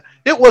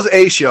It was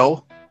a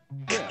show.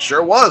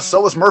 Sure was. So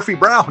was Murphy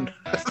Brown.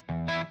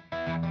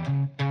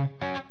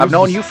 I've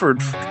known you for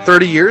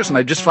 30 years, and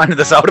I just find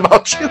this out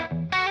about you.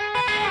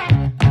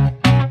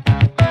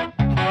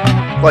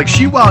 Like,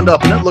 she wound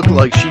up, and it looked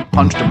like she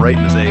punched him right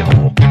in his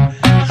a-hole.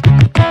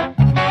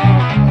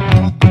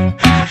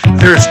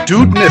 There's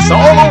dudeness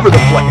all over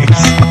the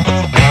place.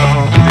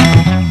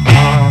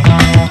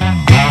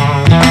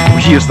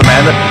 He is the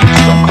man that beat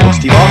Stone Cold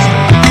Steve Austin.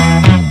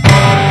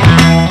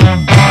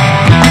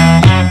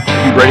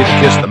 Be ready to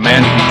kiss the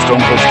man who beat Stone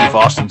Cold Steve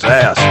Austin's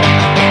ass.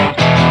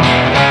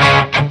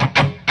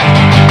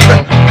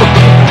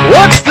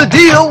 What's the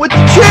deal with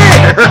the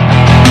chair?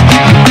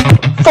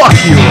 Fuck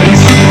you,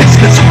 Ace. It's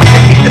his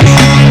face.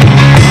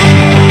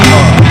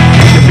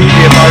 You beat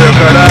me at Mario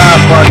Kart.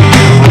 Fuck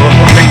you.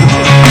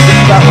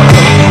 It's not one of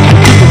those.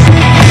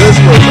 This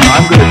was,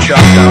 I'm going to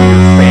chop down your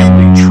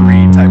family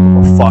tree type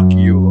of a fuck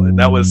you. And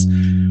that was...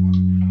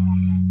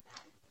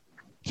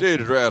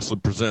 Jaded Wrestling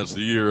presents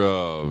the year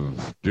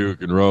of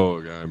Duke and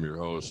Rogue. I'm your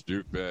host,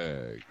 Duke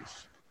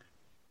Baggs.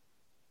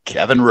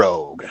 Kevin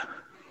Rogue.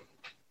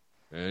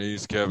 And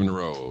he's Kevin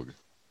Rogue.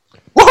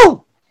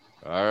 Woohoo!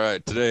 All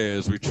right, today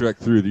as we trek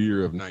through the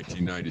year of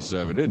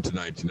 1997 into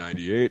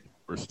 1998,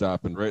 we're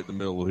stopping right in the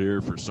middle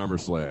here for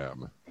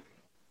SummerSlam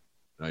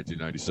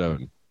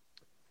 1997.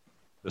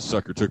 This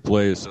sucker took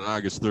place on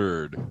August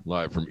 3rd,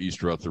 live from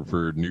East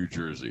Rutherford, New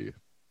Jersey.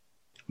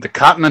 The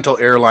Continental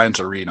Airlines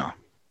Arena.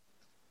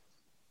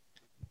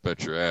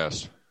 Bet your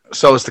ass.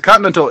 So is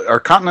are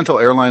Continental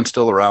Airlines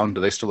still around?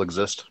 Do they still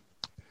exist?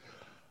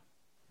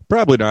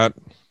 Probably not.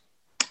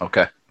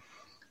 Okay.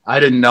 I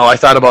didn't know. I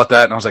thought about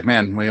that, and I was like,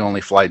 man, we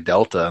only fly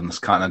Delta on this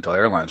Continental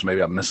Airlines.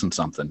 Maybe I'm missing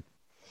something.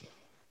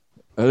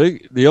 I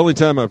think the only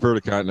time I've heard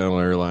of Continental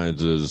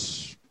Airlines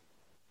is...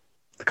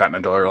 The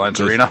Continental Airlines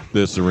Arena?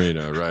 This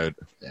arena, right.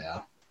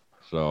 Yeah.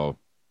 So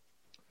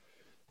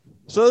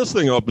this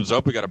thing opens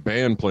up. We got a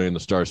band playing the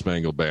Star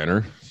Spangled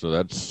Banner, so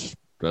that's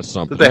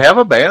something. Did they have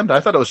a band? I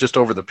thought it was just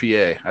over the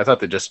PA. I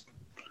thought they just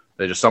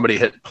somebody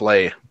hit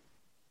play.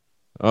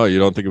 Oh, you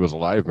don't think it was a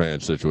live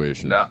band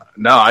situation? No,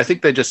 I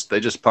think they just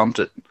pumped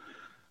it.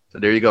 So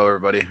there you go,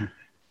 everybody.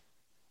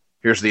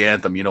 Here's the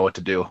anthem. You know what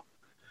to do.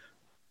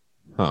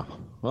 Huh.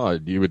 Well,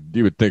 you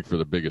would think for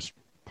the biggest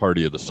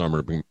party of the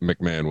summer,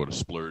 McMahon would have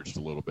splurged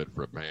a little bit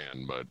for a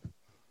band, but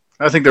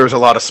I think there was a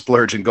lot of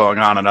splurging going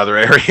on in other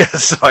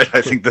areas. So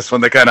I think this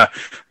one they kind of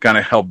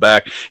held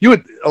back.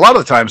 A lot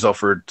of the times though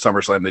for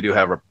SummerSlam they do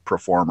have a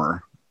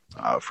performer.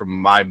 From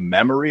my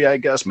memory, I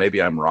guess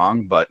maybe I'm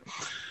wrong, but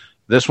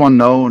this one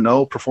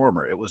no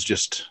performer.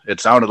 It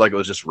sounded like it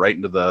was just right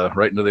into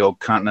the old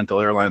Continental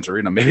Airlines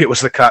Arena. Maybe it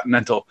was the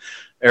Continental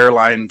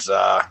Airlines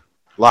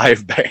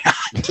live band.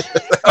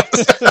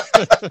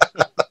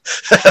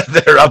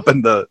 They're up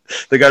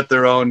they got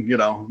their own,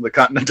 the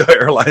Continental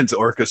Airlines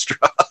Orchestra.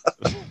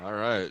 All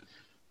right.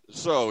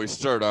 So we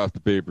start off the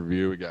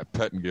pay-per-view. We got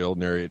Pettengill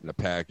narrating a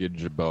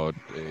package about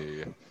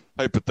a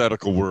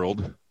hypothetical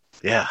world.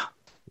 Yeah.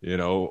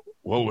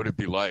 What would it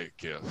be like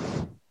if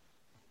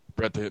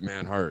Bret the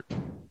Hitman Hart,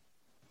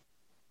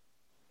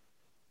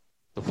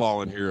 the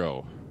fallen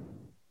hero,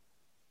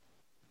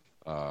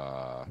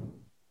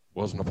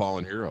 wasn't a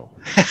fallen hero?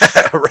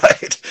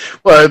 Right.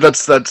 Well,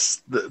 that's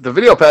the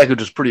video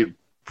package is pretty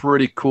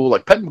cool.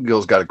 Like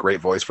Pettengill's got a great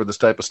voice for this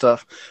type of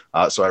stuff,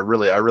 so I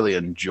really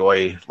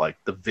enjoy like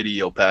the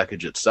video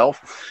package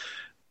itself.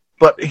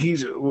 But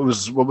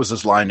what was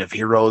his line? If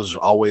heroes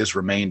always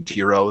remained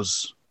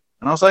heroes,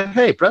 and I was like,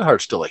 hey, Bret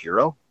Hart's still a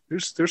hero.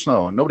 There's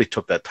nobody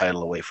took that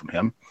title away from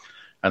him.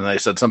 And they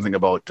said something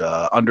about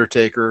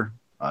Undertaker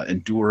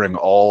enduring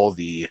all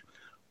the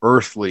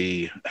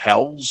earthly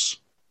hells.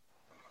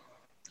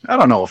 I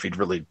don't know if he'd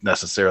really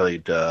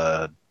necessarily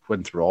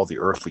went through all the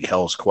earthly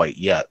hells quite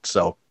yet.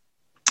 So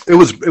it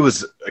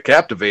was a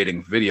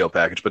captivating video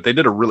package, but they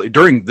did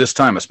during this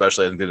time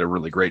especially, I think they did a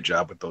really great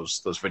job with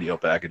those video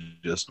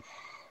packages.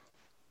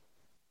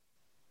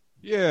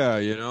 Yeah,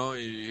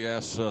 you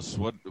asked us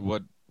what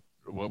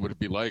would it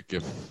be like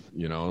if,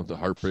 the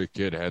Heartbreak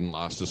Kid hadn't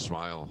lost his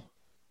smile.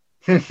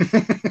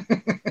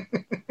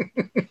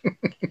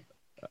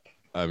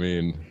 I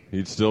mean,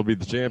 he'd still be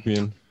the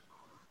champion.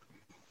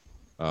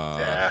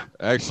 Yeah.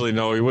 Actually,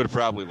 no, he would have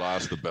probably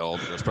lost the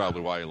belt. That's probably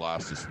why he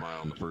lost his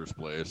smile in the first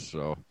place.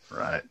 So,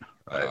 right.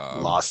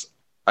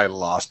 I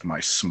lost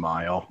my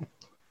smile.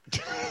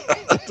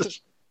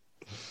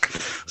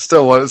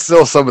 Still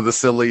some of the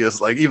silliest.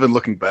 Like even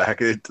looking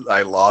back,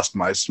 I lost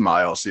my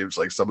smile seems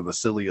like some of the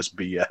silliest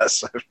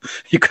BS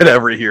you could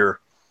ever hear.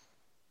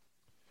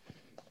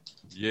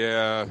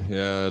 Yeah,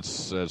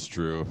 that's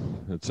true.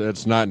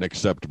 It's not an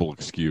acceptable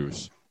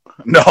excuse.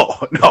 No.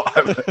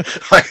 I'm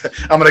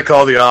going to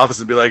call the office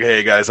and be like,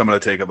 hey, guys, I'm going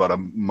to take about a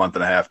month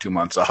and a half, 2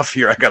 months off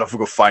here. I got to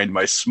go find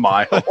my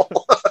smile.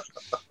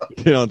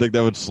 You don't think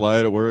that would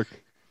slide at work?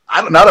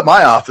 Not at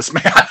my office,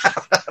 man. I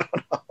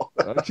don't know.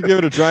 Why don't you give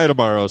it a try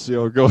tomorrow, see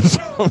how it goes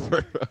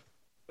over?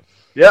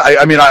 Yeah,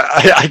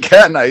 I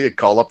can. I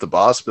call up the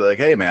boss, be like,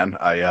 hey, man,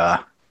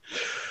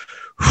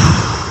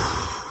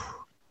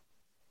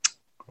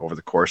 over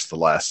the course of the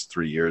last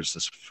 3 years.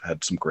 I've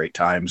had some great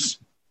times.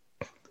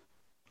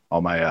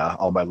 All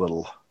my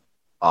little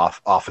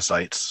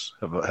officeites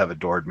have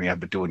adored me. I've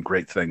been doing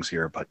great things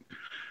here, but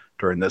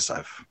during this,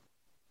 I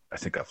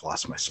think I've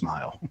lost my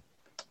smile.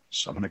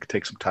 So I'm going to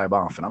take some time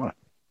off, and I'm going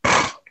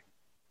to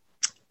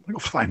go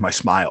find my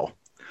smile.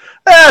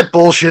 That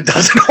bullshit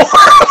doesn't work.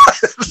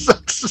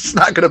 It's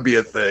not going to be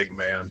a thing,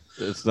 man.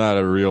 It's not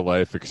a real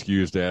life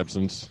excused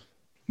absence.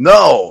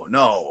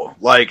 No.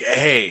 Like,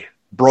 hey,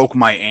 broke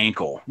my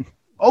ankle.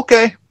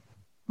 Okay.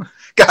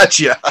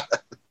 Gotcha.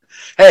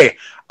 Hey,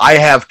 I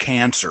have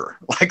cancer.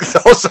 Like,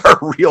 those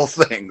are real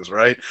things,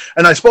 right?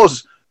 And I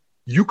suppose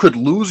you could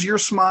lose your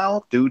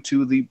smile due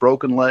to the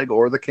broken leg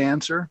or the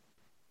cancer,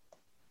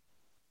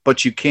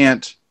 but you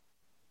can't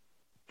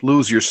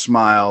lose your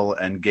smile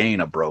and gain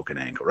a broken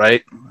ankle,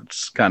 right?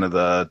 It's kind of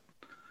the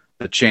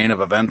chain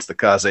of events, the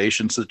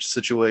causation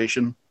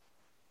situation.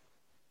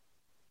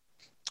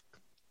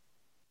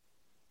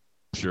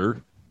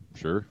 Sure.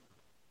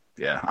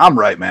 Yeah, I'm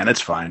right, man.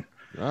 It's fine.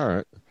 All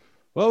right.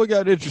 Well, we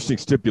got an interesting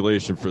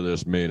stipulation for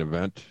this main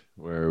event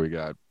where we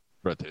got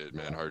Bret the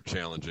Hitman Hart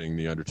challenging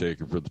The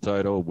Undertaker for the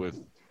title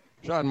with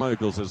Shawn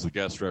Michaels as the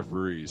guest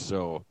referee.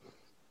 So,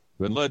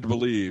 been led to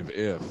believe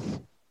if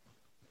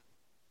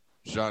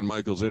Shawn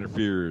Michaels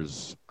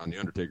interferes on The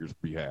Undertaker's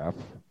behalf,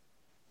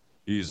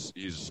 he's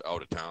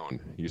out of town.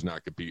 He's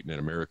not competing in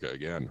America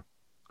again.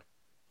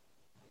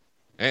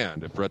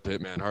 And if Bret the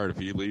Hitman Hart, if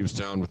he leaves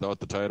town without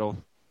the title,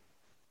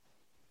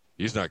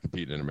 he's not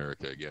competing in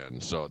America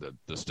again. So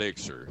the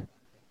stakes are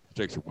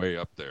way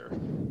up there.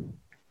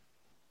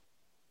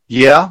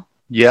 Yeah,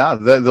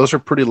 those are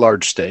pretty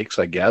large stakes,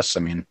 I guess.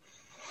 I mean,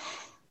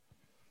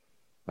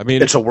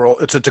 it's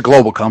a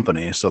global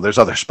company, so there's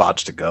other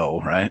spots to go,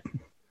 right?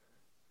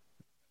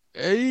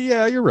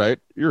 Yeah, you're right.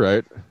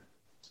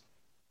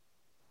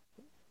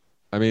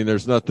 I mean,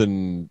 there's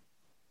nothing,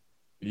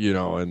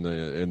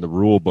 in the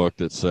rule book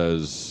that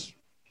says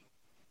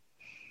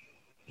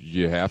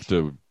you have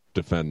to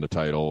defend the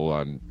title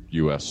on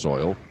U.S.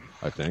 soil,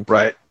 I think.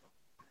 Right.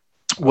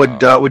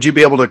 Would you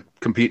be able to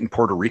compete in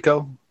Puerto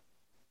Rico?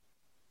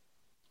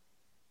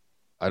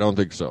 I don't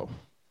think so.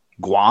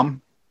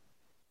 Guam?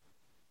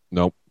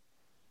 Nope.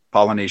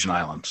 Polynesian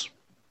Islands?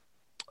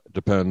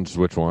 Depends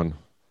which one.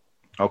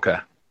 Okay.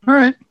 All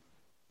right.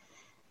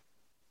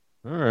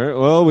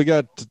 Well, we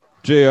got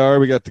JR,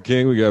 we got the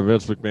King, we got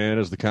Vince McMahon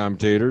as the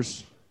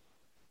commentators.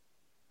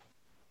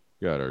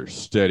 Got our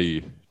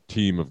steady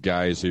team of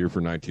guys here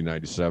for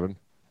 1997.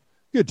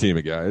 Good team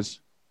of guys.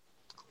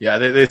 Yeah,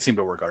 they seem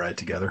to work all right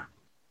together.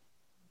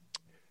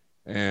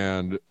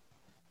 And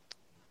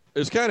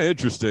it's kind of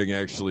interesting,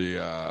 actually.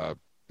 The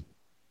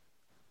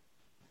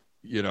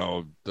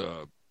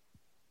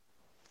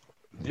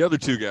other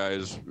two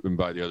guys, and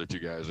by the other two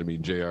guys, I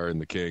mean JR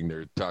and the King,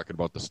 they're talking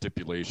about the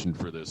stipulation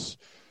for this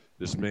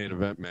main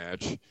event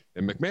match.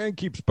 And McMahon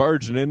keeps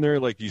barging in there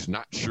like he's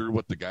not sure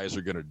what the guys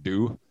are going to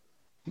do.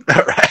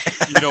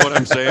 Right. You know what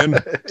I'm saying?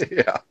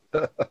 Yeah.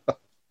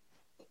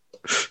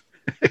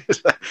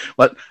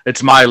 But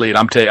it's my lead.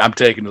 I'm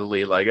taking the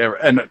lead.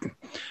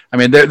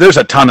 There's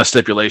a ton of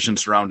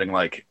stipulations surrounding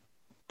like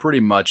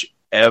pretty much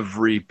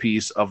every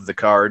piece of the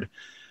card.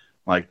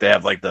 Like they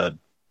have like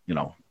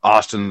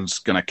Austin's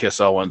gonna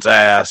kiss Owen's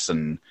ass,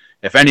 and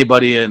if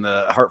anybody in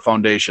the Hart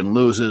Foundation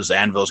loses,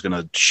 Anvil's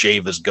gonna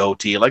shave his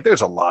goatee. Like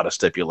there's a lot of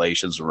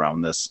stipulations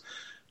around this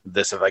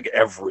of like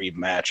every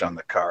match on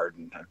the card.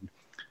 And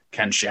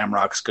Ken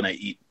Shamrock's gonna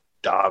eat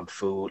dog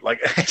food. Like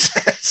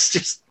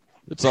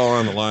it's all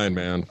on the line,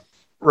 man.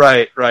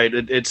 Right.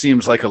 It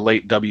seems like a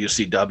late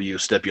WCW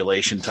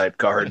stipulation type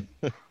card.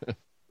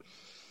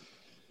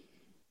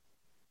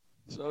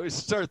 So we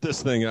start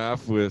this thing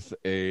off with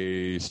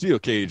a steel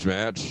cage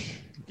match.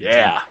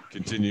 Yeah.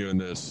 Continuing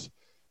this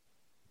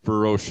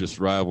ferocious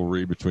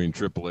rivalry between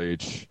Triple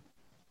H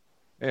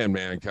and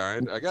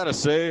Mankind. I got to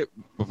say,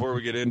 before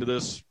we get into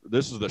this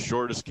is the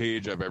shortest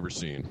cage I've ever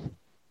seen.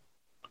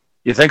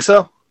 You think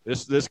so?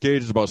 This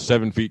cage is about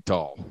 7 feet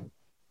tall.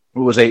 It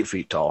was 8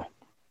 feet tall.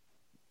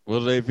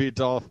 Was it 8 feet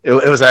tall? It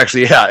was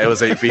actually, it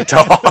was 8 feet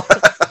tall.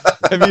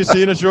 Have you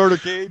seen a shorter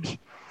cage?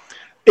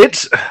 You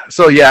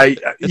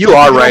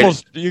are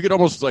right. You could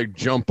almost like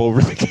jump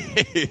over the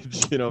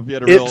cage, if you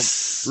had a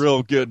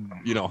real good,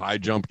 high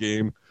jump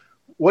game.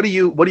 What are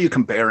you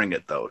comparing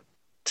it though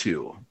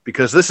to?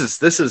 Because this is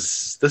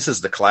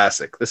the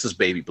classic. This is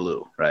Baby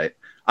Blue, right?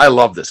 I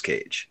love this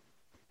cage.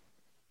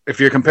 If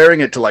you're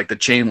comparing it to like the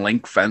chain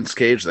link fence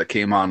cage that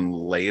came on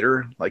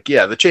later, like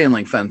the chain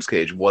link fence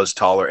cage was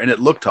taller and it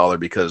looked taller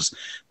because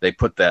they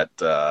put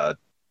the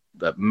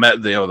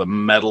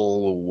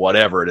metal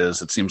whatever it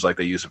is. It seems like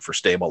they use it for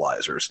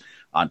stabilizers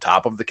on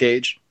top of the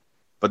cage.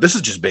 But this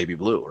is just Baby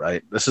Blue,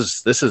 right? This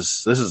is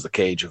the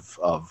cage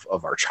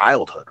of our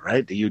childhood,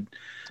 right? Do you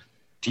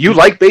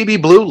like Baby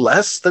Blue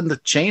less than the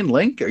chain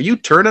link? Are you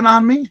turning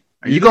on me?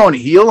 Are you going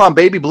heel on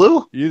Baby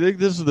Blue? You think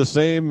this is the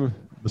same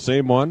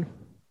one?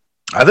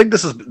 I think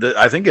this is.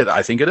 I think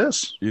it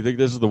is. You think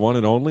this is the one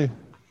and only?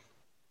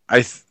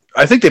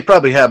 I think they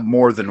probably have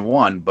more than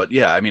one, but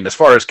yeah, I mean, as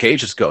far as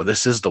cages go,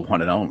 this is the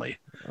one and only.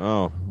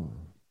 Oh,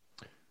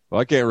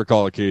 well, I can't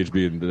recall a cage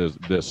being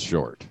this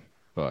short,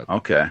 but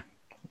okay,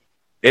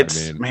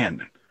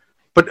 man.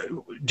 But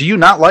do you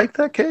not like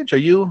that cage? Are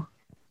you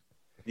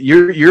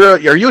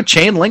a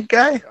chain link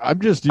guy?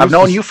 I've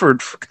known you for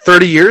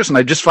 30 years, and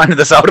I just find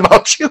this out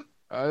about you.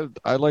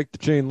 I like the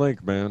chain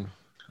link, man.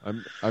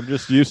 I'm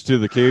just used to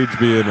the cage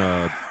being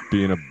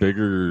a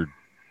bigger,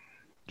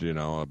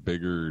 a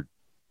bigger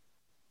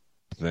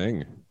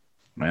thing.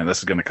 Man, this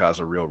is going to cause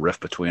a real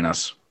rift between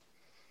us.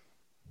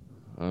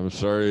 I'm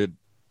sorry.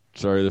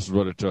 This is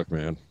what it took,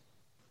 man.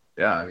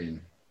 Yeah, I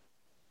mean,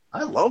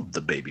 I love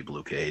the baby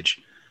blue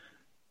cage.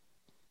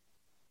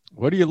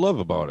 What do you love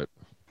about it?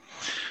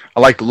 I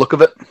like the look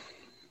of it.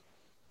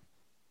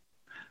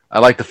 I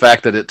like the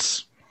fact that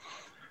it's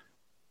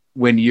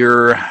when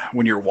you're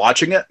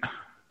watching it,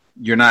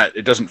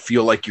 it doesn't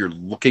feel like you're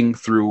looking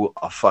through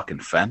a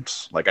fucking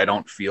fence. Like, I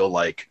don't feel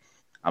like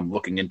I'm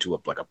looking into a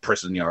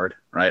prison yard,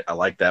 right? I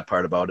like that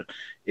part about it.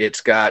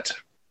 It's got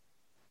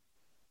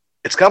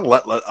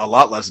a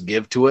lot less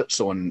give to it.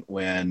 So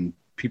when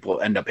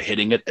people end up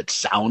hitting it, it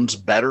sounds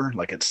better.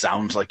 Like, it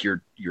sounds like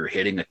you're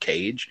hitting a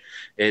cage.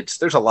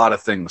 There's a lot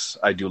of things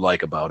I do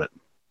like about it.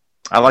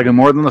 I like it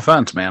more than the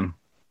fence, man.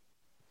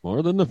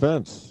 More than the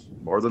fence.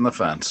 More than the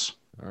fence.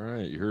 All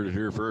right, you heard it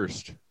here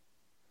first.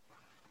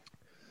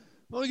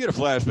 Well, we get a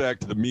flashback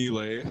to the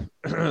melee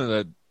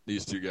that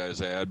these two guys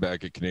had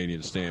back at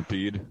Canadian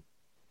Stampede.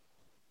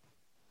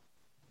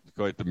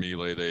 Quite the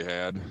melee they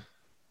had.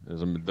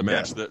 The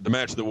match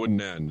that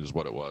wouldn't end is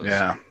what it was.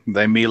 Yeah,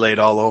 they meleeed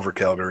all over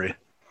Calgary.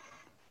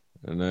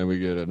 And then we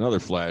get another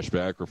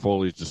flashback where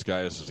Foley's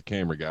disguised as a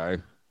camera guy.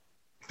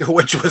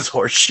 Which was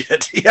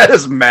horseshit. He had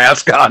his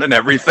mask on and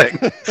everything.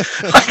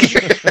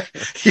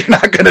 You're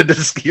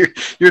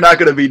not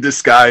gonna be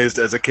disguised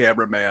as a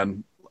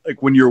cameraman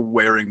like when you're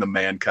wearing the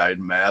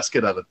Mankind mask.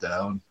 Get out of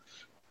town.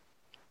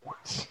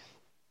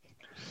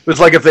 It's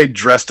like if they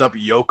dressed up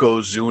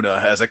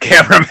Yokozuna as a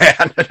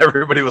cameraman and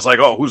everybody was like,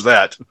 "Oh, who's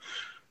that?"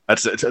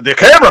 That's it. The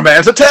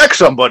cameraman's attacked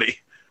somebody.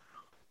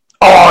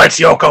 Oh, it's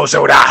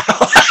Yokozuna.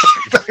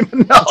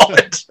 No,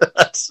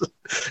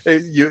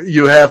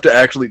 you have to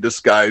actually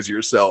disguise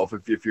yourself.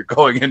 If you're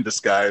going in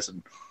disguise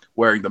and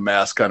wearing the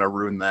mask, kind of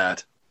ruin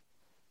that.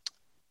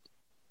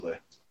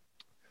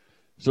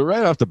 So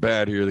right off the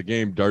bat here, the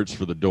game darts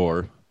for the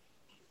door,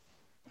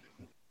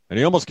 and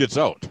he almost gets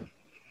out.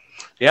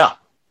 Yeah.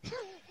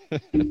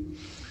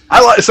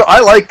 I like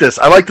this.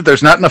 I like that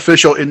there's not an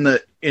official in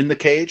the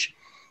cage.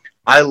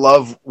 I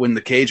love when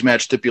the cage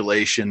match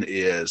stipulation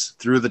is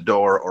through the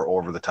door or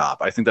over the top.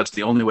 I think that's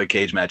the only way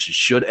cage matches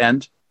should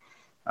end.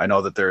 I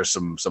know that there's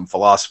some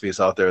philosophies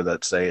out there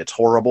that say it's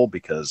horrible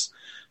because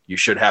you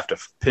should have to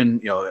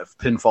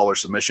pinfall or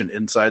submission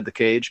inside the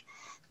cage,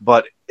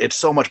 but it's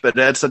so much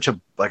better. It's such a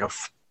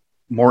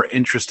more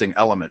interesting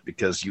element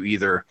because you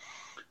either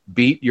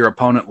beat your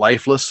opponent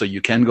lifeless so you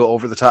can go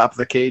over the top of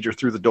the cage or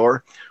through the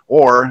door,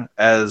 or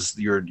as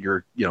your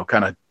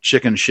kind of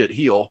chicken shit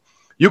heel,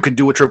 you can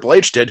do what Triple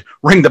H did,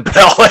 ring the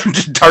bell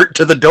and dart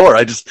to the door.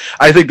 I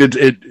think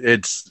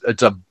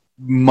that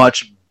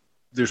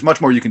there's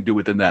much more you can do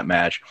within that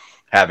match,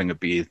 having it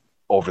be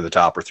over the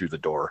top or through the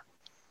door.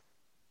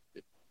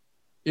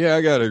 Yeah,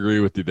 I gotta agree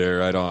with you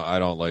there. I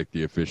don't like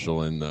the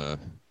official in there.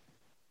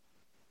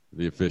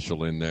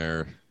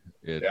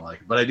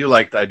 But I do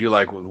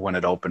like when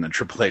it opened and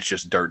Triple H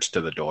just darts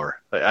to the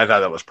door. I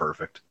thought that was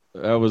perfect.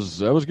 That was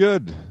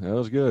good. That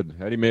was good.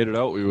 Had he made it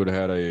out, we would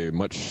have had a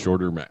much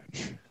shorter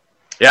match.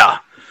 Yeah.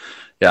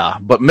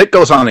 But Mick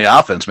goes on the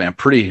offense, man.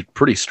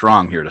 Pretty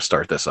strong here to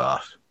start this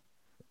off.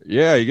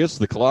 Yeah, he gets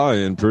the claw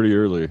in pretty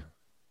early.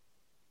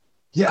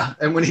 Yeah,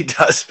 and when he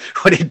does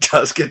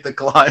get the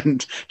claw in,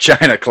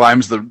 China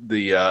climbs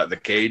the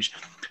cage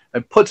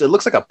and it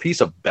looks like a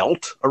piece of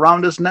belt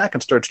around his neck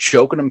and starts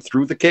choking him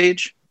through the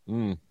cage.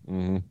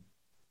 Mm-hmm.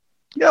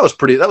 Yeah,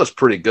 that was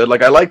pretty good.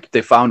 Like, I liked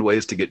they found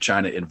ways to get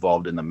China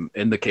involved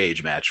in the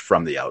cage match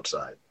from the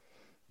outside.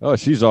 Oh,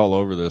 she's all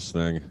over this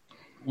thing.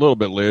 A little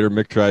bit later,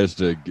 Mick tries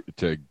to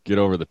get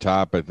over the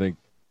top. I think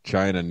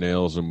China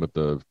nails him with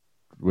the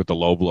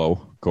low blow,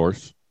 of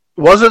course.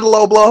 Was it a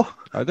low blow?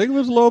 I think it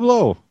was a low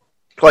blow.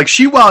 Like,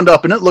 she wound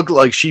up, and it looked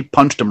like she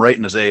punched him right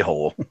in his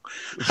a-hole.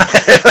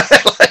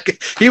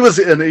 Like, he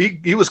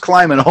was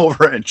climbing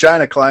over, and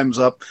China climbs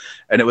up,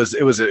 and it was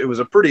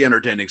a pretty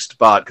entertaining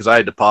spot because I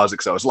had to pause it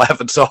because I was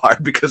laughing so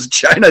hard because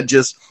China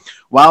just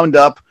wound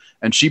up,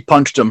 and she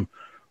punched him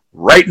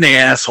right in the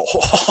asshole.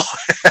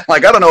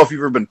 Like, I don't know if you've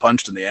ever been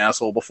punched in the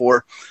asshole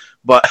before,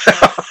 but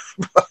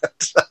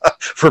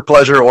for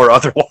pleasure or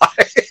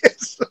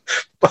otherwise.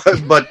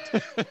 but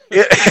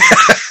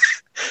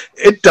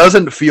it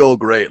doesn't feel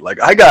great. Like,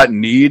 I got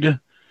kneed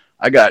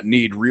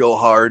real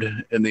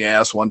hard in the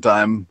ass one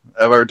time.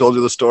 Have I ever told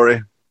you the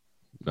story?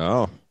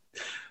 No.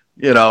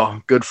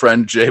 Good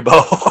friend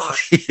J-Bo.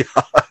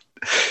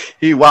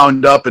 He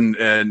wound up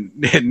and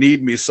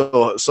kneed me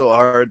so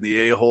hard in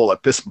the a-hole I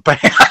pissed my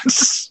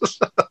pants.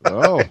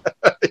 Oh.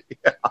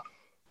 Yeah.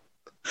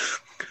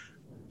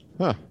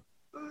 Huh.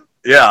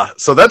 Yeah,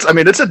 so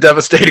it's a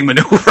devastating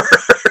maneuver.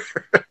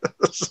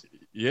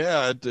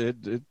 Yeah, it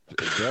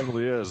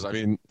definitely is. I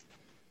mean,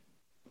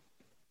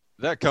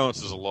 that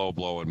counts as a low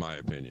blow in my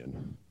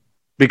opinion.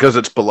 Because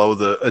it's below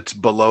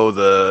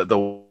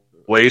the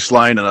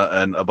waistline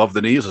and above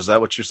the knees. Is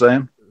that what you're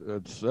saying?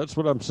 That's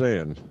what I'm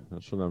saying.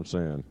 That's what I'm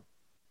saying.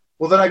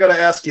 Well, then I got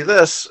to ask you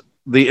this: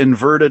 they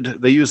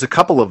use a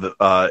couple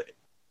of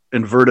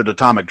inverted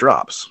atomic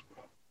drops.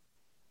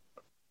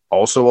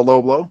 Also a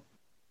low blow.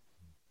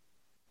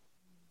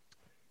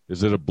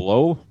 Is it a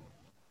blow?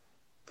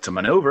 It's a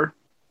maneuver.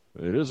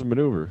 It is a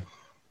maneuver.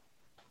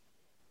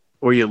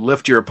 Where you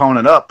lift your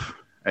opponent up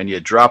and you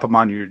drop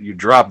them you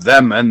drop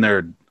them and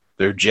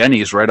their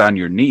jennies right on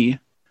your knee.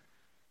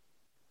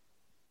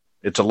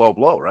 It's a low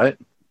blow, right?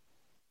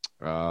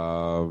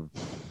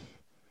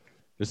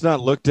 It's not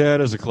looked at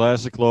as a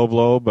classic low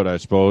blow, but I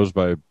suppose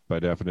by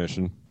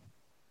definition.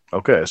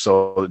 Okay,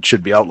 so it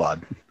should be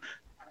outlawed.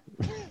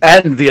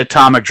 And the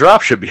atomic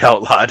drop should be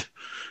outlawed.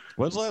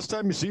 When's the last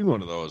time you seen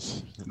one of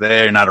those?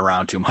 They're not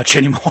around too much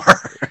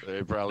anymore.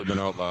 They've probably been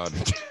outlawed.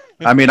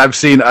 I mean, I've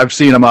seen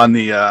them on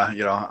the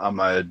on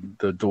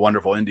the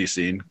wonderful indie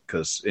scene,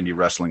 because indie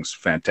wrestling's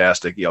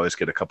fantastic. You always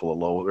get a couple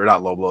of they're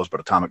not low blows, but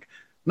atomic.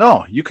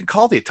 No, you can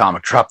call the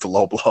atomic drop the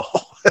low blow.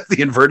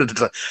 The inverted.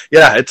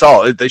 Yeah, it's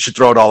all. They should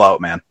throw it all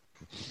out, man.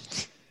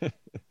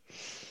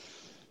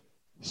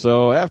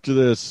 So after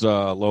this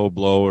low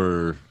blow,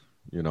 or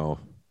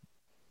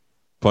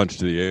punch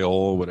to the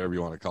a-hole, whatever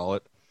you want to call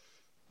it,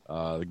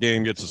 the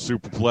game gets a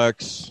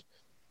superplex,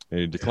 and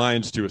he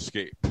declines to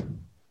escape.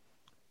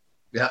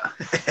 Yeah,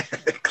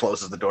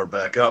 closes the door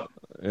back up.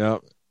 Yeah,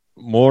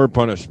 more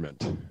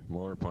punishment.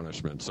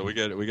 So we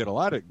get a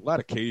lot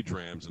of cage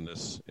rams in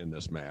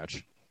this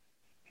match.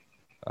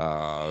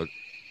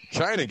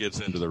 Chyna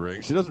gets into the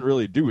ring. She doesn't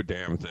really do a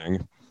damn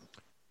thing.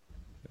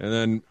 And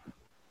then,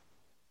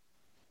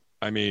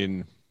 I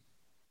mean,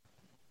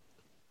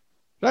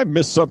 did I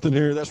miss something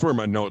here? That's where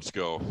my notes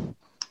go.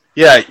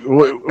 Yeah,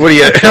 what are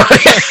you?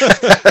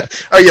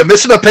 Are you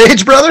missing a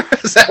page, brother?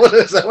 Is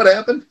that what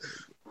happened?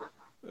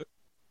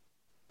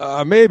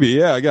 Maybe,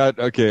 yeah. I got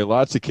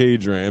lots of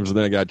cage rams, and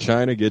then I got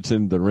Chyna gets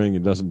in the ring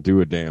and doesn't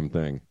do a damn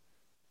thing.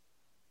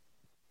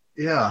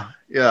 Yeah.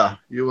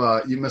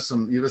 You missed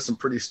some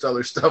pretty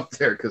stellar stuff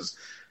there, because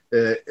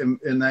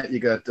in that you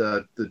got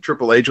the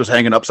Triple H was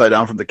hanging upside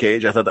down from the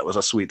cage. I thought that was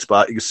a sweet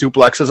spot. He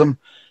suplexes him,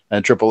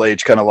 and Triple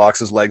H kind of locks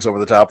his legs over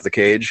the top of the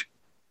cage.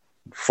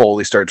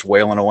 Foley starts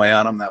wailing away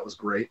on him. That was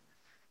great.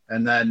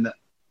 And then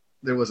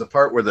there was a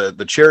part where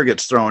the chair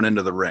gets thrown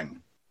into the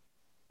ring.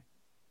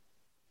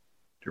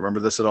 Do you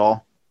remember this at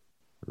all?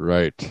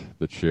 Right,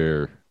 the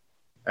chair.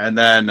 And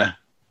then the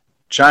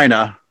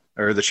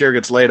chair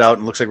gets laid out,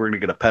 and looks like we're going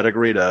to get a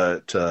pedigree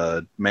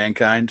to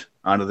Mankind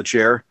onto the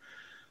chair.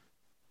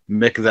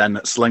 Mick then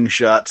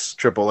slingshots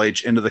Triple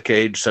H into the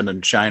cage,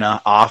 sending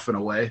Chyna off and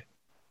away.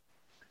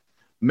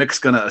 Mick's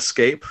going to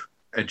escape,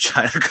 and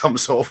Chyna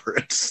comes over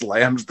and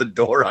slams the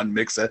door on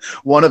Mick's head.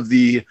 One of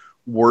the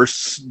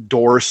worst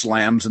door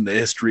slams in the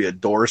history of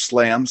door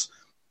slams.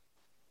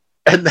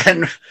 And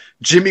then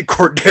Jimmy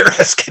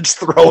Corderas gets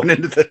thrown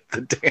into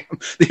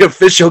the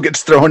official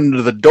gets thrown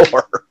into the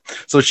door.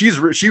 So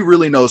she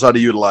really knows how to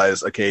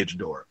utilize a cage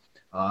door.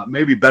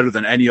 Maybe better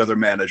than any other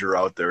manager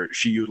out there.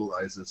 She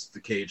utilizes the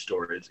cage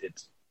door.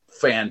 It's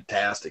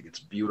fantastic. It's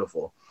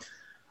beautiful.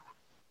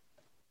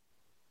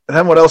 And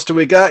then what else do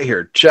we got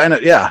here?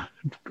 Chyna, yeah.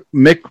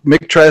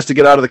 Mick tries to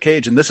get out of the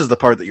cage, and this is the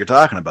part that you're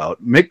talking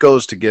about. Mick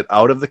goes to get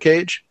out of the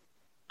cage.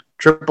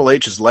 Triple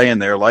H is laying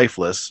there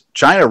lifeless.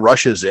 Chyna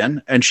rushes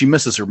in, and she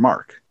misses her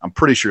mark. I'm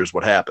pretty sure is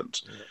what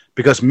happens.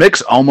 Because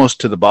Mick's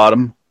almost to the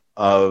bottom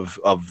of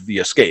the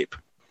escape.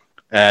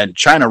 And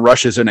Chyna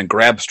rushes in and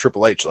grabs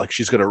Triple H like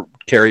she's going to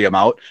carry him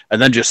out,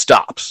 and then just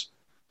stops,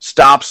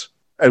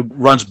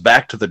 and runs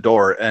back to the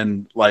door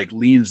and like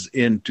leans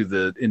into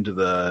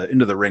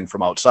the ring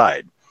from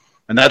outside.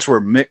 And that's where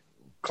Mick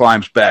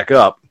climbs back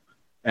up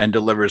and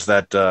delivers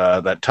that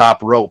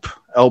top rope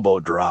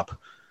elbow drop.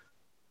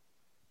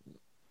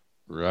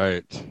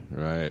 Right.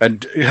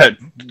 And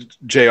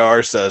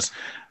JR says,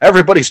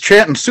 everybody's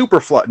chanting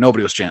Superfly.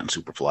 Nobody was chanting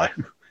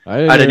Superfly.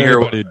 I didn't hear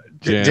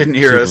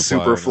a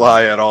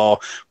Superfly at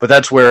all. But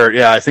that's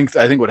where, I think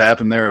what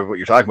happened there, what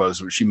you're talking about,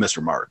 is she missed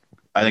her mark.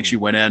 I think she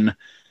went in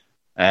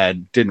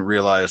and didn't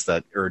realize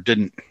that, or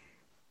didn't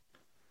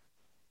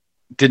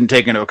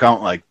take into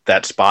account like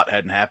that spot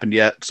hadn't happened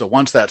yet. So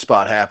once that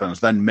spot happens,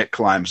 then Mick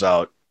climbs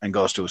out and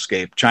goes to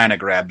escape. Chyna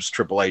grabs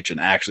Triple H and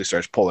actually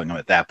starts pulling him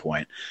at that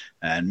point.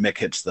 And Mick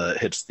hits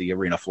the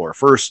arena floor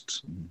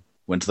first,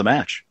 wins the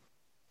match.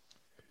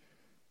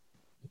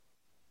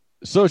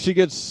 So she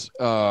gets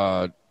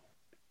a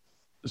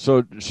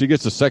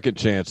second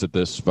chance at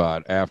this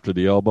spot after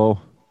the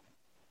elbow.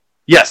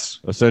 Yes,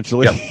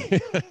 essentially.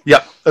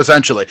 Yep,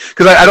 essentially.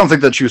 Because I don't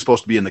think that she was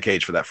supposed to be in the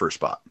cage for that first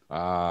spot.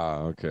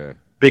 Okay.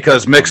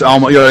 Because Mick's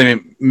almost,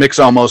 Mick's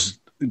almost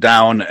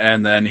down,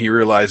 and then he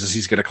realizes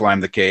he's going to climb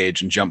the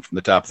cage and jump from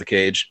the top of the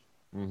cage.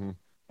 Mm-hmm.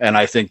 And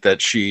I think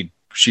that she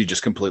she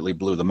just completely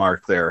blew the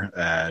mark there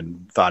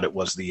and thought it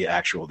was the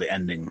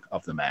ending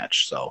of the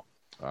match. So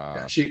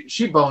yeah,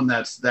 she boned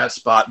that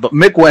spot. But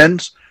Mick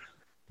wins,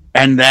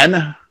 and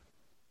then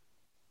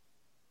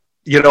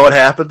you know what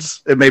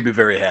happens? It made me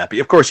very happy.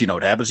 Of course, you know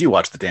what happens. You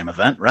watch the damn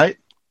event, right?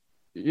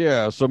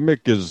 Yeah. So Mick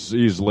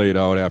he's laid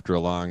out after a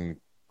long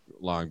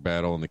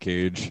battle in the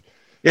cage.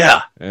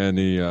 Yeah. And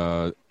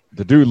the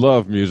Dude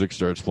Love music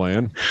starts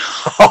playing.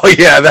 Oh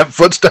yeah, that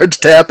foot starts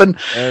tapping.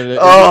 And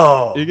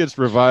he gets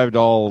revived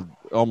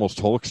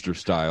almost Hulkster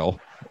style.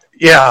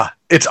 Yeah,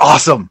 it's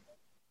awesome.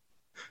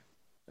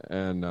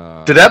 And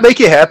did that make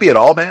you happy at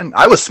all, man?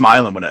 I was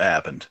smiling when it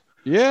happened.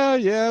 Yeah,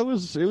 it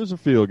was a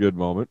feel good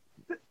moment.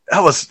 That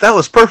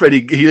was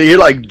perfect. He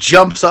like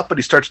jumps up and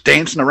he starts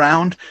dancing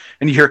around,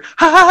 and you hear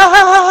ha ha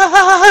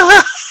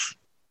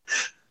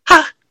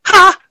ha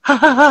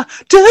ha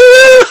dude.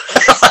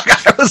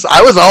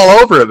 I was all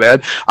over it,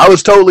 man. I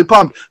was totally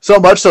pumped. So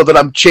much so that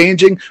I'm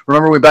changing.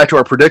 Remember, we back to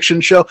our prediction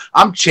show.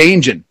 I'm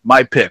changing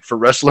my pick for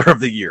Wrestler of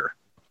the Year.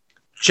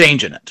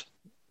 Changing it.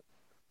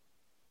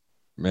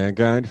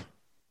 Mankind,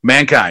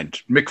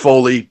 Mick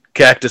Foley,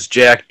 Cactus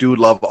Jack, Dude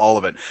Love, all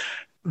of it.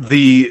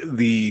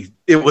 I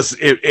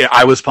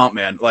was pumped,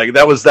 man. Like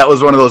that was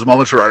one of those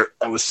moments where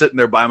I was sitting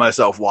there by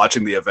myself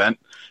watching the event,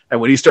 and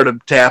when he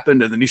started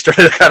tapping and then he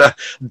started kind of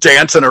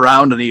dancing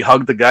around and he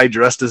hugged the guy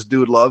dressed as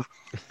Dude Love,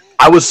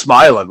 I was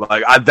smiling.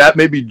 Like that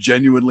made me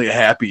genuinely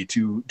happy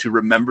to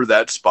remember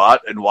that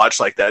spot and watch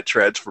like that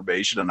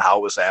transformation and how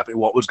it was happening,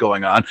 what was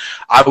going on.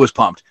 I was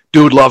pumped.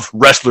 Dude Love,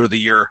 Wrestler of the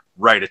Year.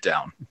 Write it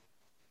down.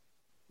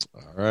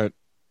 All right.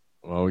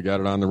 Well, we got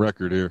it on the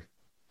record here.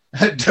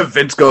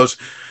 Vince goes,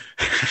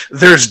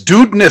 there's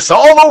dudeness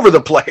all over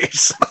the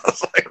place. I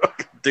was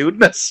like,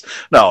 dudeness?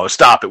 No,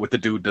 stop it with the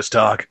dudeness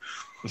talk.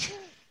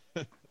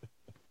 Do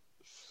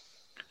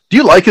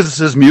you like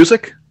his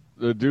music?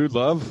 The Dude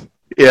Love?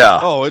 Yeah.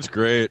 Oh, it's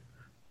great.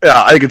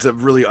 Yeah, I think it's a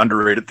really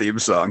underrated theme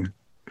song.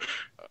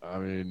 I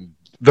mean,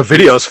 the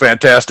video is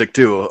fantastic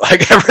too.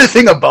 Like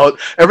everything about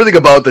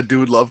the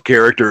Dude Love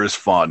character is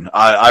fun.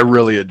 I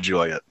really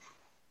enjoy it.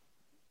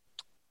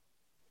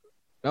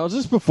 Now, is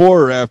this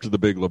before or after the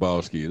Big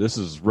Lebowski? This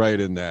is right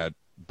in that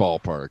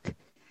ballpark.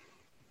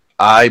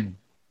 I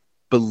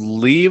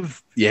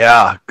believe,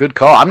 yeah, good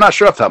call. I'm not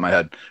sure off the top of my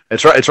head.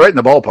 It's right in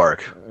the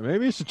ballpark.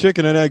 Maybe it's a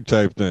chicken and egg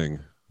type thing.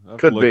 I'll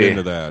Could look be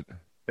into that.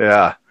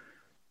 Yeah,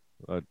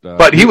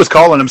 but he was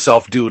calling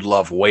himself Dude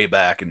Love way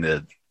back in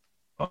the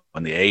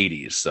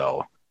 80s.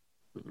 So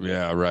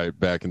yeah, right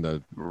back in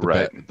the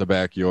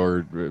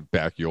backyard. Oh,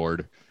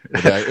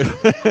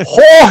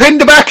 in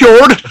the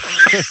backyard.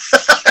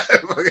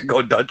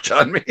 Go Dutch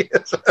on me.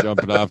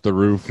 Jumping off the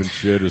roof and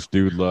shit is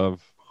Dude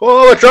Love.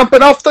 Oh,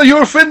 jumping off the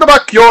roof in the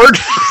backyard.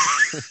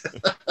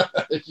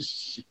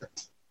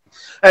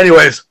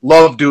 Anyways,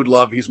 love Dude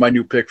Love. He's my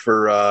new pick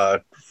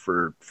for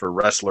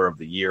Wrestler of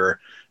the Year.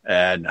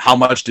 And how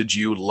much did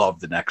you love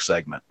the next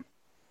segment?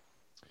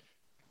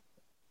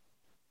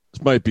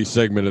 This might be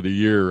segment of the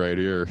year right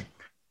here.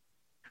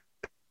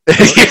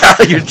 Yeah,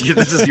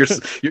 this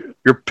is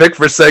your pick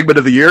for segment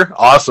of the year.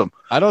 Awesome.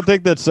 I don't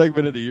think that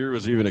segment of the year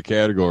was even a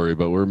category,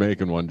 but we're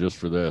making one just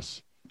for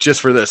this.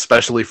 Just for this,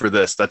 especially for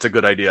this. That's a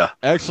good idea.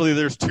 Actually,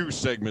 there's 2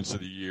 segments of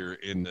the year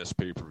in this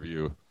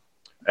pay-per-view.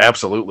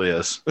 Absolutely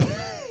is.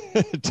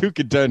 2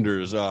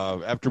 contenders.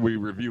 After we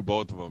review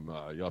both of them,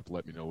 you'll have to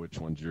let me know which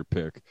one's your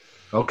pick.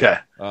 Okay.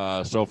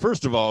 So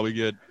first of all, we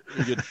get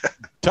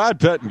Todd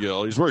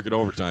Pettengill. He's working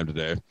overtime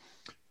today,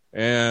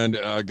 and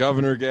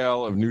Governor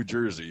Gal of New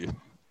Jersey,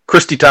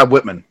 Christy Todd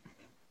Whitman.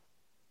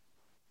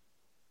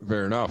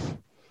 Fair enough.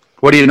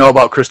 What do you know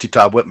about Christy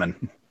Todd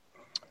Whitman?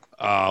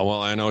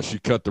 Well, I know she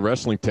cut the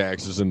wrestling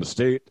taxes in the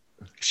state.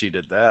 She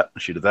did that,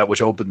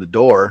 which opened the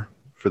door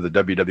for the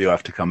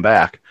WWF to come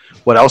back.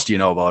 What else do you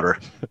know about her?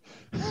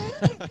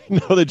 I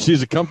know that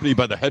she's accompanied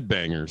by the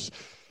Headbangers.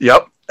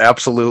 Yep,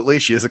 absolutely.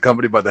 She is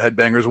accompanied by the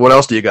Headbangers. What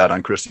else do you got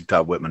on Christy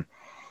Todd Whitman?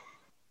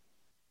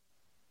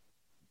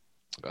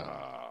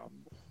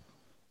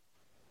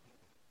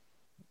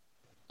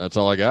 That's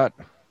all I got.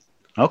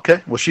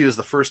 Okay. Well, she is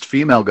the first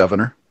female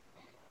governor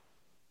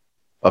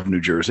of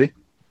New Jersey.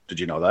 Did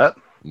you know that?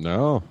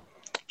 No.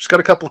 She's got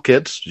a couple of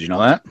kids. Did you know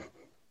that?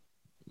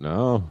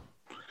 No.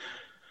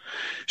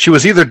 She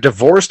was either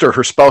divorced or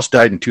her spouse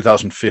died in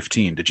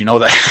 2015. Did you know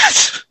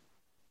that?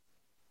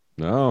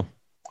 No.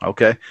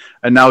 Okay.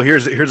 And now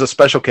here's a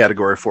special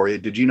category for you.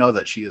 Did you know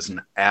that she is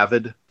an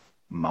avid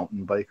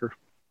mountain biker?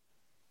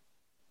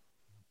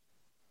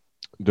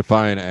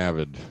 Define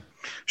avid.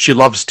 She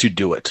loves to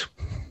do it.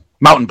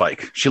 Mountain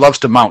bike. She loves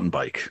to mountain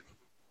bike.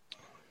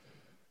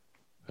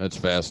 That's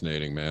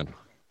fascinating, man.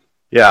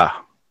 Yeah.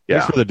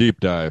 Thanks for the deep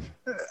dive.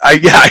 I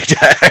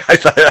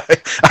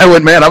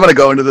went, man, I'm going to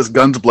go into this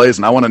guns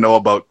blazing. I want to know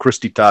about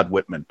Christy Todd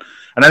Whitman.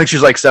 And I think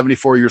she's like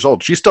 74 years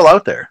old. She's still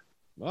out there.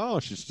 Oh,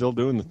 she's still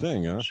doing the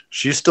thing, huh?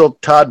 She's still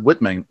Todd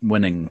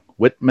Whitmaning.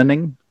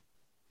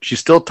 She's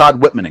still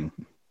Todd Whitmaning.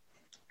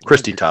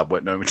 Christy Todd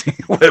Whitman.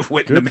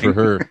 Good for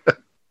her.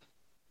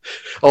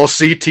 Oh,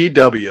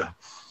 CTW.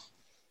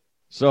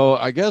 So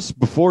I guess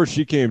before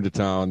she came to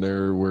town,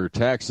 there were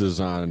taxes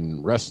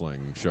on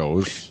wrestling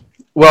shows.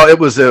 Well, it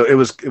was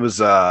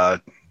I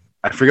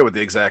forget what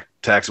the exact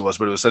tax it was,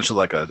 but it was essentially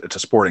like it's a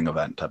sporting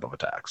event type of a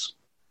tax.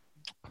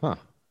 Huh.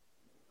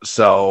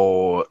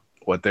 So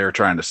what they're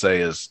trying to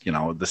say is,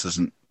 this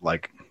isn't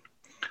like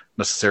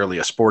necessarily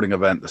a sporting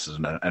event. This is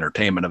an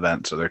entertainment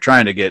event. So they're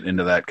trying to get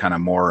into that kind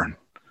of more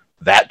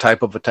that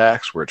type of a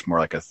tax where it's more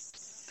like a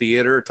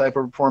theater type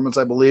of performance,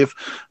 I believe.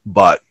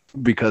 But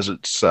because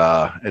it's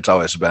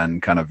always been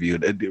kind of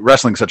viewed,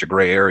 wrestling's such a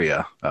gray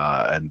area,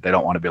 and they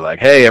don't want to be like,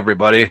 hey,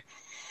 everybody,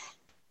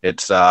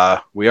 it's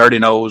we already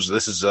knows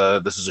this is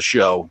a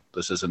show.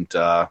 This isn't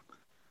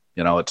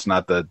it's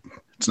not the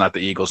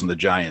Eagles and the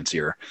Giants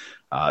here.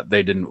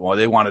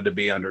 They wanted to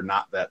be under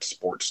not that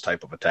sports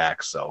type of a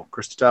tax. So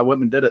Christy Todd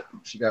Whitman did it.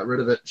 She got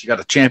rid of it. She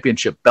got a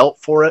championship belt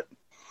for it.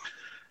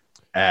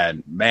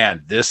 And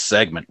man, this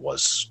segment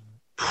was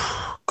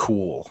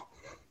cool.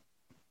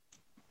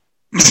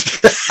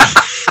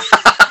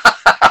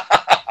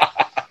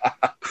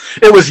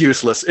 It was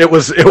useless. It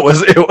was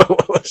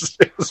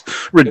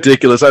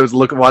ridiculous. I was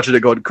watching it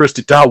going,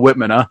 Christy Todd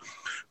Whitman, huh?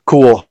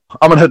 Cool.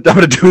 I'm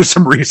gonna do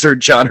some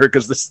research on her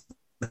because this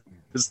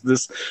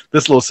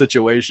little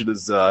situation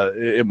is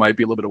it might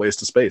be a little bit of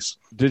waste of space.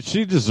 Did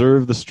she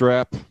deserve the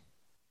strap?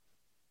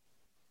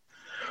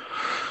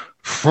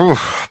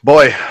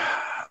 Boy,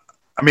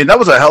 I mean, that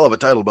was a hell of a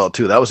title belt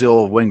too. That was the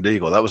old Winged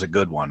Eagle. That was a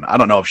good one. I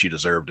don't know if she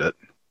deserved it.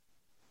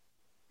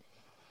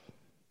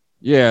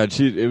 Yeah,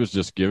 it was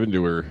just given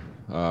to her.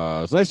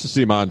 It's nice to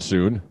see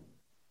Monsoon.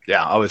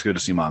 Yeah, always good to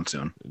see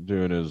Monsoon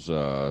doing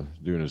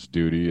his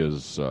duty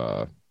as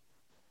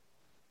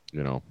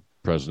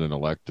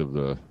president-elect of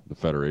the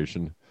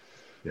Federation.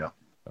 Yeah.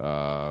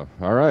 All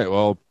right.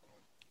 Well,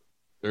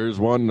 there's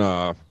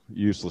one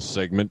useless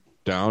segment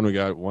down. We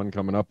got one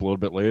coming up a little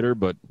bit later,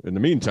 but in the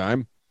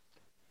meantime,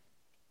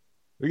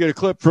 we get a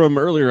clip from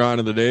earlier on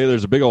in the day.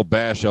 There's a big old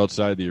bash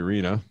outside the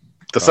arena.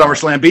 The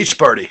SummerSlam Beach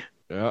Party.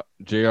 Yeah,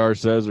 JR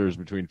says there's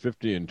between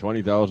 50 and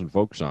 20,000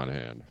 folks on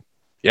hand.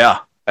 Yeah,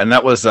 and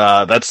that was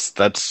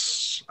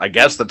that's I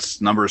guess that's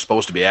number is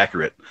supposed to be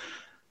accurate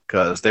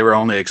because they were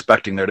only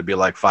expecting there to be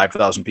like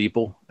 5,000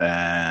 people,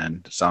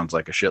 and it sounds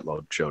like a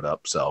shitload showed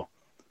up. So,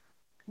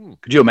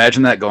 could you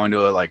imagine that going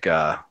to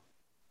I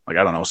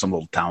don't know, some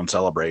little town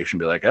celebration,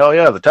 be like, oh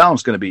yeah, the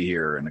town's going to be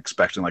here, and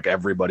expecting like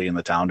everybody in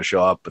the town to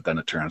show up, but then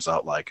it turns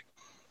out like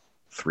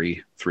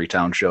three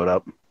towns showed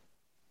up.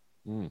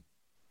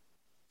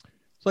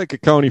 It's like a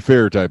county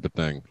fair type of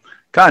thing.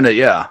 Kind of,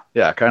 yeah,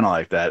 kind of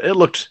like that. It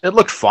looked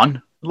fun.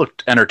 It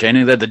looked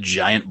entertaining. They had the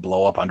giant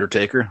blow up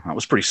Undertaker. That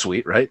was pretty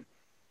sweet, right?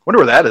 Wonder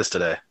where that is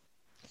today.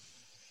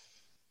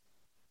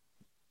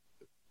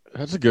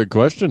 That's a good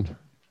question.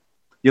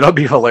 It'd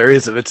be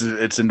hilarious if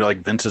it's into like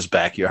Vince's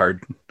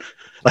backyard,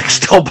 like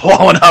still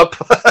blowing up,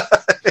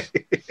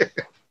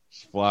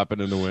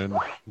 flopping in the wind.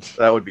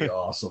 That would be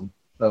awesome.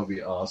 That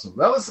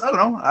was, I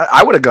don't know.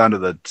 I would have gone to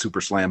the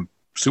SummerSlam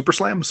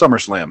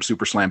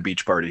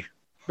Beach Party.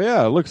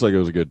 Yeah, it looks like it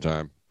was a good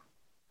time.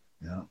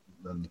 Yeah.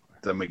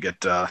 Then we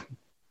get.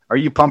 Are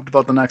you pumped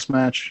about the next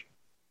match?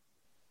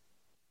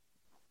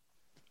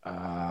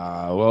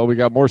 Well, we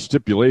got more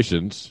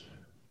stipulations.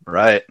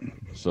 Right.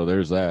 So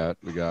there's that.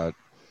 We got.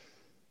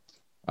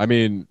 I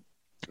mean,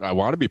 I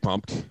want to be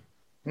pumped.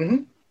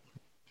 Mm-hmm.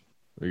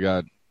 We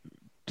got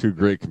two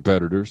great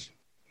competitors.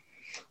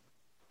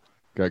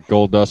 Got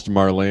Goldust and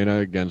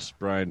Marlena against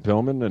Brian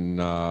Pillman, and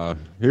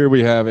here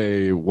we have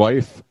a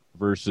wife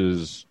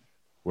versus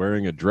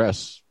wearing a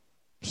dress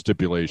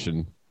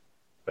stipulation.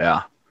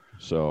 Yeah.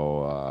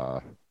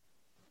 So,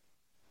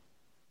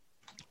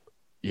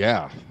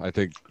 yeah, I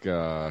think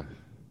you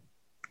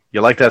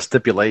like that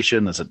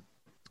stipulation?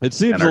 It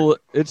seems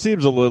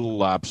a little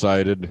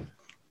lopsided.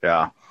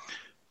 Yeah,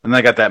 and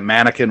they got that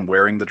mannequin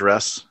wearing the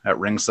dress at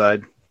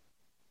ringside.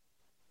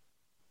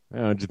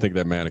 How did you think of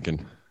that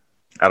mannequin?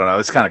 I don't know.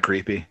 It's kind of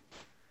creepy.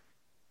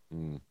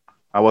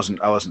 I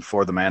wasn't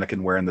for the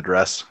mannequin wearing the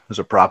dress as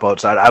a prop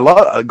outside. I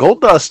love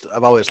Goldust.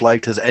 I've always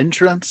liked his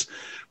entrance.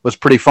 Was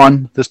pretty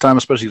fun this time,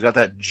 especially he's got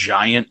that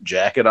giant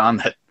jacket on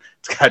that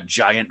it's got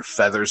giant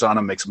feathers on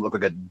him, makes him look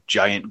like a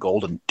giant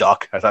golden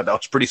duck. I thought that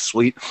was pretty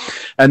sweet.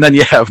 And then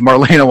you have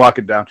Marlena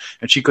walking down,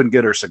 and she couldn't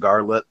get her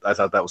cigar lit. I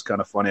thought that was kind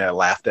of funny. I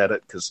laughed at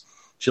it because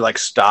she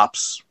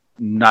stops.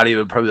 Not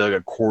even probably like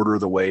a quarter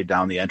of the way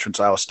down the entrance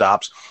aisle,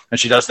 stops, and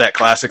she does that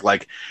classic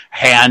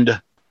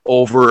hand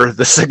over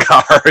the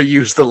cigar,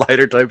 use the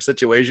lighter type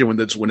situation when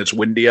it's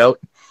windy out.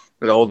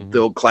 The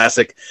old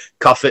classic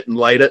cuff it and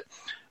light it.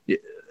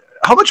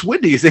 How much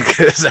wind do you think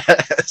is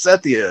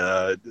at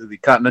the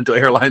Continental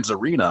Airlines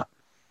Arena?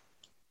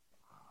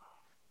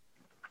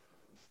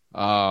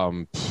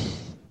 None.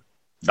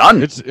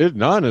 It's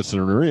none. It's an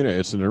arena.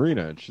 It's an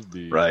arena. It should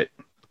be right.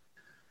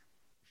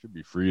 Should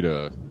be free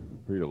to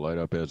light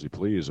up as you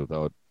please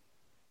without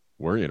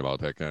worrying about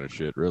that kind of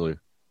shit. Really,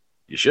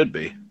 you should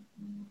be.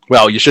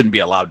 Well, you shouldn't be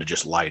allowed to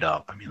just light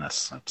up. I mean,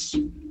 that's. I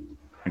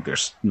think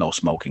there's no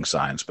smoking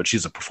signs, but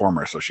she's a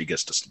performer, so she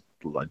gets to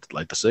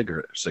light the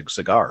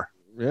cigar.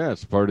 Yeah,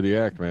 it's part of the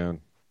act,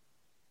 man.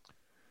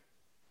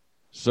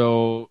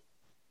 So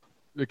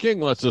the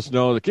King lets us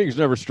know the King's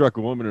never struck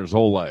a woman in his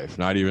whole life,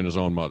 not even his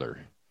own mother.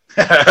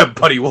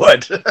 But he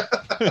would.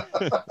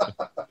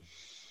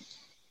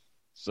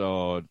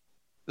 So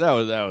that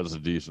was a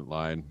decent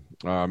line.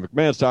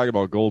 McMahon's talking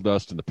about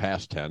Goldust in the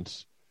past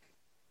tense.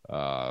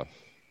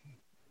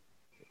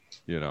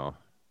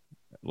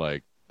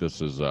 Like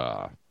this is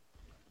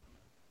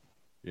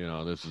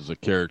this is a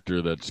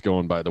character that's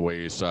going by the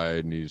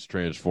wayside and he's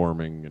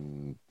transforming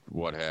and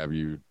what have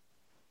you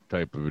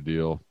type of a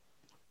deal.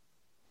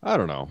 I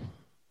don't know.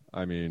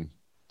 I mean,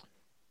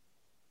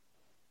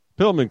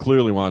 Pillman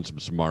clearly wants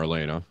some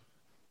Marlena.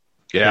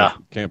 Yeah.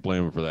 Can't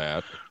blame him for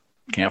that.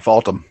 Can't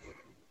fault him.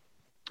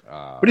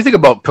 What do you think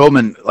about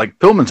Pillman? Like,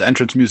 Pillman's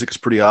entrance music is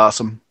pretty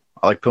awesome.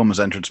 I like Pillman's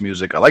entrance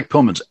music. I like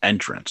Pillman's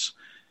entrance.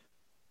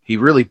 He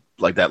really,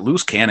 like that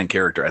loose cannon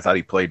character, I thought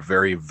he played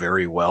very,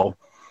 very well.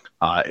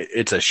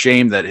 It's a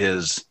shame that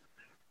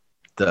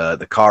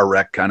the car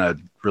wreck kind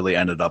of really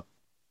ended up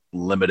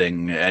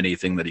limiting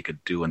anything that he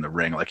could do in the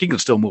ring. Like, he can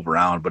still move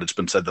around, but it's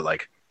been said that,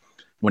 like,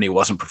 when he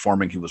wasn't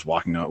performing, he was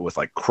walking out with,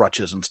 like,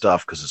 crutches and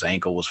stuff because his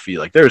ankle was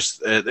like,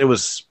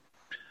 that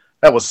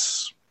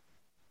was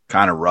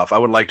kind of rough. I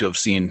would like to have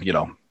seen,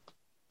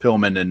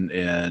 Pillman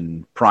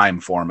in prime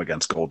form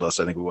against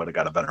Goldust. I think we would have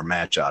got a better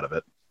match out of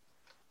it.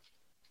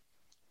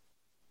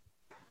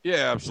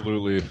 Yeah,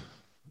 absolutely.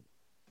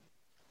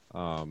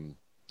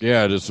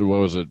 Just what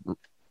was it?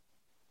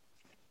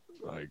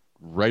 Like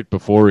right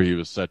before he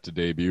was set to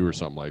debut or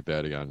something like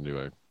that, he got into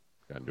a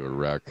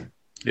wreck.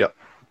 Yep.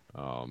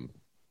 So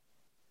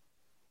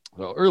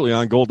early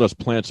on, Goldust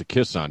plants a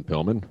kiss on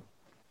Pillman.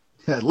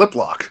 Yeah, lip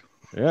lock.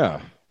 Yeah.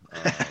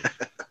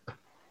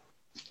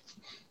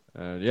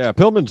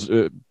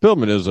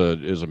 Pillman is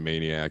a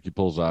maniac. He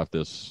pulls off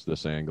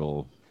this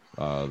angle,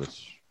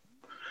 this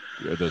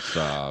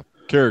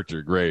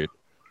character great.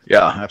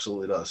 Yeah,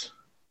 absolutely does.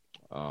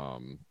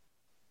 Let's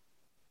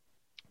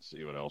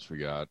see what else we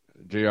got.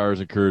 JR is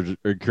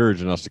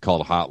encouraging us to call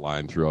the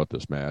hotline throughout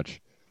this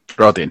match.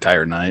 Throughout the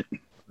entire night.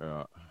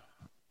 Did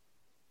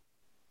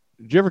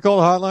you ever call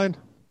the hotline?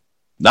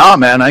 No,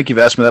 man. I think you've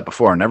asked me that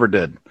before. Never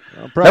did.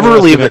 Never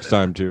really next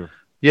time too.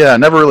 Yeah,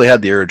 never really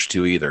had the urge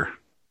to either.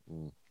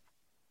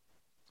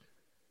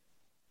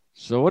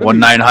 So what?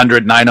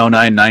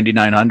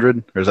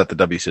 1-900-909-9900, or is that the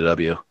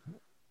WCW?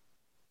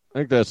 I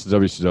think that's the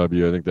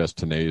WCW. I think that's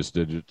Tenay's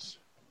digits.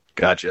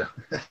 Gotcha.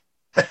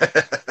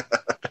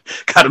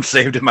 Got him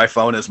saved in my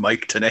phone as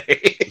Mike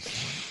Tenay.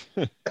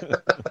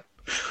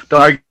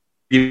 Don't argue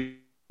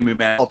me,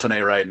 man. I'll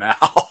Tenay right now.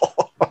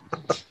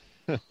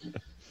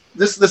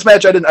 This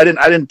match, it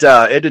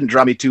didn't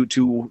draw me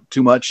too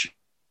much.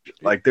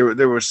 Like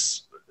there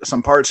was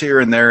some parts here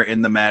and there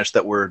in the match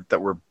that were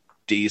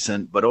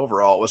decent, but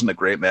overall it wasn't a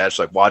great match.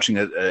 Like watching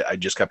it, I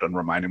just kept on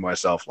reminding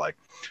myself like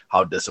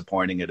how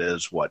disappointing it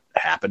is what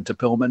happened to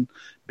Pillman,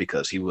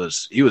 because he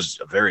was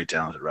a very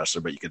talented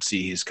wrestler, but you could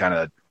see he's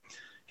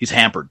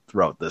hampered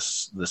throughout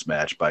this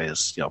match by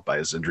his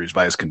injuries,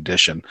 by his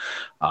condition.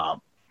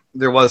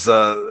 There was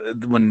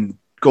when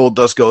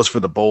Goldust goes for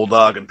the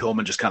bulldog and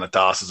Pillman just kind of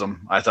tosses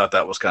him. I thought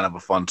that was kind of a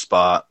fun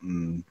spot,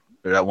 and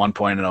at one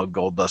point,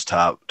 Goldust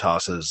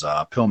tosses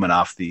Pillman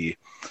off the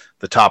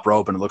top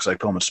rope, and it looks like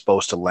Pillman's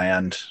supposed to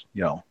land,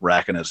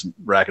 racking his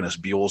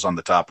buells on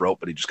the top rope,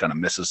 but he just kind of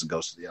misses and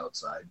goes to the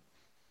outside.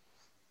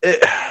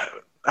 I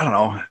don't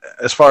know.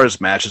 As far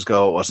as matches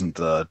go, it wasn't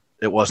the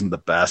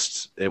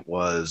best. It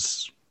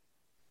was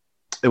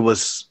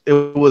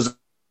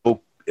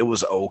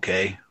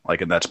okay.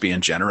 Like, and that's being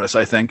generous,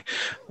 I think.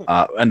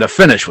 And the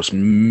finish was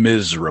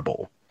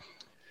miserable.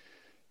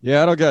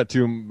 Yeah, I don't got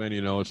too many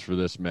notes for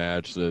this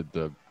match.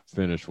 The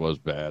finish was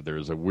bad. There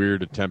was a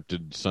weird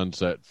attempted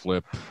sunset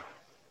flip.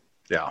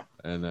 Yeah.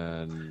 And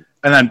then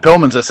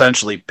Pillman's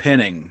essentially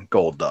pinning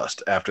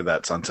Goldust after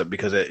that sunset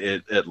because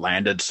it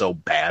landed so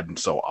bad and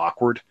so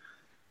awkward.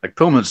 Like,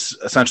 Pillman's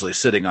essentially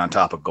sitting on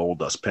top of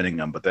Goldust pinning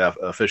him, but the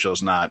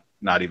official's not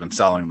even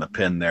selling the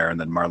pin there, and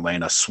then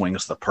Marlena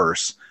swings the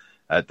purse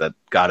at that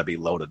gotta-be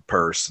loaded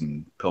purse,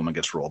 and Pillman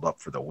gets rolled up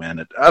for the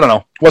win. I don't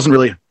know.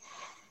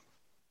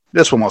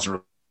 This one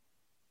wasn't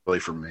really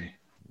for me.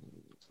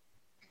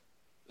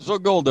 So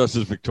Goldust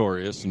is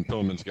victorious, and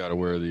Pillman's got to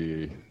wear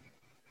the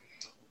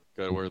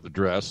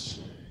dress.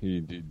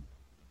 He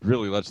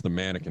really lets the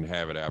mannequin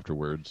have it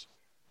afterwards.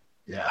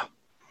 Yeah.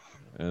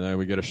 And then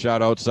we get a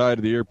shot outside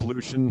of the air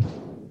pollution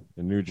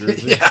in New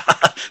Jersey. Yeah.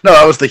 No,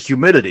 that was the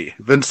humidity.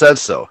 Vince said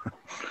so.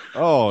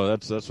 Oh,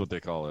 that's what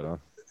they call it, huh?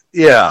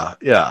 Yeah,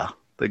 yeah.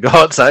 They go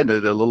outside and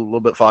it's a little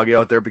bit foggy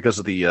out there because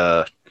of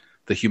the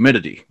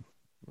humidity.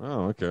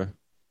 Oh, okay.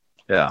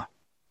 Yeah.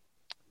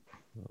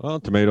 Well,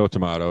 tomato,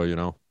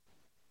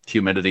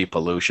 Humidity,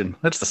 pollution.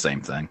 It's the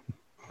same thing.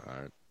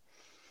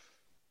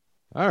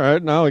 All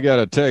right. Now we got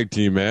a tag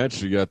team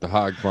match. We got the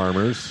Hog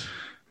Farmers.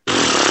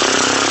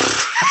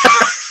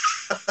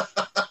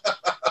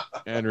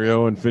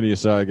 Andrio and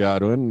Phineas I.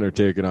 Godwin. They're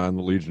taking on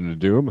the Legion of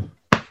Doom.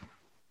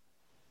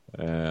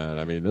 And,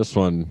 I mean, this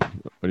one,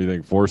 what do you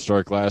think?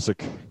 4-star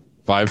classic?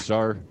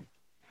 5-star?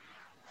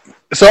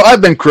 So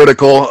I've been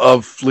critical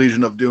of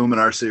Legion of Doom in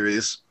our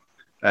series,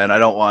 and I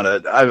don't want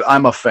to.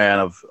 I'm a fan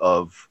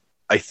of.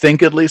 I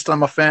think at least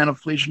I'm a fan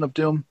of Legion of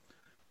Doom,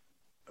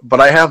 but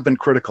I have been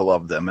critical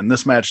of them, and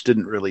this match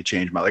didn't really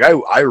change my. Like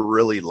I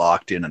really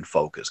locked in and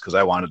focused because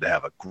I wanted to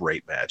have a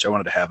great match. I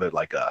wanted to have it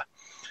like a.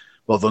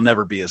 Well, they'll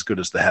never be as good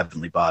as the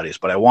Heavenly Bodies,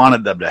 but I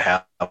wanted them to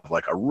have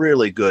like a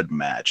really good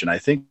match, and I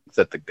think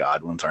that the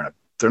Godwins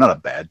they're not a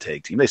bad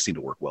tag team. They seem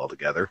to work well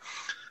together.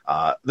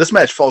 This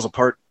match falls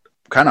apart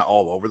kind of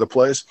all over the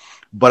place,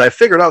 but I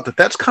figured out that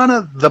that's kind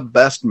of the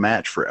best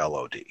match for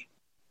LOD.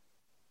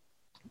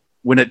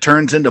 When it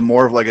turns into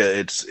more of like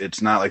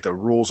it's not like the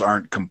rules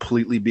aren't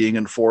completely being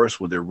enforced,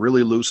 when they're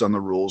really loose on the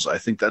rules. I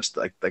think that's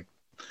like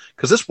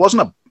because this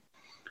wasn't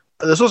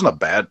a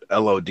bad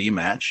LOD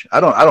match. I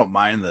don't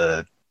mind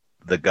the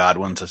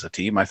Godwins as a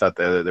team. I thought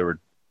they were a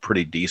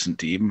pretty decent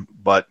team,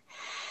 but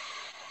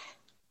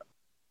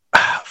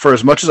for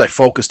as much as I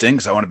focused in,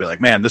 because I want to be like,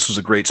 man, this was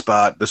a great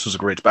spot.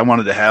 I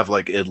wanted to have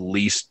like at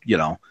least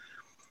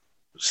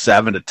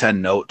 7 to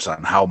 10 notes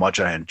on how much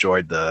I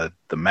enjoyed the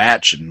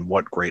match and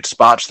what great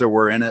spots there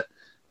were in it.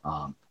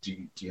 Do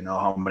you know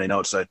how many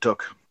notes I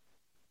took?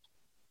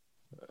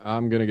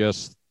 I'm gonna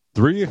guess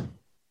 3.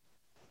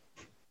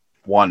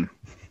 One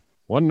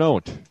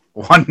note.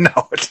 One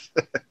note.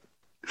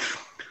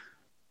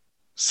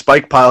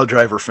 Spike pile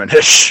driver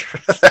finish.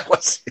 That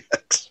was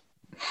it.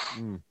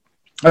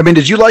 I mean,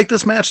 did you like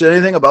this match? Did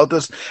anything about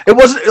this? It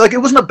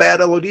wasn't a bad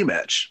LOD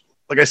match.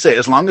 Like I say,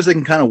 as long as they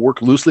can kind of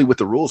work loosely with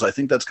the rules, I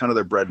think that's kind of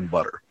their bread and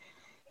butter.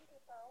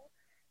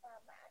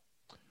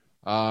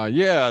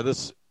 Yeah,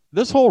 this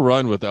whole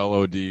run with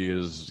LOD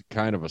is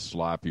kind of a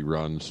sloppy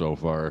run so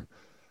far.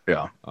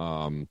 Yeah.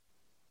 I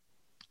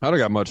don't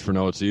got much for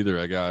notes either.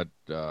 I got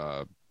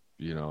the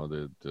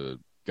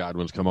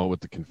Godwins come out with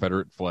the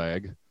Confederate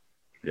flag.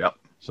 Yep.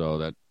 So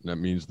that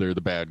means they're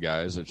the bad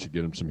guys. That should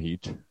get them some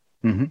heat.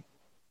 Mm-hmm.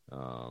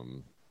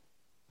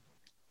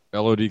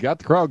 LOD got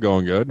the crowd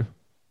going good.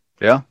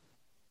 Yeah.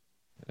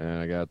 And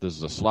I got this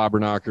is a slobber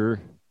knocker.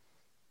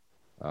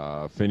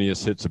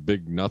 Phineas hits a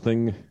big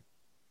nothing.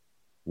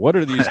 What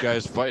are these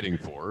guys fighting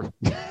for?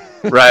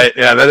 Right.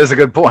 Yeah, that is a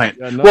good point.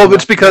 Yeah, well,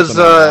 it's because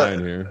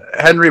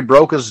Henry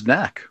broke his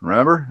neck.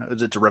 Remember?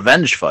 It's a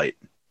revenge fight.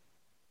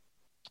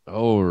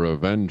 Oh,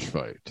 revenge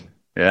fight.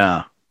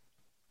 Yeah.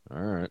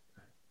 All right.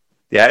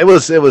 Yeah, it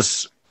was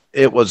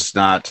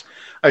not.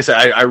 Like I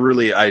said, I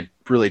really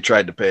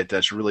tried to pay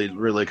attention,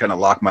 really kind of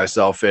lock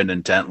myself in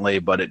intently,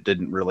 but it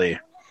didn't really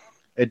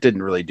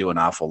do an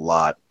awful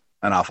lot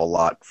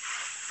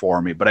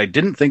for me. But I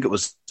didn't think it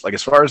was like,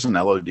 as far as an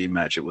LOD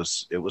match, it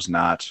was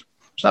not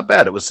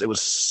bad. It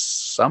was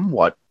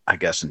somewhat, I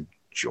guess,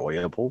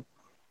 enjoyable.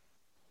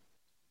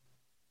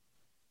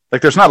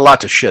 Like, there's not a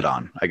lot to shit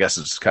on, I guess,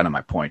 is kind of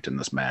my point in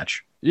this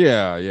match.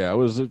 Yeah, it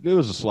was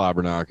a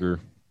slobber knocker,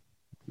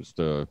 just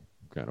a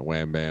kind of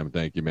wham bam,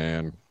 thank you,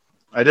 man.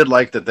 I did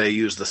like that they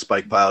used the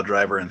spike pile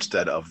driver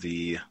instead of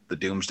the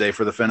Doomsday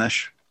for the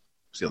finish.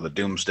 So the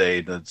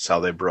Doomsday, that's how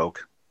they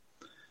broke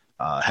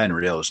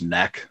Henry O's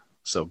neck.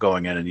 So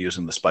going in and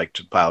using the spike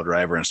pile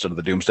driver instead of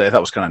the Doomsday, I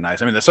thought was kind of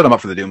nice. I mean, they set him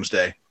up for the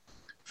Doomsday.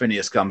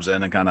 Phineas comes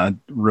in and kind of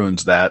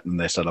ruins that, and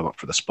they set him up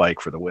for the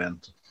spike for the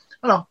win.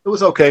 I don't know. It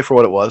was okay for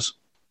what it was.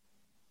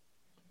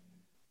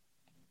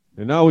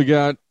 And now we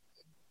got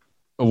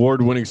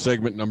award-winning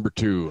segment number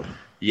 2.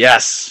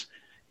 Yes.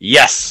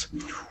 Woo!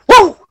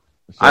 So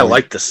I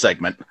like this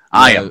segment. Yeah,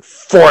 I am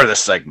for this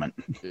segment.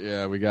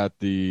 Yeah, we got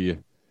the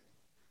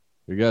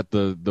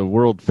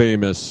world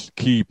famous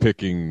key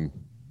picking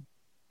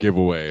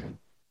giveaway.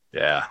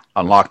 Yeah,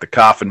 unlock the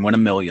coffin, win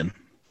 $1 million.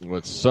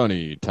 With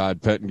Sonny,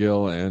 Todd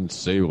Pettengill, and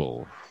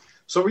Sable.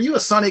 So were you a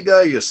Sonny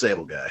guy or you a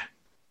Sable guy?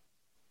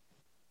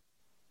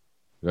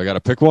 Do I got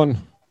to pick one?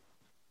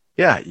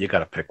 Yeah, you got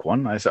to pick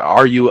one. I said,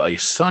 are you a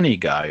Sonny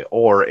guy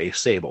or a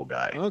Sable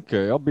guy?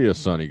 Okay, I'll be a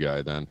Sonny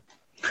guy then.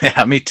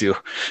 Yeah, me too.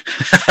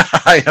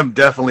 I am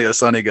definitely a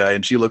Sonny guy,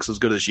 and she looks as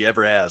good as she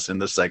ever has in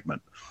this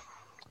segment.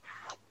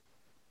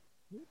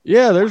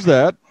 Yeah, there's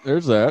that.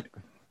 So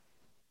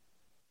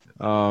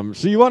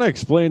you want to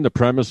explain the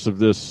premise of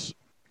this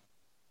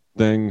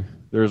thing?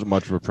 There isn't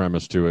much of a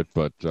premise to it,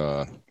 but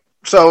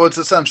so it's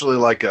essentially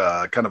like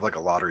a kind of like a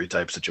lottery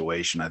type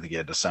situation. I think you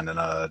had to send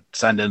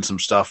in some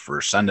stuff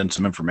or send in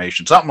some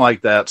information, something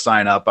like that.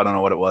 Sign up. I don't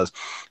know what it was,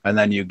 and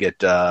then you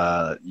get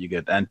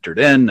entered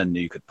in, and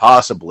you could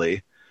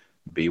possibly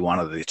be one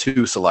of the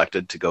 2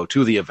 selected to go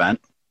to the event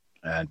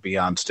and be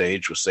on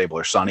stage with Sable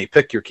or Sonny.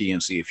 Pick your key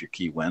and see if your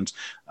key wins.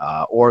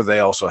 Or they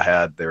also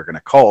they're going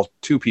to call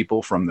 2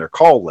 people from their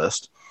call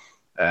list,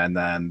 and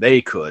then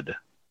they could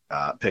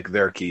pick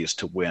their keys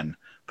to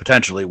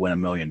potentially win $1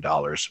 million.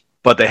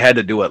 But they had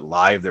to do it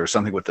live. There was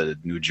something with the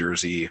New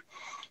Jersey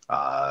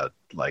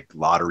like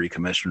lottery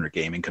commission or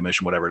gaming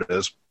commission, whatever it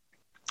is,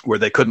 where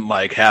they couldn't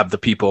like have the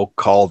people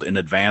called in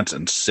advance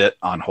and sit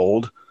on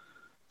hold.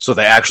 So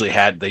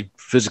they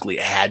physically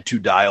had to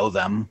dial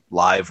them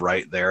live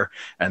right there.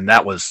 And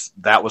that was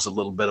a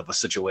little bit of a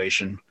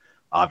situation,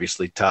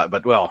 obviously.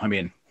 But well, I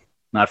mean,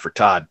 Not for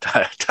Todd.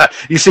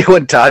 You see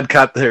when Todd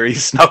got there, he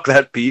snuck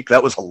that peek.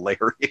 That was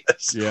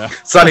hilarious. Yeah.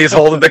 Sonny's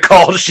holding the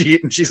call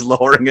sheet and she's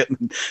lowering it,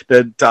 and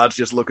then Todd's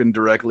just looking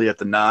directly at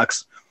the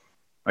Knox.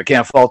 I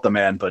can't fault the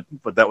man, but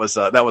that was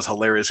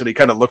hilarious. And he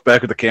kind of looked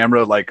back at the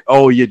camera like,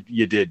 "Oh, you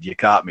did, you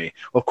caught me."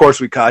 Well, of course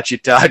we caught you,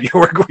 Todd.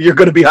 You're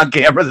going to be on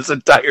camera this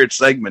entire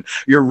segment.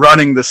 You're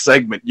running the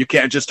segment. You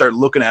can't just start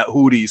looking at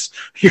hooties.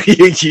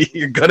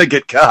 You're going to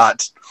get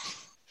caught.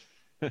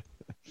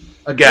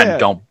 Again,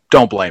 Yeah.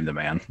 don't blame the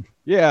man.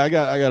 Yeah, I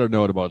got a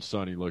note about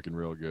Sonny looking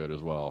real good as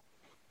well.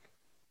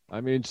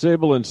 I mean,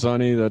 Sable and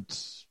Sonny,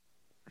 that's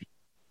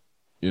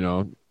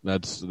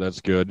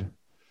good.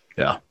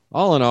 Yeah.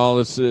 All in all,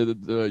 it's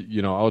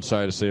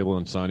outside of Sable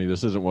and Sonny,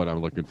 this isn't what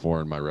I'm looking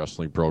for in my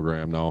wrestling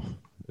program. No,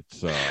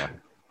 it's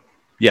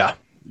Yeah.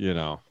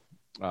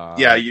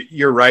 Yeah,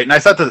 you're right. And I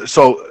thought that.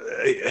 So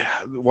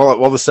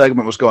while the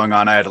segment was going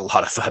on, I had a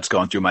lot of thoughts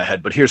going through my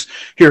head. But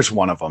here's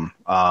one of them,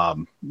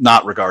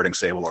 not regarding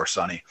Sable or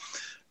Sonny.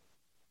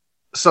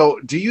 So,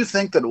 do you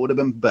think that it would have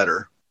been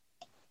better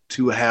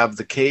to have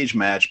the cage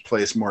match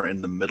placed more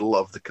in the middle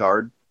of the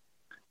card?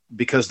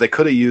 Because they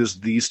could have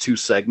used these two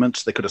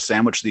segments. They could have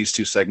sandwiched these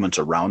two segments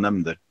around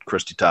them, the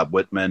Christy Todd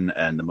Whitman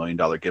and the $1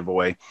 Million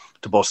Giveaway,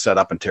 to both set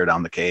up and tear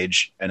down the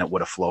cage, and it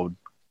would have flowed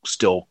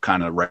still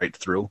kind of right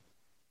through.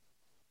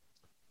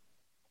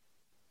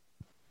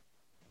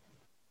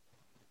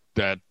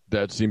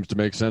 That seems to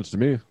make sense to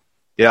me.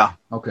 Yeah.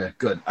 Okay,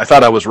 good. I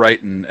thought I was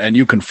right, and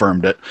you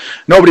confirmed it.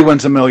 Nobody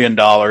wins $1 million.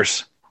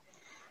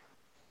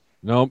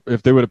 No,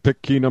 if they would have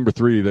picked key number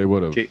 3, they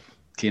would have.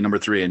 Key number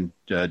 3, and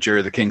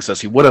Jerry the King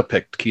says he would have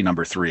picked key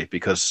number 3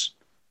 because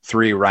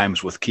 3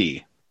 rhymes with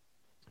key.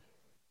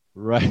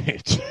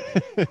 Right.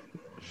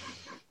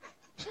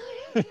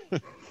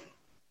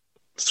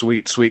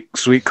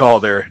 Sweet call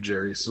there,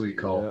 Jerry. Sweet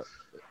call.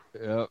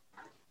 Yeah.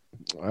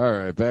 All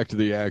right, back to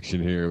the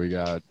action here. We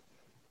got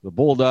the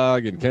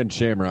Bulldog and Ken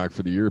Shamrock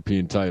for the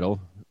European title.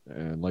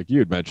 And like you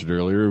had mentioned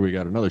earlier, we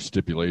got another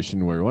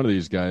stipulation where one of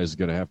these guys is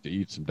going to have to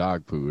eat some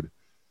dog food.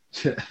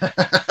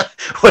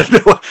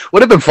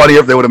 Would have been funny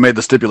if they would have made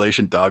the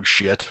stipulation dog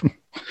shit. Would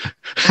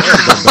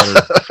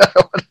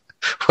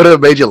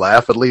have made you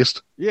laugh at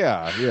least.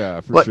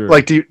 Yeah, for sure.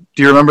 Like, do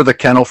you remember the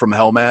kennel from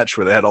Hell Match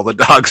where they had all the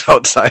dogs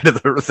outside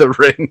of the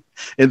ring,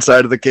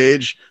 inside of the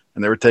cage,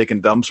 and they were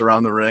taking dumps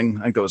around the ring?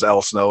 I think that was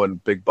Al Snow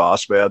and Big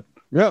Boss Man.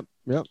 Yep.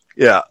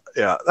 Yeah.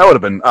 That would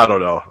have been. I don't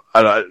know.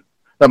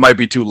 That might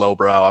be too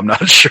lowbrow. I'm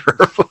not sure.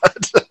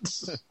 But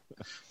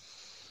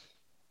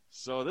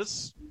so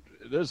this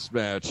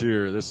match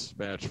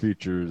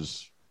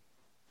features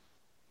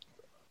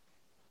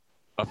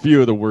a few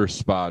of the worst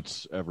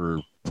spots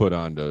ever put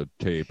onto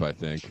tape, I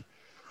think.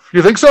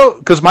 You think so?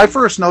 Because my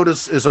first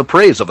notice is a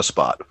praise of a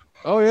spot.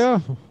 Oh yeah,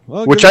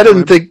 well, which I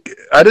didn't think.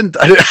 I didn't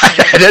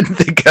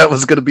think that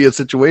was going to be a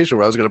situation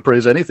where I was going to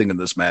praise anything in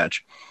this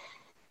match.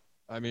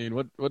 I mean,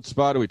 what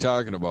spot are we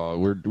talking about?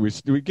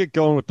 We get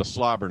going with the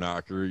slobber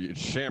knocker.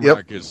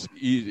 Shamrock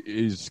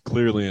is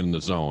clearly in the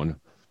zone.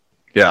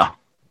 Yeah.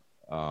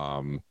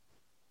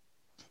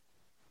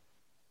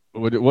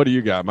 What do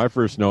you got? My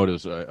first note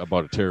is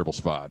about a terrible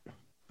spot.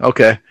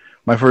 Okay.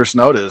 My first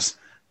note is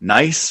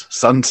nice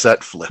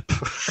sunset flip.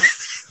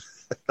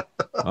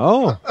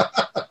 Oh.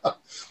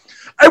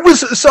 It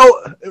was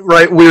so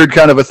weird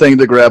kind of a thing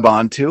to grab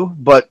onto,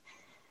 but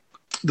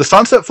the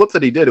sunset flip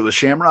that he did, it was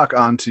Shamrock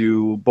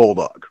onto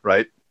Bulldog,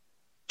 right?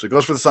 So he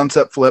goes for the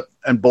sunset flip,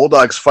 and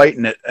Bulldog's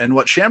fighting it. And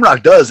what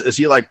Shamrock does is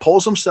he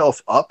pulls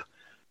himself up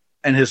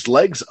and his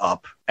legs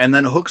up, and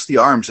then hooks the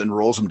arms and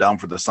rolls him down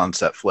for the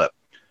sunset flip.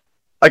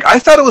 I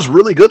thought it was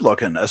really good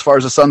looking as far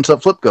as the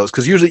sunset flip goes,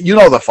 because usually,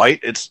 the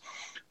fight, it's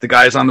the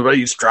guy's on the right,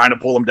 he's trying to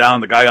pull him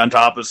down, the guy on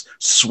top is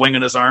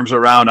swinging his arms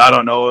around, I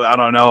don't know,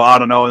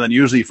 and then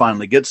usually he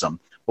finally gets him.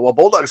 But while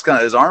Bulldog's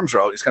his arms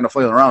are out, he's kind of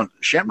flailing around,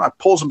 Shamrock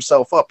pulls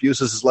himself up,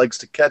 uses his legs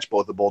to catch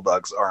both the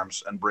Bulldog's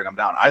arms and bring him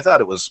down. I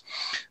thought it was,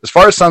 as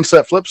far as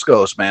sunset flips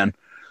goes, man,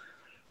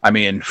 I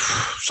mean,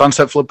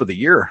 sunset flip of the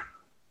year.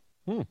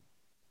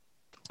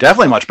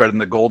 Definitely much better than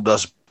the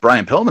Goldust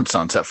Brian Pillman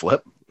sunset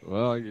flip.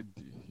 Well, you're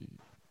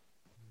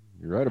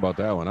right about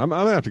that one. I'm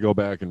going to have to go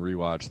back and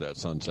rewatch that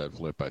sunset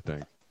flip, I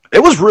think.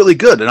 It was really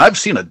good, and I've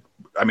seen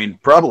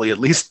probably at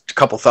least a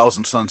couple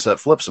thousand sunset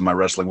flips in my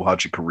wrestling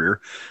watching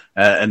career,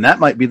 and that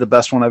might be the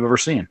best one I've ever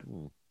seen.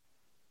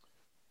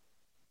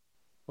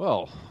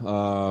 Well,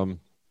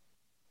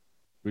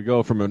 we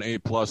go from an A+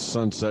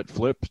 sunset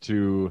flip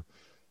to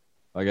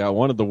I got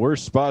one of the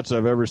worst spots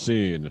I've ever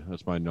seen.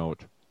 That's my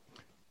note.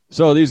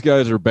 So these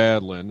guys are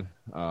battling.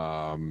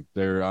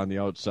 They're on the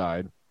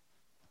outside.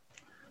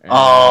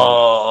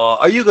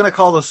 Are you going to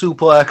call the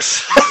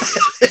suplex?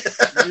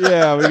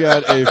 Yeah, we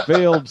got a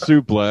failed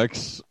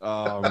suplex.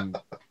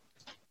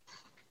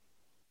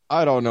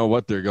 I don't know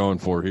what they're going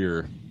for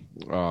here.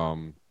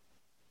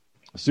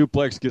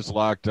 Suplex gets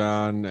locked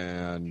on,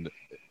 and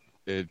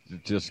it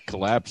just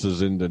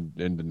collapses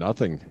into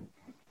nothing.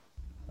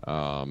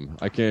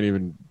 I can't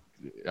even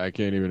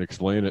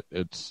explain it.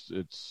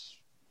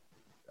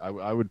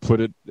 I would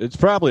put it. It's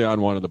probably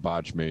on one of the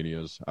botch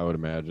manias, I would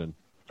imagine.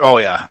 Oh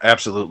yeah,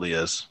 absolutely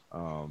is.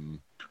 Um,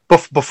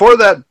 Before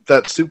that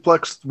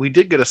suplex, we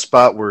did get a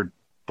spot where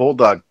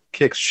Bulldog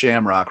kicks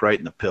Shamrock right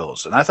in the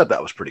pills, and I thought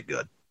that was pretty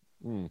good.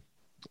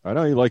 I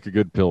know you like a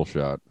good pill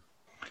shot.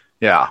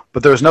 Yeah,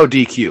 but there was no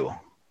DQ.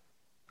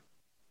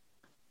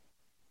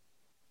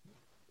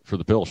 For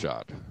the pill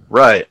shot.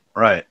 Right.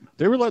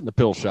 They were letting the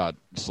pill shot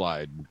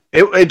slide.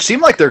 It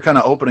seemed like they're kind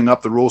of opening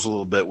up the rules a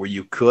little bit where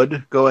you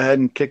could go ahead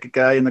and kick a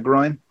guy in the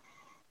groin.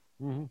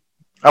 Mm-hmm.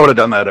 I would have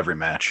done that every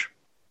match.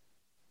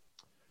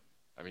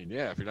 I mean,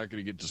 yeah, if you're not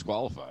going to get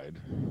disqualified.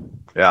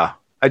 Yeah,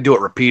 I do it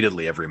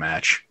repeatedly every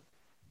match.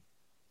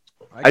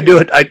 I do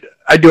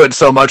it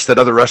so much that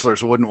other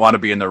wrestlers wouldn't want to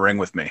be in the ring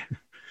with me.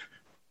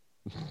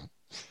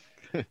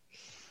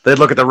 They'd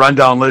look at the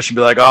rundown list and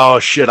be like, "Oh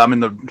shit, I'm in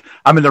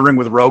the ring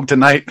with Rogue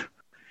tonight.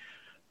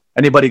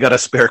 Anybody got a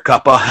spare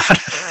cuppa?"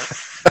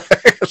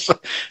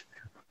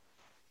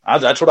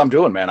 That's what I'm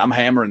doing, man. I'm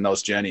hammering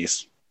those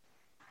Jennies.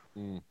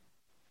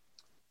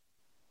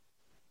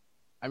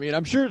 I mean,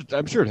 I'm sure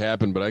it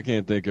happened, but I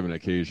can't think of an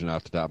occasion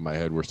off the top of my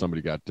head where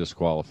somebody got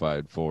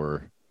disqualified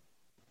for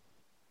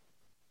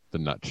the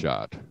nut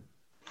shot.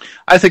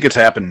 I think it's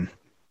happened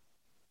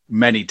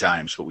many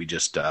times, but we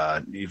just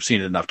you've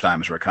seen it enough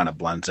times where it kind of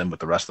blends in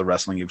with the rest of the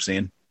wrestling you've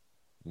seen.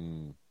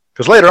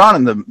 Because later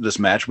on in this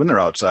match, when they're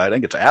outside, I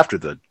think it's after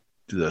the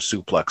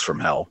suplex from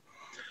hell,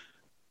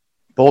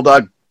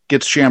 Bulldog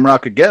gets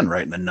Shamrock again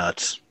right in the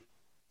nuts.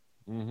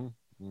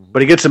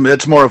 But he gets him.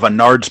 It's more of a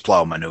Nard's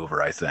plow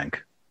maneuver, I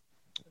think.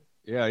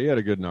 Yeah, he had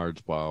a good Nard's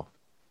plow.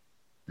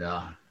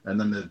 Yeah, and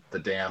then the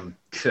damn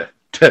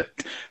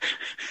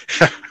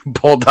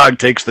Bulldog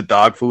takes the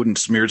dog food and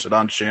smears it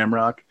on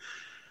Shamrock.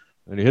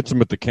 And he hits him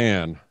with the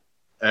can.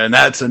 And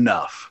that's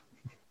enough.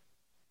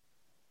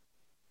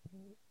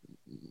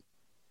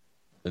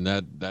 And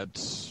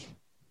that's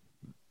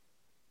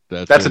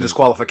a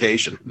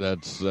disqualification.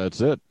 That's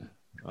it.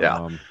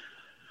 Yeah.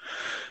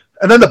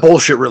 And then the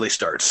bullshit really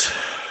starts.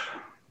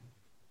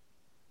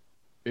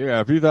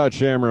 Yeah, if you thought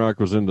Shamrock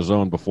was in the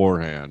zone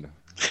beforehand.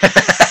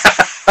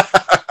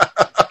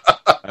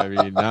 I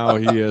mean, now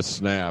he has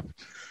snapped.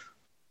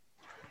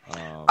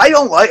 I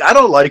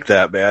don't like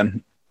that,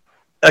 man.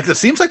 Like, it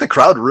seems like the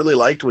crowd really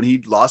liked when he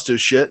lost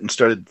his shit and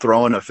started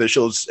throwing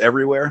officials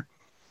everywhere.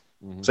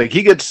 It's like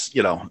he gets,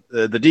 the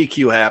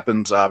DQ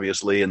happens,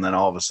 obviously, and then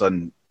all of a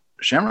sudden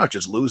Shamrock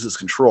just loses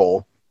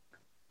control,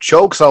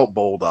 chokes out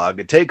Bulldog.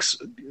 It takes,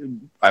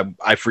 I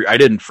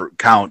didn't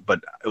count,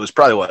 but it was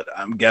probably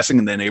I'm guessing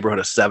in the neighborhood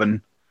of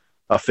 7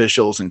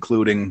 officials,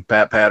 including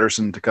Pat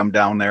Patterson, to come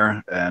down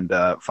there and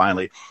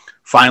finally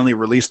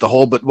release the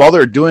hold. But while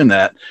they're doing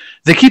that,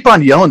 they keep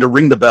on yelling to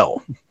ring the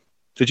bell.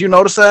 Did you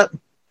notice that?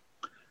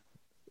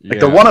 Like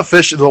the one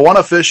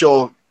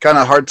official kind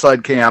of hard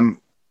side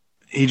cam,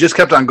 he just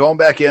kept on going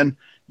back in,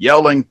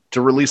 yelling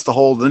to release the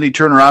hold. Then he'd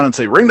turn around and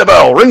say, "Ring the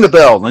bell, ring the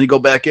bell." And then he'd go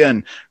back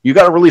in. You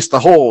got to release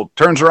the hold.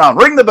 Turns around,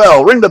 ring the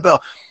bell, ring the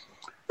bell.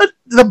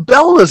 The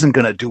bell isn't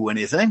going to do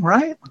anything,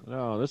 right?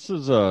 No, this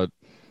is a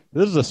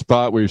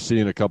spot we've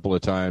seen a couple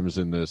of times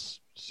in this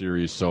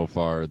series so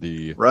far.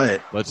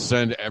 Let's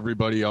send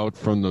everybody out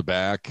from the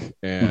back,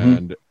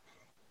 and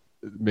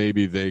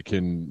maybe they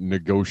can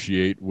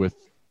negotiate with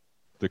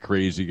the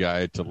crazy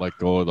guy to let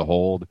go of the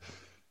hold.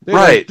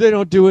 They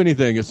don't do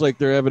anything. It's like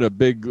they're having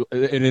an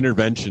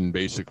intervention,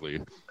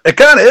 basically. It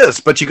kind of is,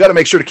 but you got to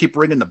make sure to keep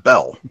ringing the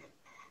bell.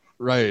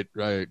 Right,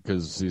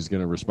 because he's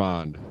going to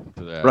respond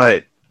to that.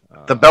 Right.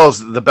 The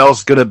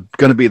bell's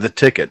gonna be the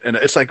ticket, and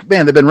it's like,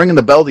 man, they've been ringing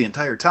the bell the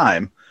entire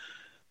time.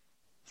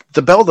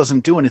 The bell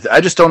doesn't do anything.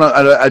 I just don't.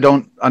 I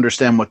don't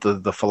understand what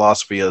the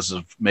philosophy is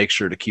of make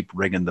sure to keep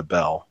ringing the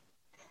bell.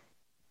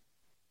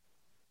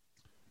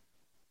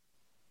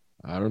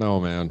 I don't know,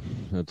 man.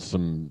 That's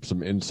some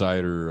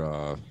insider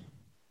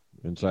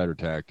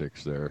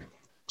tactics there.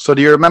 So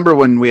do you remember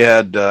when we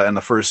had in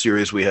the first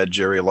series we had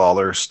Jerry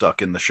Lawler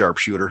stuck in the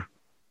sharpshooter,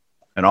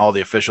 and all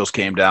the officials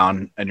came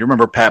down? And you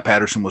remember Pat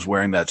Patterson was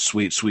wearing that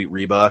sweet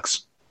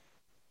Reeboks?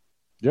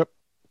 Yep.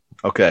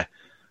 Okay.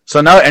 So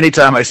now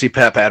anytime I see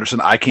Pat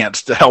Patterson, I can't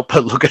help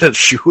but look at his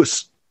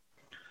shoes.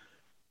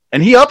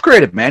 And he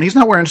upgraded, man. He's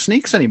not wearing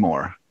sneaks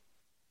anymore.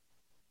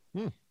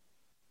 Yeah.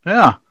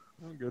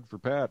 Well, good for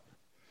Pat.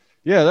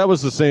 Yeah, that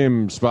was the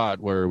same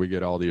spot where we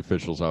get all the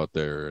officials out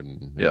there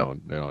and they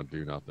don't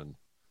do nothing.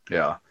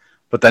 Yeah.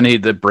 But then he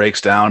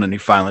breaks down and he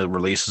finally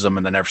releases them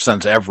and then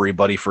sends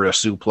everybody for a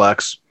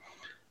suplex.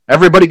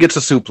 Everybody gets a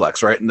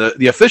suplex, right? And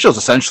the officials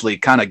essentially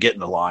kind of get in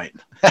the line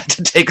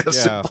to take a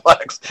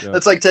suplex. Yeah.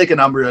 It's like taking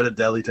Umber at a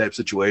deli type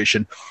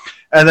situation.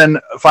 And then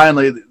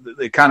finally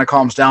it kind of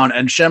calms down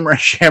and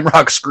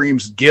Shamrock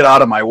screams, "Get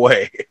out of my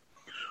way."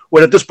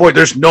 When at this point,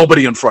 there's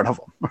nobody in front of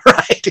him,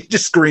 right? He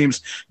just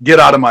screams, "Get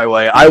out of my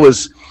way."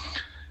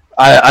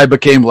 I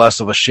became less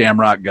of a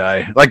Shamrock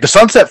guy. Like the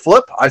sunset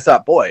flip, I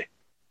thought, boy,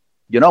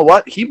 you know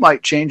what? He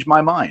might change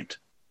my mind.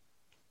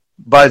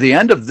 By the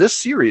end of this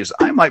series,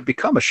 I might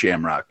become a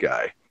Shamrock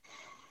guy.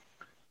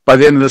 By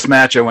the end of this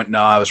match, I went,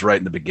 no, I was right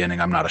in the beginning.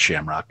 I'm not a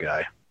Shamrock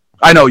guy.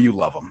 I know you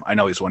love him. I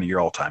know he's one of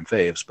your all-time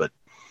faves, but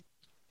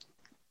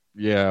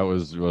Yeah,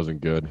 it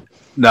wasn't good.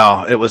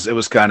 No, it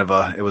was kind of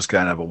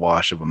a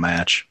wash of a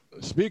match.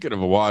 Speaking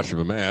of a wash of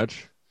a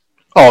match,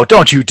 Oh,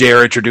 don't you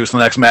dare introduce the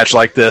next match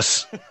like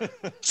this.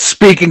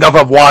 Speaking of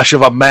a wash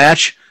of a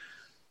match,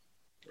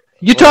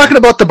 you talking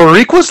about the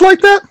Boricuas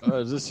like that?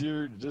 is this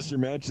your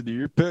match of the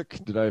year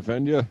pick? Did I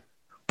offend you?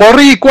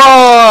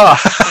 Boricua!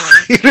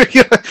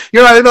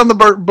 You're not in on the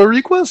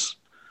Boricuas?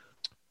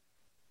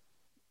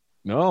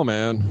 No,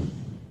 man.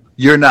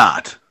 You're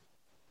not.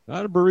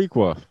 Not a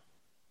Boricua.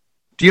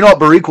 Do you know what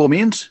Boricua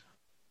means?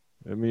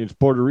 It means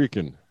Puerto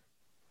Rican.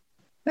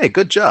 Hey,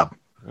 good job.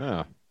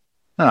 Yeah.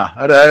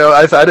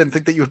 I didn't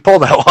think that you would pull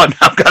that one.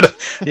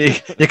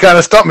 You kind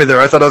of stumped me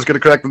there. I thought I was going to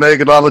correct the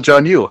negative knowledge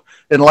on you,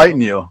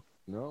 enlighten you.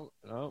 No,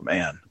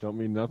 Man, don't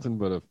mean nothing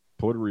but a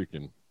Puerto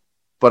Rican.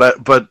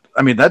 But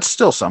I mean that's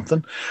still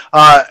something.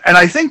 And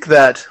I think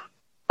that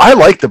I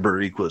like the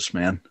Boricuas,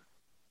 man.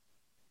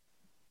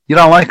 You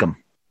don't like them?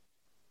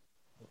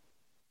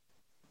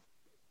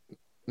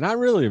 Not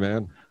really,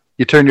 man.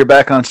 You turn your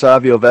back on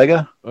Savio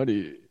Vega?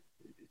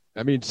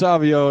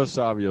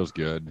 Savio's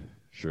good,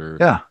 sure.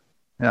 Yeah.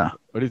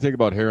 What do you think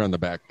about hair on the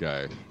back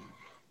guy?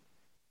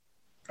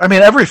 I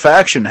mean, every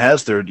faction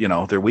has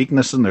their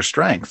weakness and their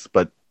strength,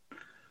 but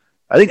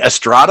I think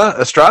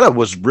Estrada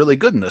was really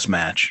good in this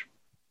match.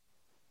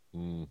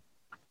 Mm.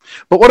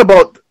 But what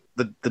about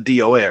the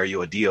DOA? Are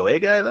you a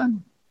DOA guy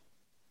then?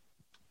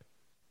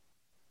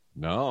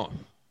 No.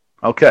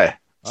 Okay.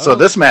 So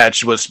this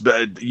match was,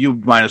 you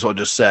might as well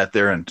just sat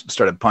there and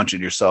started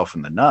punching yourself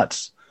in the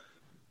nuts.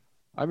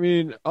 I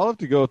mean, I'll have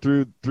to go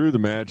through the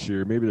match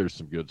here. Maybe there's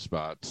some good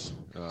spots.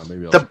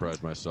 Maybe I'll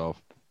surprise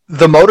myself.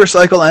 The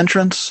motorcycle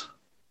entrance,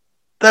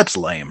 that's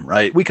lame,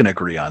 right? We can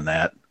agree on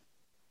that.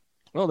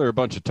 Well, they're a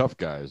bunch of tough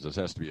guys. This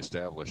has to be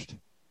established.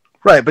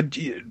 Right, but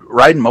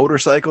riding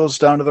motorcycles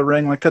down to the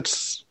ring, like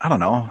that's, I don't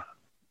know.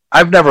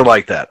 I've never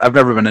liked that. I've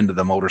never been into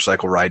the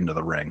motorcycle riding to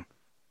the ring.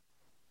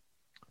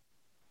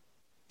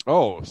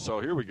 Oh,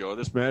 so here we go.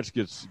 This match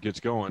gets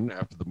going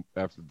after the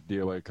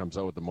DOA comes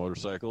out with the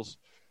motorcycles.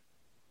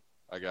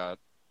 I got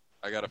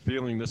a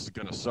feeling this is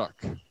gonna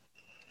suck. And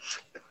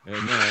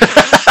then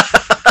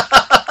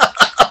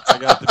I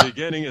got the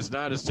beginning is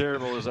not as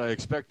terrible as I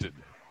expected.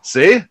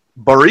 See?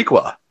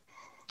 Boricua.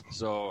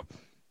 So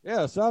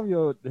yeah,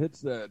 Savio hits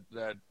that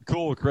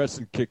cool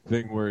crescent kick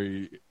thing where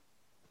he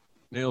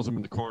nails him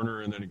in the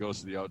corner and then he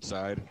goes to the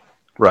outside.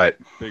 Right.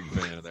 Big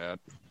fan of that.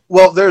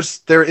 Well, there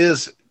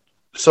is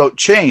so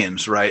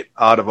Chains, right,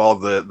 out of all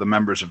the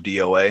members of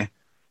DOA,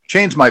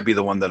 Chains might be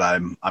the one that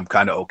I'm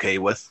kind of okay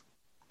with.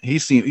 He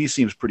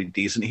seems pretty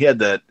decent. He had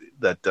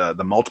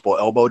the multiple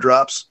elbow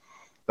drops.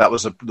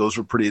 Those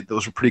were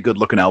pretty good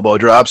looking elbow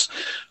drops.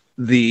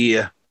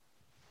 The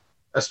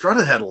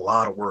Estrada had a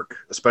lot of work,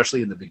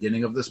 especially in the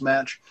beginning of this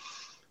match.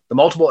 The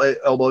multiple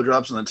elbow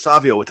drops and then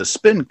Savio with a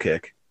spin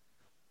kick.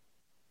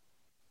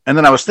 And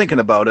then I was thinking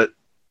about it,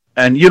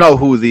 and you know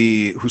who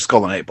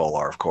Skull and 8 Ball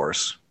are, of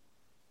course.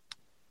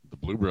 The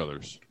Blue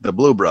Brothers. The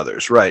Blue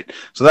Brothers, right.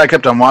 So that I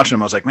kept on watching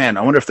them. I was like, man,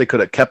 I wonder if they could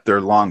have kept their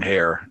long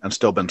hair and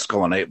still been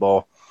Skull and 8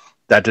 Ball.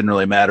 That didn't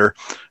really matter.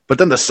 But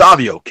then the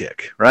Savio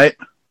kick, right?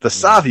 The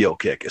Savio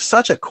kick is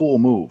such a cool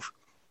move.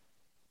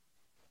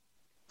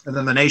 And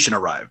then the Nation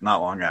arrived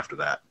not long after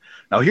that.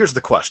 Now here's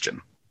the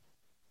question.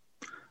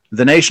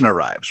 The Nation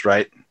arrives,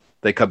 right?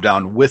 They come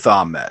down with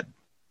Ahmed.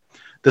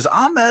 Does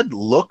Ahmed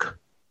look...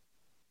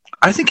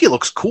 I think he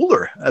looks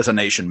cooler as a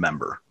Nation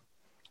member.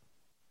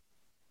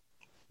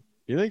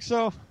 You think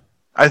so?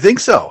 I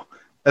think so.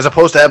 As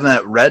opposed to having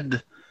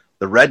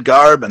the red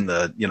garb and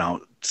the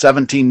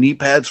 17 knee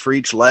pads for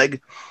each leg.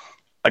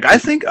 Like I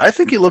think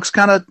he looks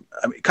kind of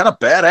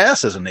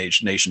badass as a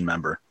Nation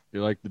member.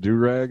 You like the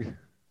do-rag?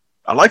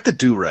 I like the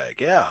do-rag.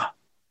 Yeah.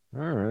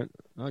 All right,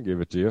 I'll give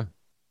it to you.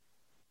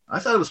 I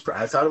thought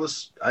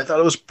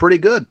it was pretty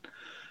good.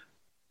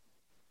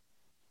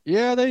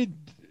 Yeah, the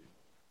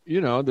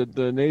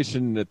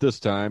Nation at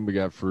this time, we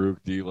got Farouk,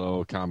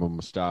 D'Lo, Kama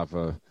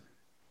Mustafa,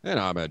 and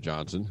Ahmed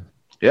Johnson.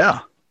 Yeah.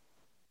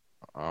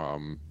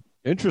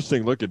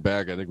 Interesting looking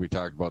back. I think we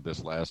talked about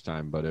this last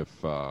time, but if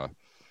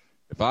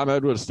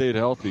Ahmed would have stayed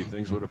healthy,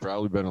 things would have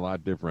probably been a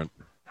lot different.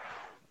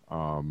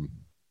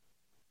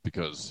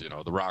 Because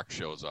The Rock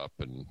shows up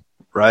and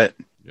right.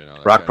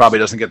 Rock probably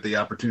doesn't get the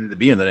opportunity to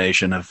be in the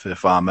Nation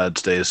if Ahmed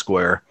stays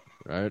square.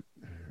 Right.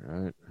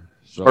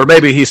 So, or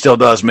maybe he still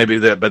does. Maybe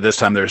by this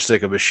time they're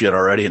sick of his shit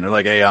already, and they're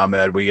like, "Hey,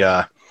 Ahmed, we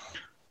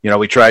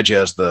tried you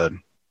as the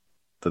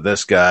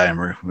this guy,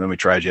 and then we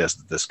tried you as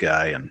this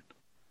guy, and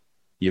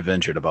you've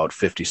injured about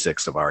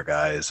 56 of our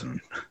guys, and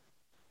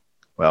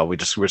well, we're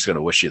just going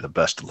to wish you the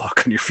best of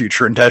luck in your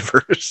future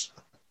endeavors."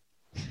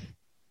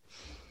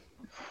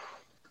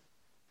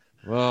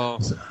 Well,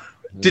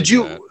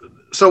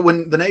 so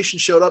when the Nation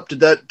showed up, did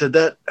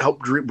that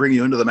help bring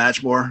you into the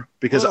match more?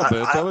 Because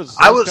I was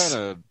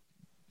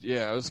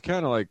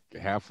kind of like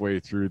halfway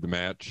through the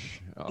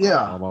match.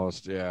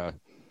 Almost. Yeah.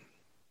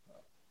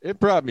 It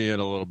brought me in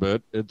a little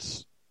bit.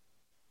 It's,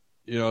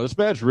 this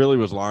match really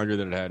was longer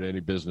than it had any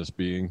business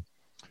being.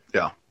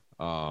 Yeah.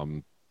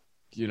 Because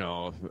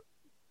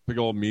big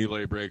old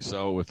melee breaks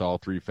out with all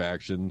three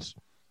factions.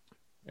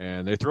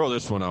 And they throw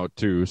this one out,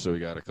 too. So we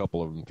got a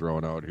couple of them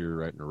thrown out here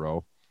right in a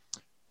row.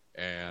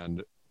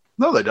 And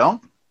No, they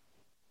don't.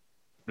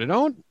 they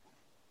don't?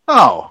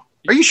 Oh.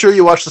 Are you sure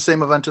you watched the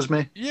same event as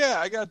me? Yeah,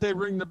 I got they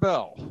ring the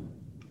bell.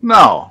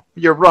 No,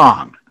 you're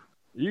wrong.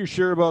 Are you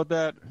sure about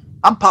that?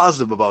 I'm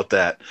positive about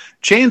that.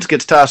 Chains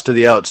gets tossed to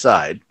the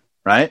outside,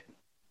 right?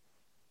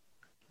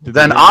 Did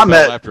Then they ring the bell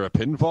Ahmed... after a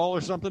pinfall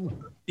or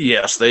something?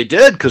 Yes, they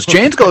did, because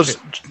Chains goes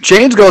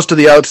to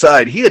the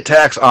outside. He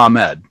attacks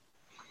Ahmed.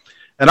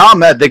 And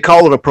Ahmed, they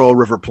call it a Pearl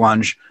River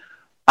plunge.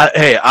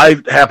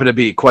 I happen to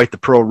be quite the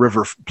Pearl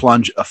River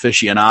plunge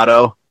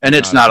aficionado, and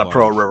it's not a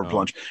Pearl River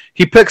plunge.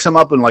 He picks him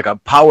up in like a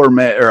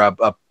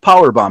a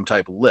power bomb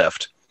type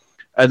lift,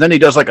 and then he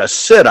does like a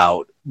sit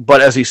out. But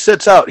as he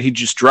sits out, he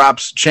just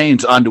drops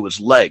Chains onto his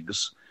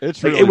legs.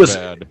 It's really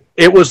bad.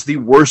 It was the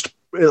worst.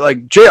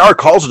 Like JR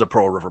calls it a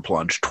Pearl River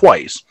plunge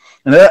twice,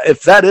 and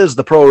if that is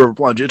the Pearl River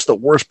plunge, it's the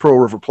worst Pearl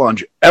River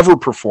plunge ever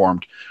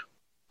performed,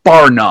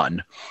 bar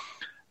none.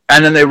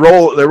 And then they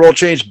roll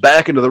Chains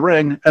back into the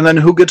ring, and then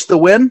who gets the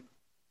win?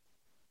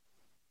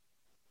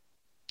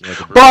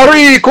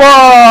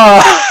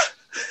 Boricua!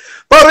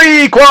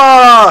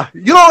 Boricua!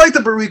 You don't like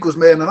the Boricuas,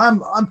 man, and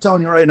I'm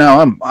telling you right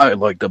now, I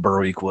like the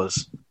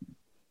Boricuas.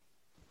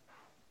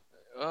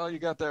 Well, you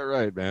got that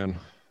right, man.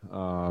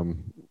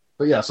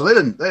 But yeah, so they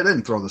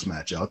didn't throw this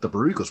match out. The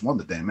Boricuas won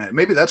the damn match.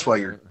 Maybe that's why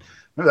you're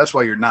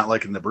not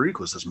liking the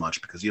Boricuas as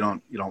much, because you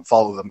don't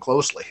follow them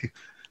closely.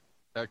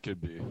 That could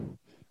be.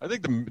 I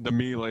think the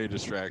melee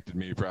distracted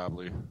me,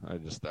 probably. I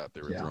just thought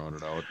they were throwing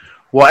it out.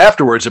 Well,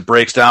 afterwards it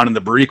breaks down, and the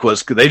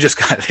Boricuas they just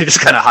kind of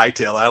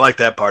hightail. I like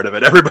that part of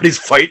it. Everybody's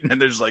fighting, and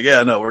they're just like,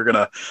 yeah, no, we're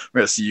gonna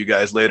see you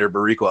guys later.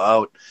 Boricua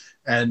out,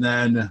 and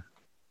then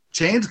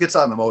Chains gets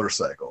on the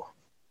motorcycle,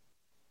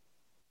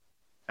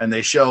 and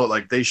they show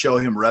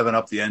him revving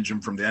up the engine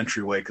from the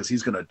entryway because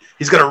he's gonna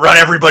run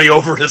everybody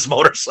over his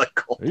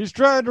motorcycle. He's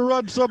trying to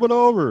run someone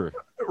over,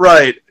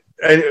 right?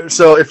 And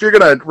so if you're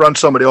going to run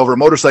somebody over, a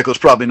motorcycle is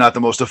probably not the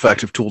most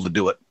effective tool to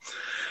do it.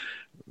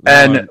 No.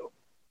 And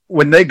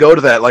when they go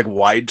to that like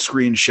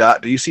widescreen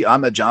shot, do you see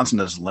Ahmed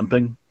Johnson is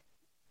limping?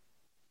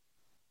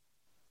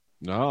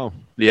 No.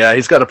 Yeah,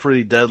 he's got a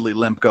pretty deadly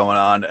limp going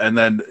on. And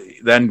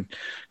then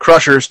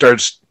Crusher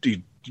starts,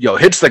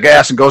 hits the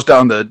gas and goes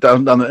down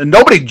and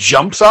nobody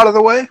jumps out of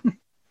the way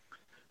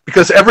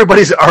because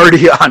everybody's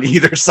already on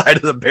either side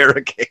of the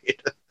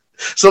barricade.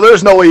 So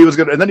there's no way he was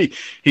going to. And then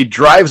he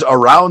drives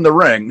around the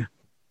ring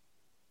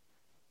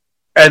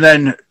and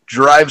then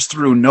drives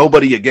through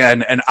nobody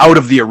again and out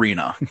of the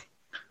arena.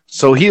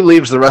 So he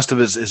leaves the rest of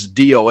his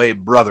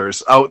DOA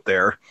brothers out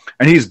there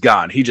and he's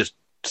gone. He just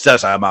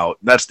says, I'm out.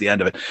 That's the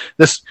end of it.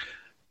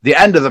 The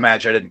end of the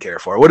match I didn't care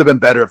for. It would have been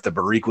better if the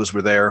Boricuas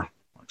were there.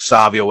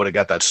 Savio would have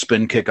got that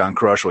spin kick on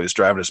Crush while he's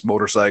driving his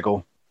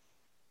motorcycle.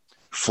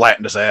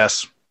 Flattened his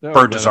ass.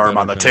 Burnt his arm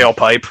on the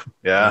tailpipe.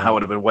 Yeah, that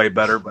would have been way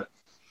better, but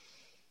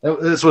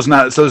this was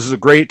not. So this is a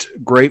great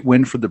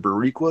win for the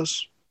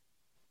Boricuas.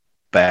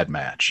 Bad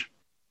match.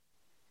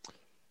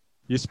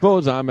 You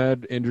suppose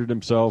Ahmed injured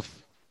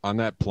himself on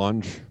that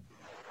plunge?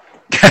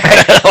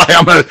 Because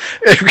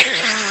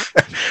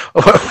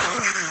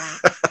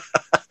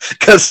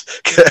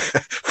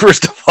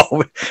first of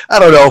all, I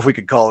don't know if we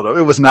could call it.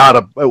 It was not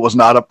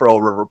a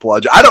Pearl River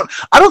plunge. I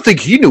don't think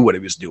he knew what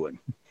he was doing.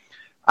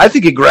 I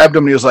think he grabbed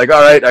him and he was like,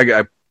 "All right,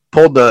 I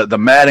pulled the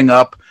matting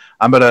up.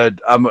 What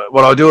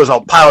I'll do is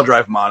I'll pile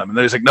drive him on him." And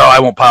then he's like, "No,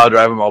 I won't pile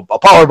drive him. I'll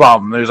power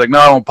bomb him." And then he's like, "No,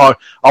 I won't power.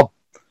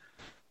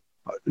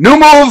 New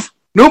move.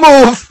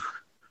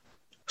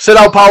 Sit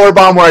out power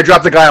bomb where I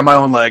drop the guy on my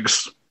own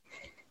legs."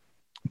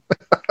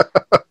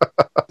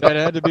 That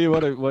had to be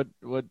what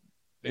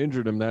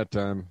injured him that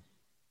time.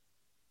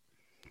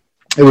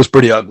 It was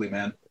pretty ugly,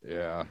 man.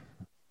 Yeah.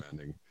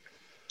 Ending.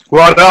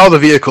 Well, out of all the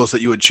vehicles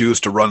that you would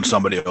choose to run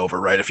somebody over,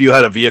 right? If you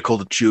had a vehicle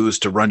to choose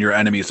to run your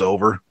enemies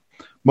over,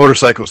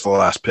 motorcycle's the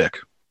last pick.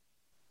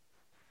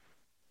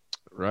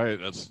 Right.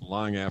 That's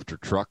long after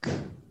truck.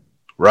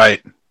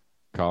 Right.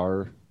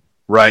 Car.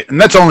 Right.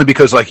 And that's only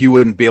because like you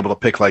wouldn't be able to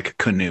pick like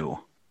canoe.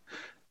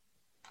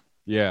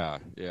 Yeah.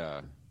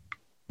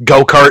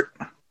 Go-kart.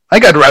 I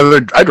think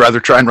I'd rather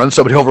try and run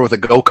somebody over with a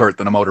go-kart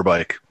than a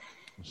motorbike.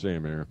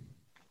 Same here.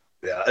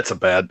 Yeah, it's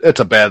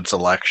a bad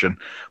selection.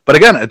 But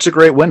again, it's a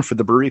great win for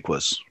the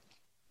Boricuas.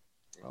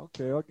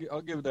 Okay,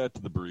 I'll give that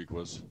to the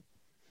Boricuas.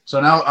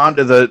 So now on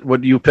to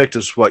what you picked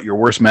is your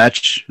worst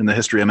match in the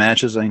history of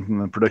matches, I think, in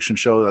the prediction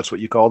show. That's what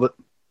you called it?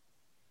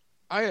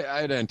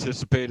 I'd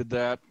anticipated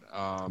that.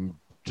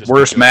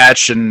 Worst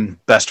match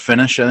and best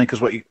finish, I think,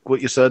 is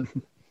what you said.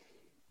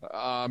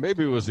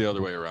 Maybe it was the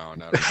other way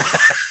around. I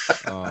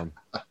don't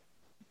know.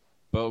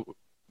 But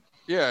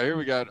yeah, here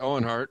we got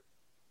Owen Hart.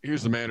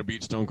 Here's the man who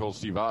beat Stone Cold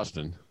Steve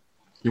Austin.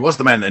 He was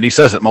the man, and he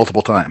says it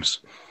multiple times.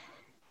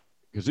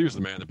 Because he was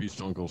the man that beat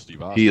Stone Cold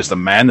Steve Austin. He is the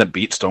man that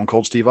beat Stone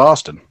Cold Steve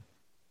Austin.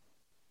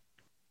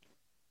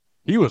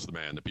 He was the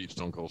man that beat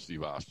Stone Cold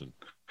Steve Austin.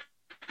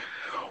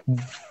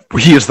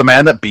 He is the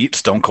man that beat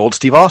Stone Cold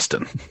Steve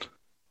Austin.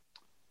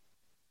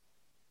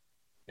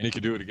 And he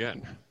could do it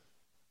again.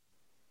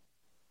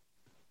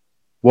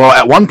 Well,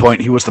 at one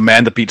point, he was the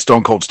man that beat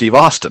Stone Cold Steve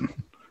Austin.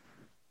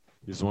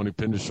 He's the one who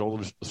pinned his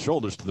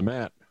shoulders to the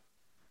mat.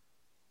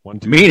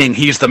 Meaning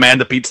he's the man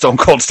that beat Stone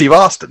Cold Steve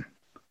Austin.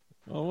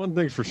 Well, one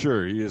thing's for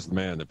sure, he is the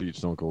man that beat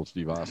Stone Cold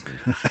Steve Austin.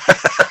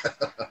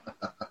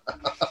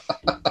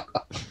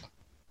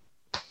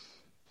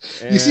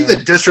 You see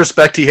the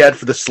disrespect he had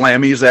for the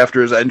Slammies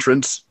after his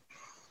entrance?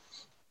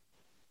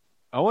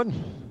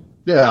 Owen?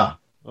 Yeah.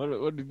 What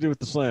did he do with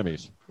the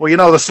Slammies? Well, you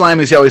know, the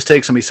Slammies, he always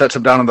takes them, he sets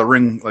them down on the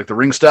ring, like the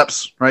ring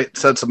steps, right?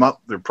 Sets them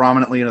up. They're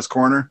prominently in his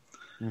corner.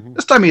 Mm-hmm.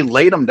 This time he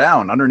laid them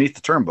down underneath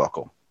the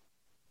turnbuckle.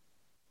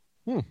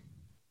 Think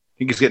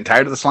he's getting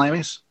tired of the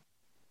Slammies?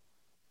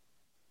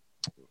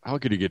 How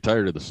could he get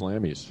tired of the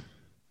Slammies?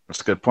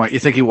 That's a good point. You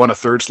think he won a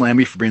third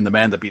Slammy for being the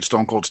man that beat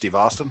Stone Cold Steve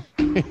Austin?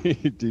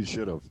 He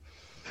should have.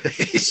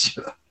 He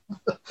should have.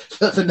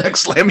 The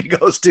next Slammy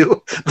goes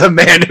to the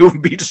man who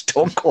beat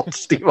Stone Cold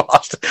Steve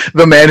Austin.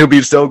 The man who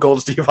beat Stone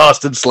Cold Steve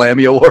Austin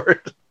Slammy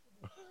Award.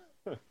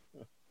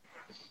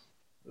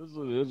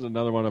 This is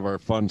another one of our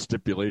fun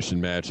stipulation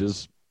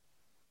matches.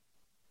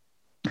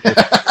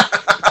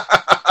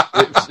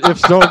 If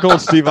Stone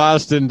Cold Steve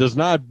Austin does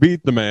not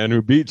beat the man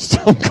who beat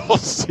Stone Cold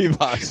Steve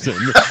Austin,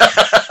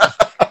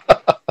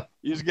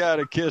 he's got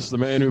to kiss the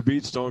man who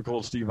beat Stone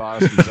Cold Steve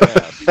Austin's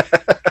ass.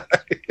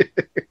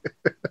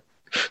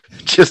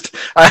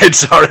 I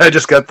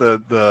just got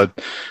the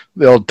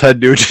old Ted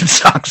Nugent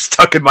song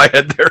stuck in my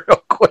head there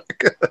real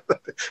quick.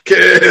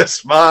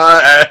 Kiss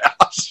my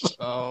ass.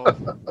 Oh,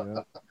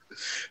 yeah.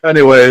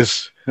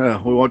 Anyways,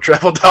 we won't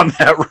travel down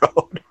that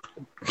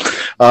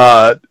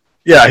road.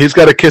 Yeah, he's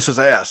got to kiss his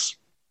ass.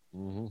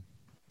 Mm-hmm.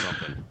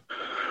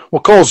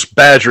 Well, Cole's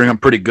badgering him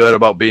pretty good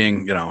about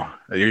being, you're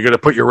going to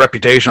put your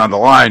reputation on the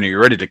line. Are you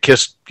ready to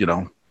kiss,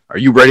 are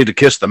you ready to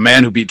kiss the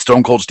man who beat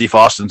Stone Cold Steve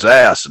Austin's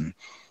ass? And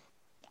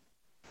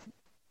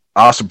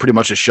Austin pretty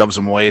much just shoves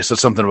him away. Says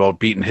something about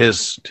beating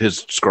his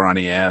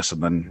scrawny ass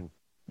and then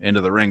into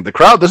the ring. The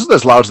crowd, this is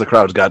as loud as the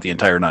crowd's got the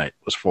entire night,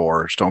 was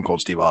for Stone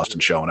Cold Steve Austin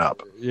showing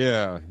up.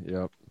 Yeah,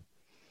 yep.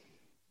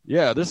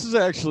 Yeah, this is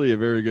actually a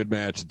very good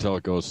match until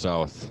it goes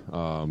south.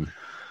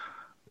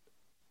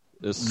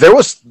 There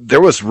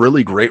was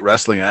really great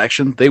wrestling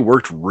action. They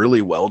worked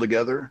really well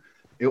together.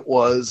 It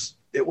was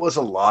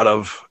a lot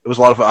of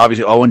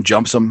obviously Owen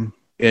jumps him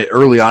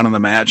early on in the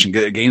match and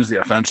gains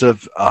the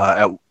offensive.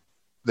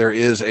 There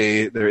is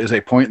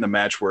a point in the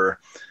match where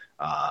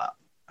I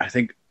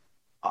think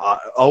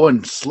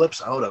Owen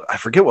slips out of, I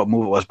forget what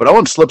move it was, but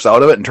Owen slips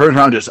out of it and turns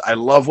around. I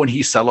love when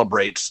he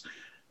celebrates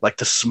like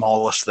the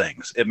smallest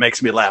things. It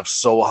makes me laugh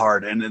so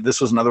hard. And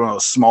this was another one of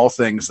those small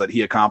things that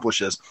he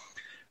accomplishes.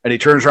 And he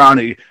turns around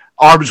and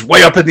arms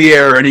way up in the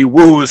air and he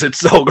woos. It's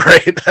so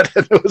great.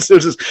 It was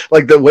just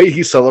like the way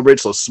he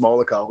celebrates those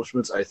small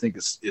accomplishments, I think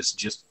is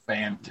just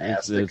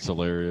fantastic. It's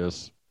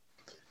hilarious.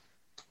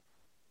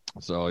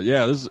 So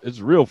yeah, it's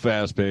real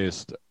fast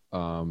paced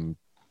out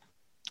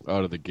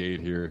of the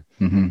gate here.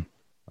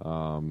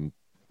 Mm-hmm.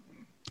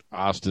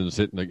 Austin's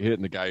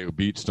hitting the guy who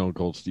beat Stone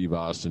Cold Steve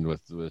Austin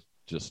with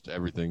just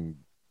everything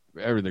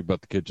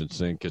but the kitchen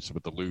sink. Hits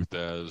with the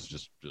Luthez.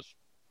 Just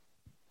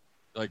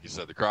like you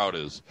said, the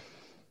crowd's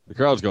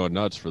going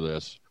nuts for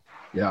this.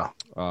 Yeah.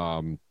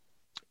 The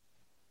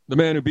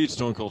man who beat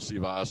Stone Cold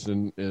Steve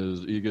Austin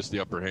he gets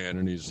the upper hand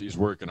and he's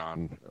working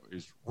on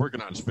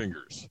his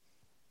fingers.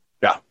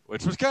 Yeah,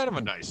 which was kind of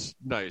a nice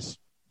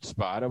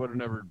spot. I would have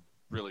never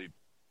really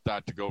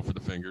thought to go for the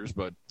fingers,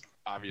 but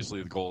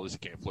obviously the goal is you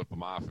can't flip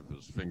them off if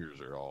his fingers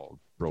are all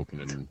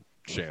broken and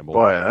shambled.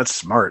 Boy, that's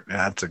smart.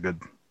 Yeah, that's a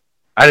good.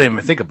 I didn't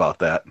even think about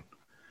that.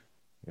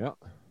 Yeah.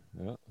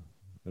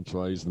 That's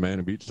why he's the man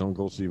who beat Stone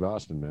Cold Steve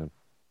Austin, man.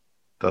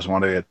 Doesn't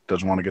want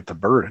to get the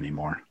bird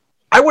anymore.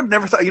 I would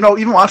never thought.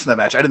 Even watching that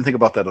match, I didn't think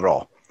about that at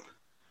all.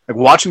 Like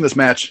watching this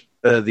match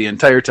the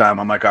entire time,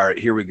 I'm like, all right,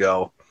 here we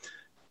go.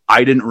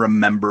 I didn't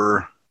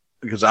remember,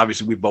 because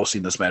obviously we've both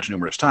seen this match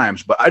numerous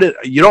times, but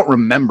you don't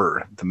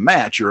remember the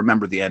match, you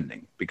remember the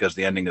ending, because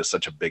the ending is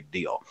such a big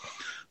deal.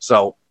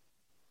 So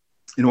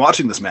in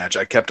watching this match,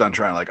 I kept on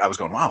trying, I was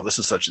going, wow, this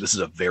is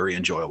a very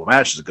enjoyable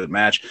match. It's a good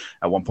match.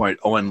 At one point,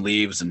 Owen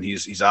leaves and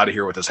he's out of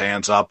here with his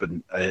hands up,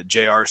 and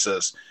JR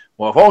says,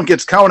 well, if Owen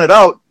gets counted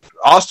out,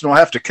 Austin will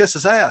have to kiss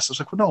his ass. I was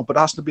like, well, no, but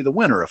Austin will be the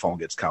winner if Owen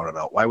gets counted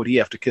out. Why would he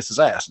have to kiss his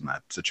ass in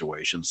that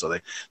situation? So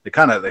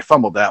they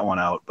fumbled that one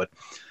out, but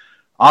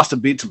Austin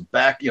beats him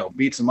back,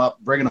 beats him up,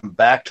 bringing him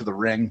back to the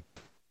ring.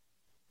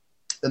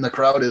 And the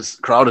crowd is,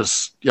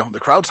 the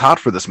crowd's hot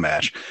for this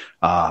match.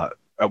 At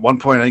one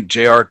point, I think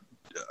JR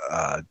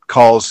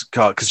calls,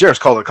 because JR's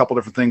called it a couple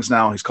different things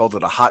now. He's called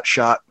it a hot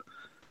shot.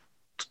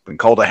 It's been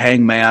called a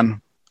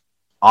hangman.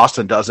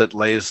 Austin does it,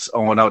 lays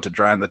Owen out to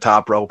dry on the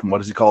top rope. And what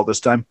does he call it this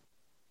time?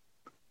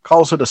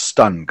 Calls it a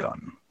stun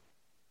gun.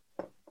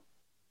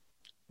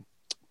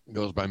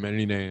 Goes by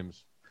many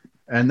names.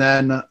 And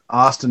then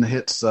Austin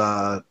hits,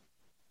 I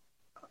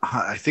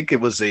think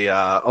it was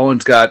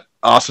Owen's got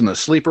Austin a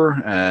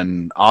sleeper,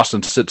 and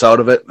Austin sits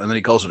out of it, and then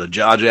he calls it a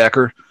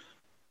jawjacker. And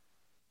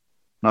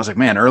I was like,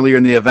 man, earlier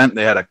in the event,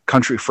 they had a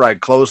country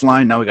fried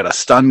clothesline. Now we got a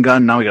stun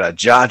gun. Now we got a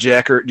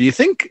jawjacker. Do you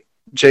think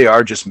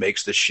JR just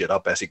makes this shit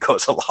up as he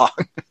goes along?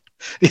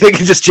 You think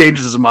he just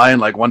changes his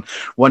mind? Like one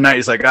night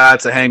he's like,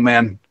 it's a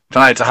hangman.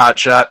 Tonight it's a hot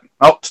shot.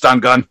 Oh, stun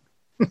gun.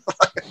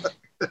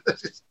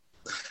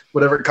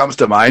 Whatever comes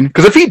to mind.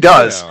 Because if he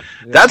does,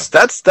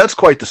 that's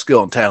quite the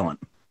skill and talent.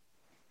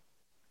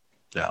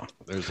 Yeah.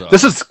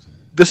 This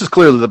is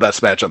clearly the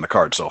best match on the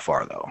card so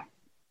far, though.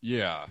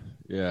 Yeah.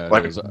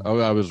 Like,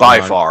 I was by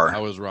wrong. far. I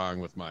was wrong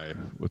with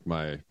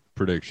my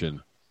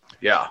prediction.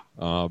 Yeah.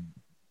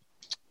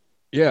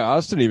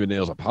 Austin even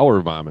nails a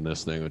power bomb in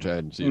this thing, which I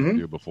hadn't seen him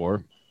do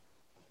before.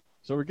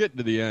 So we're getting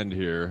to the end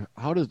here.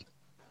 How does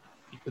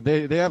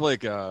they have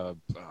like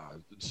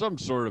some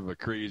sort of a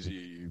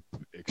crazy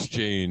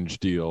exchange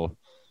deal?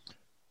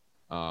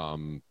 Are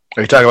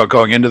you talking about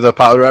going into the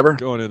pile driver?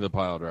 Going into the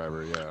pile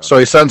driver, yeah. So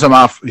he sends him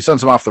off. He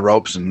sends him off the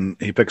ropes, and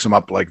he picks him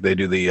up like they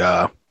do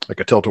the like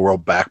a tilt-a-whirl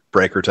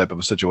backbreaker type of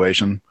a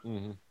situation.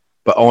 Mm-hmm.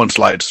 But Owen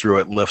slides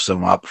through it, lifts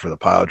him up for the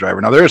pile driver.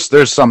 Now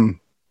there's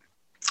some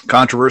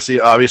controversy,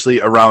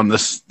 obviously, around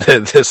this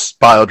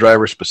pile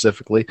driver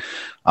specifically.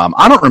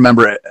 I don't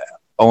remember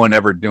Owen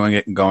ever doing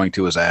it and going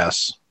to his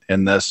ass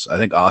in this. I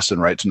think Austin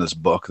writes in this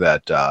book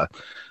that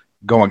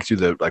running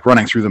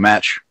through the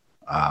match,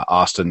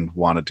 Austin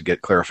wanted to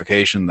get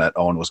clarification that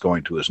Owen was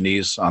going to his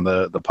knees on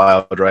the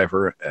pile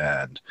driver,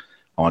 and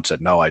Owen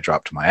said, no, I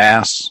dropped to my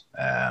ass.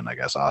 And I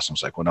guess Austin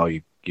was like, well, no,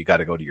 you got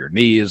to go to your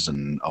knees.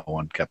 And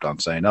Owen kept on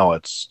saying, no,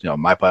 it's,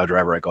 my pile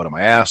driver, I go to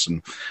my ass.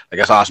 And I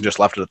guess Austin just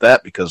left it at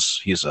that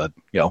because he's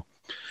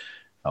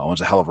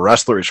Owen's a hell of a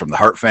wrestler. He's from the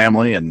Hart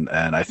family. And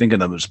I think in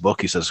his book,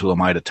 he says, who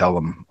am I to tell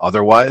him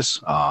otherwise?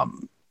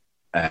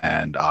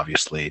 And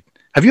obviously,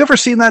 have you ever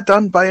seen that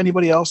done by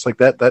anybody else? Like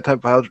that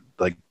type of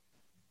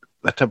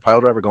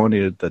pile, driver going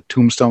to the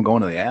tombstone,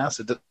 going to the ass?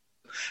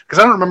 Because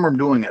I don't remember him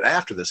doing it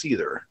after this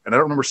either. And I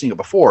don't remember seeing it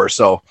before.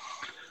 So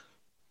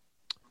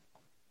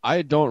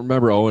I don't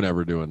remember Owen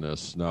ever doing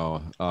this.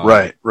 No.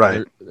 Right.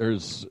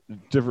 There's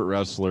different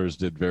wrestlers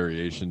did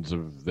variations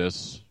of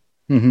this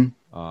move,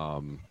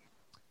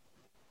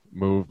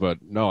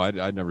 but no,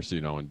 I'd never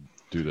seen Owen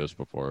do this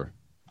before.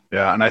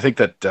 Yeah, and I think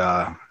that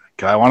I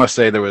want to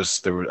say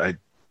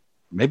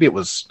maybe it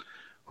was,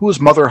 who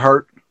was Mother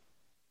Hart?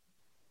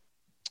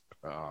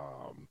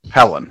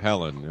 Helen.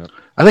 Yeah.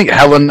 I think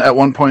Helen at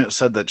one point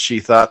said that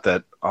she thought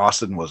that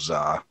Austin was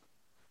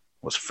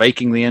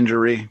faking the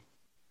injury.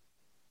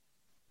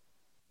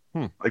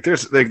 Like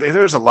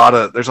there's a lot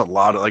of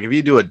like, if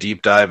you do a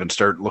deep dive and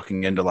start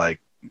looking into like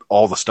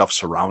all the stuff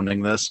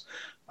surrounding this,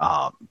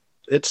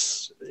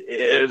 it's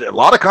a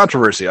lot of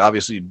controversy.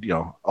 Obviously,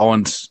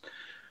 Owen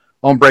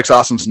breaks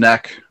Austin's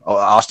neck.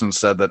 Austin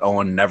said that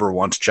Owen never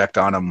once checked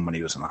on him when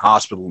he was in the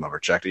hospital, never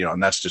checked,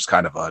 and that's just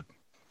kind of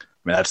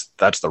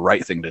that's the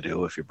right thing to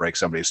do if you break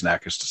somebody's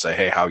neck, is to say,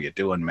 hey, how you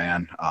doing,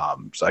 man?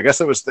 So I guess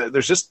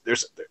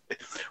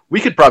we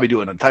could probably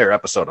do an entire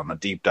episode on a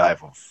deep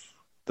dive of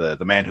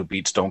the man who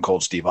beat Stone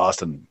Cold Steve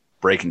Austin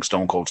breaking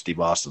Stone Cold Steve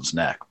Austin's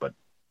neck. But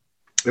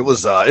it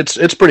was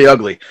it's pretty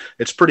ugly.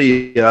 It's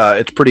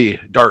pretty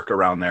dark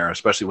around there,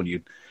 especially when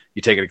you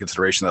take into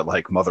consideration that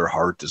like Mother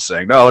Hart is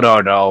saying,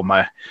 no,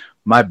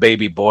 my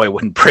baby boy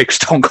wouldn't break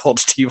Stone Cold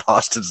Steve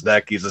Austin's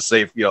neck. He's a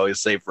safe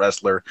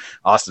wrestler.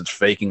 Austin's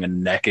faking a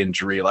neck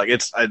injury. Like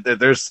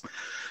there's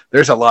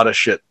a lot of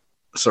shit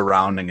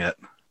surrounding it.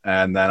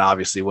 And then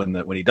obviously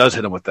when he does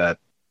hit him with that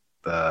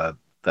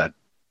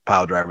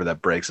pile driver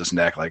that breaks his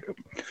neck, like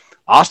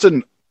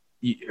Owen,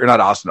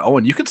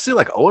 you can see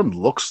like Owen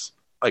looks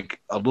like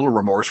a little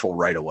remorseful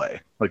right away.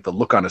 Like the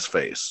look on his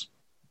face.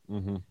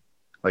 Mm-hmm.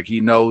 Like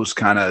he knows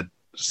kind of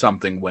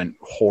something went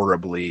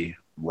horribly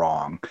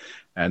wrong.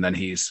 And then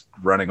he's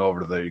running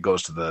he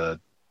goes to the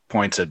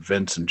points at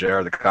Vince and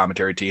JR, the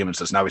commentary team, and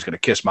says, now he's going to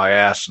kiss my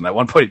ass. And at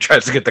one point he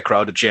tries to get the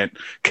crowd to chant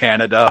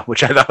Canada,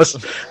 which I thought was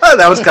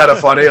kind of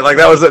funny. Like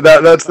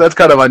that's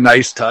kind of a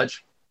nice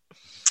touch.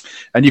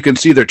 And you can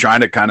see they're trying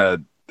to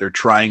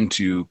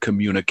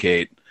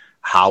communicate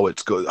how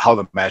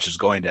the match is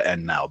going to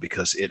end now,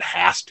 because it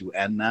has to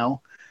end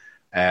now.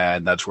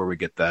 And that's where we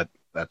get that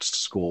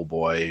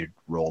schoolboy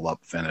roll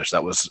up finish.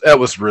 That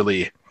was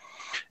really,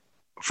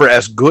 for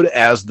as good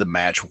as the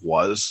match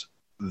was,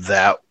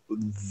 that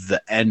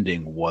the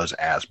ending was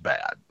as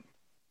bad.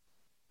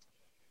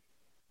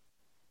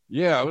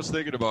 Yeah, I was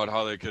thinking about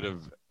how they could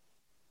have,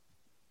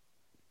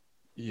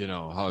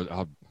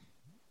 how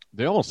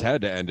they almost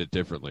had to end it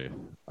differently.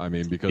 I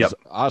mean, because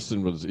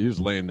Austin was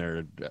laying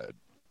there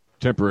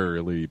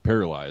temporarily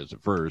paralyzed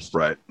at first.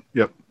 Right.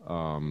 Yep.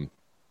 And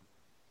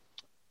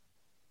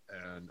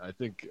I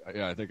think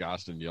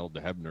Austin yelled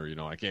to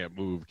Hebner, I can't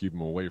move, keep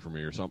him away from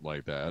me, or something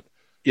like that.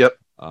 Yep.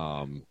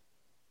 And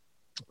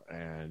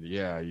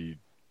yeah, he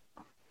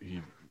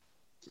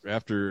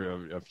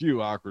after a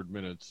few awkward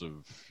minutes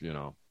of,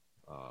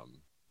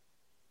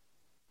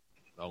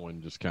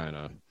 Owen just kind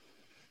of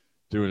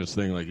doing his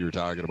thing like you were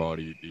talking about,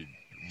 he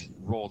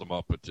rolled him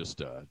up with just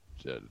a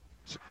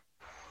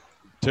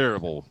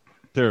terrible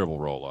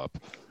roll up.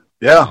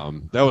 Yeah.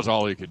 That was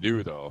all he could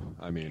do, though.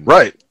 I mean,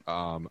 right.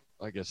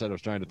 Like I said, I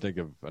was trying to think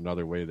of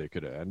another way they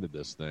could have ended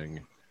this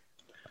thing.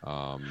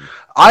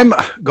 I'm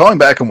going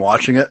back and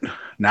watching it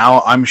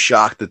now. I'm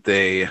shocked that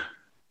they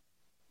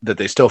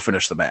still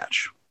finished the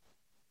match,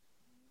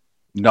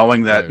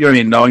 knowing that, you know what I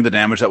mean, knowing the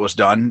damage that was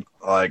done,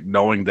 like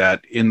knowing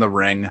that in the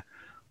ring,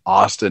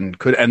 Austin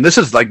could, and this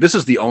is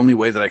the only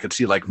way that I could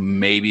see, like,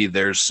 maybe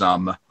there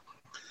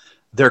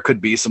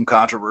could be some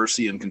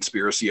controversy and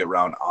conspiracy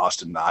around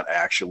Austin not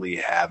actually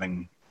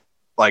having,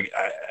 like,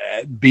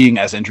 being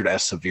as injured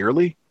as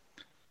severely,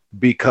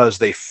 because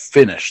they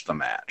finished the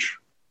match.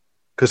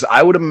 Because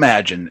I would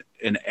imagine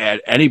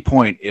at any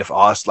point, if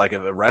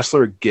a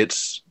wrestler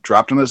gets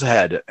dropped on his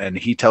head and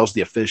he tells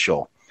the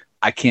official,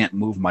 I can't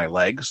move my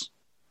legs,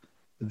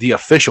 the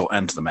official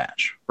ends the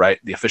match, right?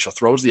 The official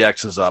throws the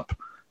X's up,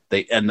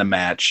 they end the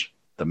match,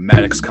 the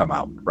medics come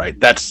out, right?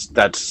 That's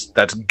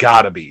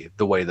got to be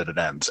the way that it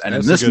ends. And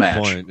that's in this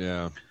match, point,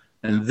 yeah.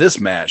 In this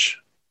match,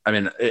 I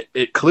mean,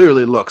 it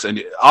clearly looks,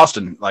 and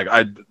Austin, like,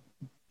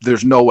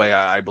 there's no way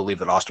I believe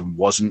that Austin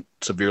wasn't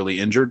severely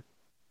injured.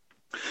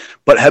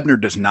 But Hebner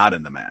does not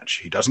end the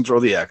match. He doesn't throw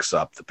the X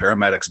up. The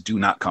paramedics do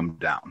not come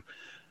down.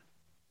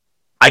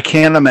 I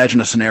can't imagine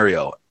a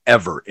scenario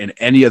ever in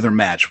any other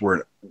match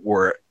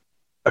where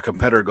a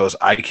competitor goes,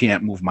 I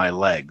can't move my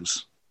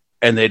legs,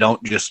 and they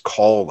don't just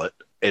call it,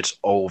 it's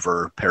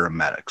over,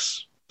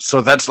 paramedics.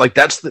 So that's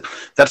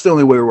the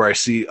only way where I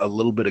see a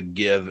little bit of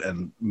give,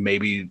 and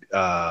maybe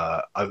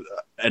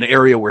an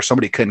area where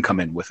somebody can come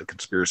in with a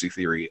conspiracy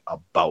theory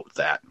about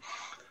that.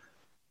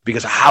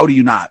 Because how do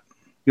you not?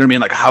 You know what I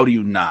mean? Like, how do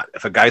you not?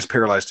 If a guy's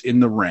paralyzed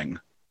in the ring,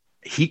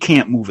 he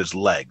can't move his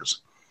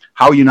legs.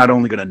 How are you not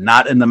only going to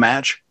not end the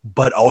match,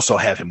 but also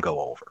have him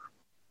go over?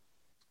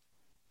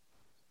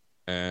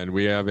 And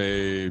we have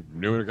a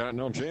new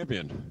Intercontinental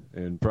Champion,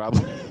 and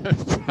probably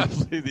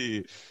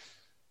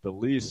the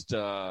least,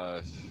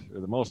 or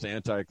the most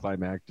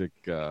anticlimactic,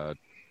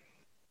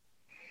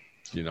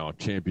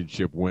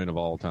 championship win of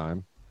all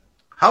time.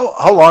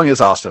 How long is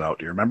Austin out?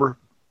 Do you remember?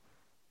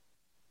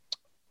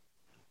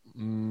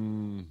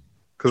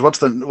 Because what's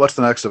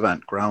the next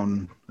event?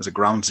 Is it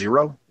Ground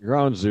Zero?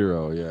 Ground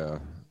Zero, yeah.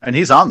 And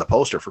he's on the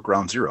poster for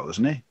Ground Zero,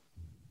 isn't he?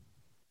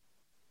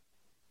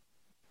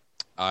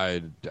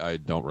 I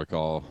don't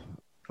recall.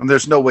 And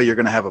there's no way you're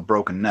going to have a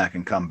broken neck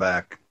and come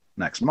back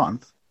next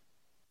month.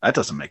 That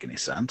doesn't make any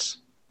sense.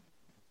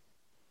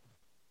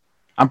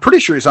 I'm pretty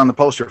sure he's on the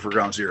poster for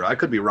Ground Zero. I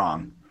could be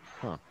wrong.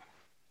 Huh.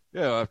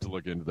 Yeah, I'll have to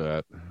look into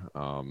that.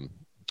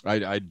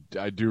 I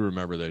do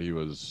remember that he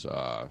was,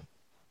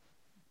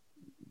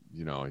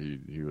 he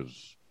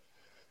was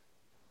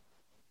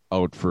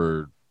out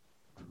for,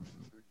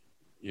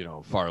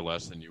 far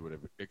less than you would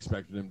have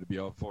expected him to be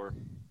out for.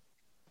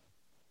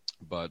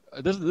 But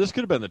this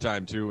could have been the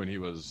time too when he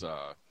was,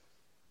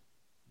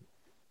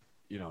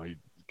 he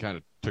kind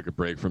of took a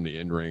break from the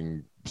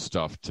in-ring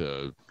stuff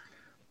to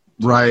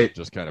right,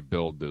 just kind of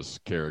build this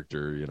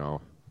character,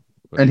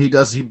 But and he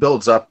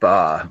builds up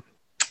a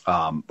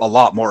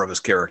lot more of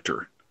his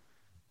character,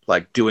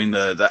 like doing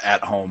the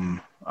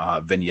at-home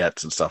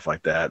vignettes and stuff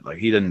like that. Like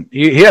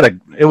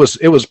it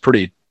was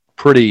pretty.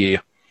 He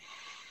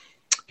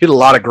did a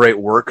lot of great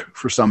work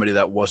for somebody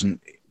that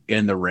wasn't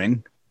in the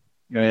ring.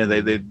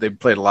 They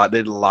played a lot. They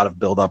did a lot of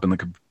build up in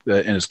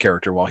his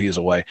character while he's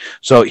away.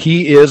 So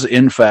he is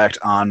in fact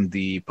on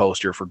the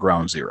poster for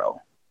Ground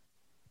Zero.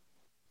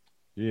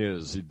 He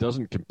is. He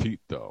doesn't compete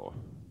though.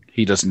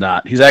 He does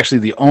not. He's actually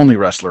the only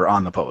wrestler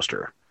on the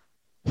poster.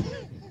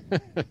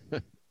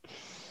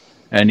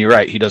 And you're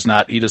right. He does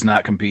not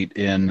compete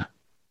in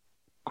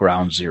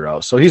Ground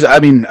Zero. So he's. I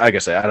mean, like I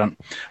say, I'm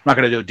not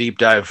going to do a deep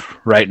dive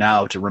right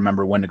now to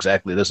remember when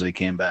exactly it is that he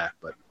came back,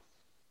 but.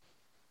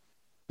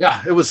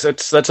 Yeah,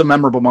 that's a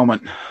memorable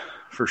moment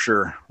for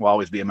sure. Will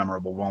always be a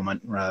memorable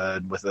moment,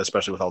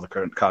 especially with all the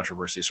current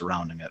controversy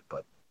surrounding it.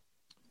 But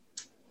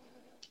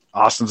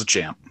Austin's a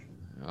champ.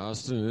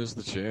 Austin is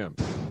the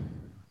champ.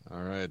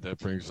 All right, that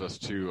brings us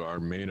to our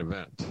main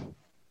event.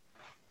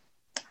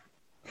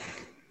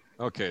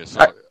 Okay,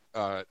 so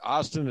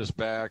Austin is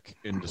back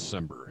in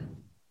December,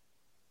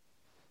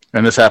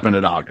 and this happened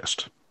in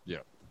August.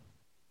 Yeah.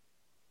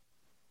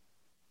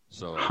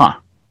 So. Huh.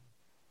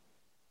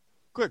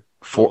 Quick.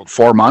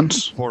 4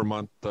 months?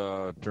 4-month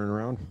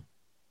turnaround.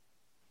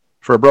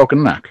 For a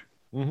broken neck.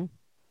 Mm-hmm.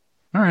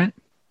 All right.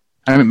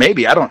 I mean,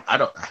 maybe. I don't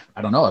know.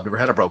 I've never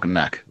had a broken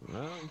neck.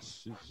 Well,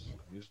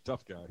 he's a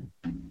tough guy.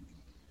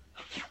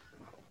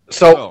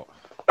 So,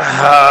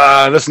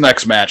 this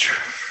next match.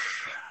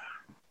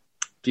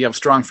 Do you have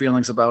strong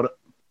feelings about it?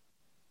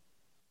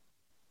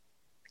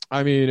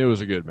 I mean, it was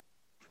a good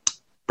match.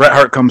 Bret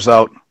Hart comes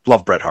out.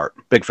 Love Bret Hart.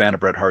 Big fan of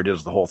Bret Hart. He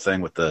does the whole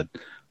thing with this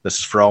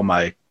is for all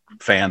my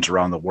fans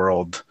around the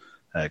world,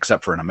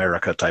 except for in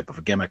America type of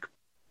a gimmick.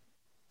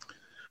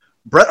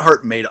 Bret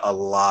Hart made a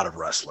lot of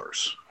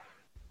wrestlers,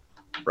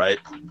 right?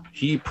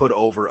 He put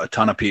over a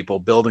ton of people,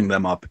 building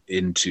them up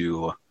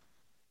into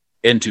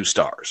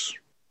stars,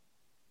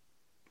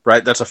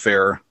 right? That's a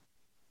fair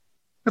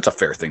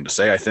thing to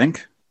say, I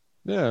think.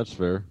 Yeah, that's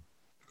fair.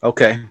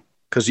 Okay.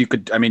 Because you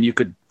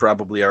could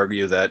probably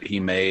argue that he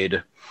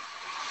made,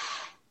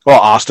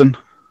 Austin.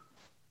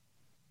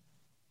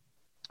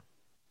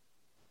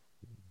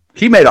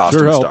 He made Austin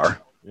Sure a helped.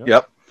 star. Yep.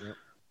 Yep. Yep.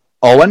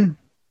 Owen,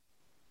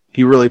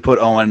 he really put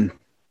Owen.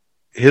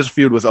 His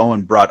feud with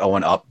Owen brought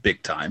Owen up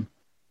big time,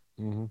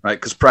 Mm-hmm. right?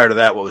 Because prior to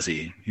that, what was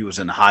he? He was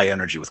in high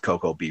energy with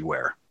Coco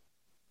Beware,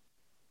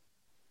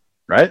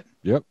 right?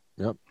 Yep.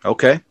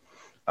 Okay.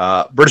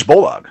 British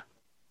Bulldog.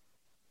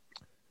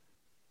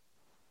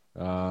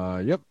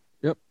 Yep.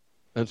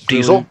 That's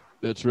Diesel?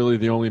 That's really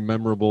the only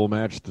memorable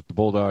match that the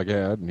Bulldog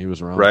had, and he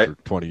was around Right.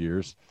 for 20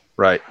 years.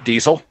 Right.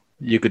 Diesel.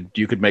 You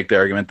could make the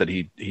argument that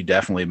he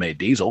definitely made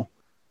Diesel.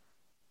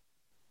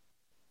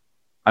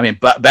 I mean,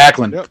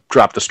 Backlund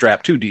dropped the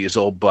strap to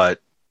Diesel,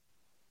 but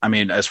I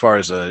mean, as far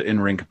as an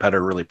in-ring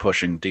competitor really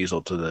pushing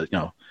Diesel to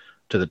the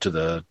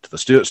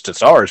to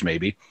stars,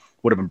 maybe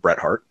would have been Bret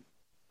Hart.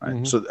 Right?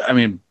 Mm-hmm. So I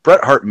mean,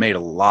 Bret Hart made a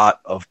lot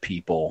of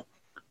people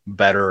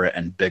better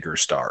and bigger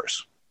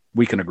stars.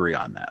 We can agree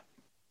on that.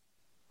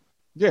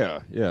 Yeah.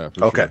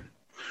 For Okay. sure.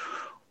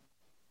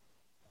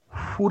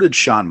 Who did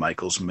Shawn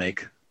Michaels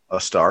make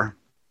a star?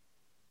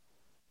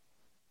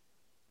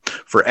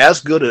 For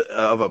as good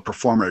of a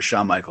performer as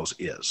Shawn Michaels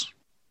is,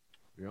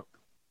 Yep.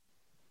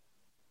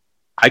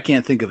 I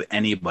can't think of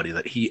anybody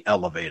that he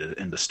elevated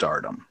into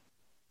stardom.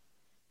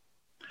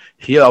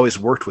 He always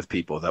worked with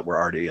people that were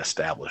already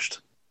established.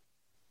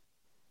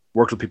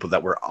 Worked with people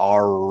that were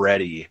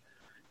already,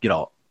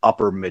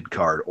 upper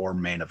mid-card or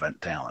main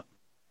event talent.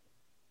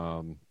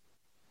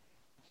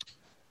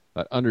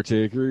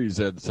 Undertaker, he's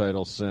had the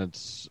title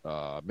since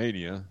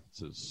Mania. It's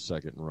his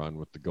second run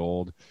with the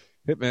gold.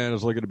 Hitman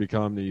is looking to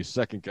become the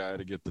second guy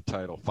to get the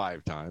title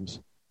 5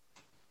 times.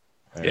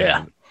 And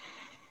Yeah.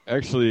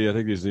 Actually, I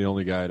think he's the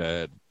only guy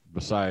that,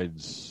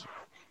 besides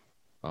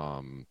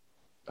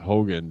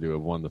Hogan, to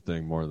have won the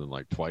thing more than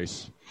like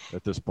twice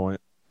at this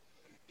point.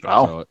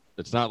 Wow. So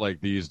it's not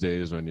like these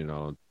days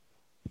when,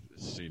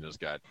 Cena's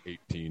got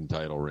 18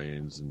 title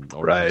reigns and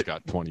Orton's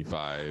got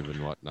 25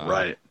 and whatnot.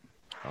 Right.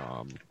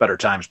 Better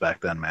times back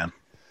then, man.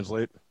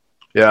 Late.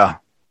 Yeah.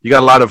 You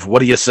got a lot of what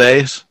do you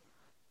says?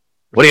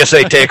 What do you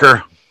say,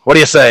 Taker? What do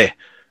you say?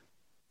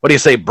 What do you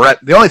say, Brett?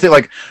 The only thing,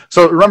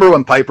 so remember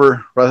when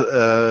Piper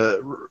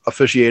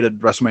officiated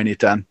WrestleMania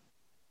 10?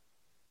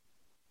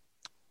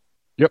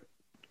 Yep.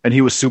 And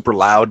he was super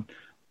loud,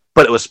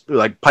 but it was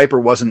like Piper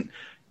wasn't,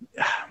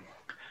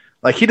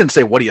 like he didn't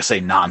say, what do you say,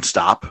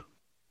 nonstop?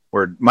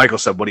 Where Michael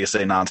said, what do you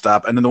say,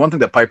 nonstop? And then the one thing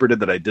that Piper did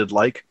that I did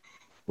like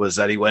was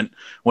that he went,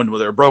 when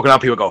they were broken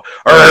up, he would go,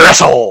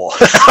 wrestle!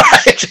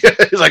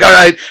 He's like, all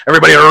right,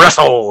 everybody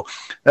wrestle!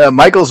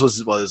 Michaels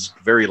was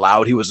very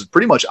loud. He was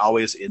pretty much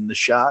always in the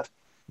shot.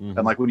 Mm-hmm.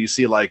 And when you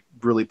see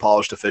really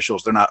polished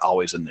officials, they're not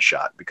always in the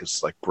shot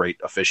because great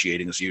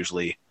officiating is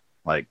usually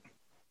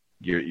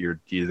you're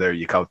there,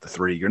 you count the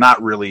 3. You're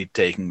not really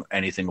taking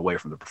anything away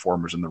from the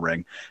performers in the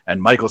ring.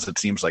 And Michaels, it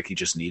seems like he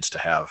just needs to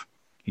have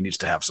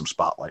some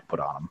spotlight put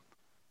on him.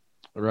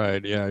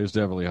 Right. Yeah, he's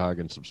definitely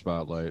hogging some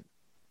spotlight.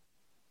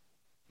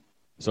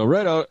 So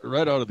right out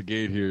of the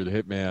gate here, the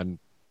Hitman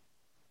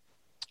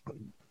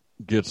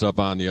gets up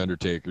on the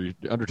Undertaker.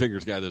 The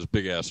Undertaker's got this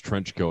big ass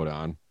trench coat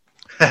on,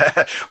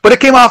 but it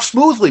came off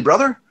smoothly,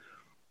 brother.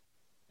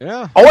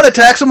 Yeah. Owen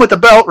attacks him with the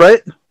belt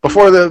right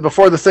before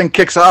the thing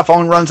kicks off.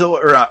 Owen runs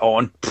over, or not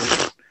Owen,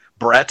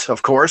 Brett,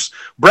 of course.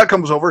 Brett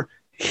comes over,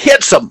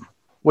 hits him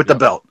with the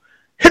belt,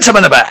 hits him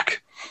in the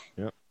back.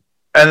 Yep.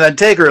 And then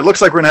Taker. It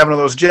looks like we're gonna have one of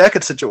those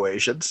jacket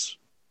situations.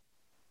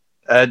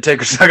 And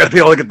Taker's not going to be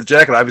able to get the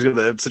jacket. Obviously,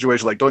 the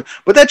situation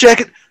but that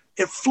jacket,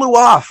 it flew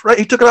off, right?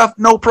 He took it off,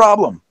 no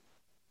problem.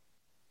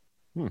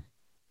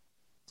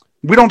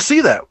 We don't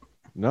see that.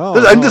 No.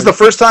 I think this is the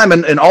first time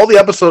in all the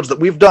episodes that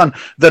we've done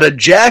that a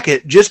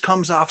jacket just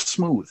comes off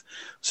smooth.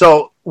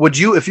 So would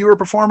you, if you were a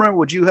performer,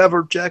 would you have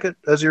a jacket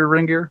as your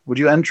ring gear? Would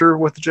you enter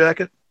with the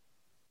jacket?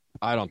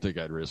 I don't think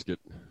I'd risk it.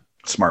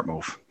 Smart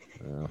move.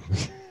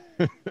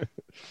 Yeah.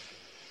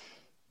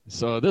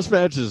 So this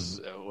match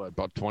is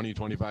about 20,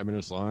 25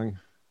 minutes long.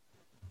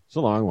 It's a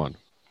long one.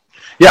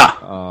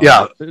 Yeah.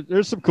 Yeah.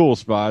 There's some cool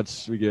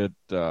spots. We get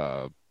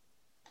Hart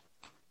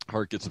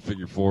gets a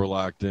figure 4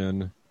 locked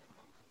in.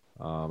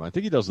 I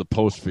think he does the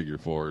post figure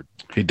 4.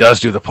 He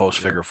does do the post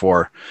figure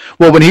 4.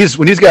 Well, when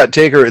he's got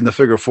Taker in the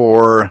figure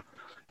 4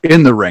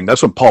 in the ring,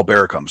 that's when Paul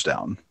Bearer comes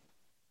down.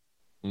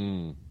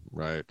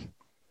 Right.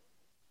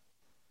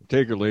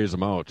 Taker lays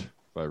him out,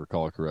 if I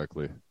recall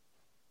correctly.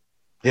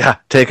 Yeah,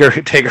 Taker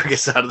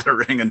gets out of the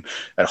ring and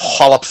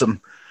hollops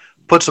him,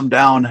 puts him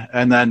down,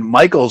 and then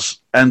Michaels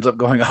ends up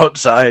going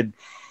outside,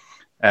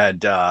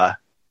 and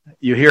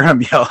you hear him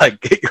yell,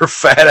 get your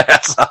fat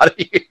ass out of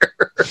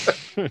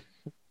here.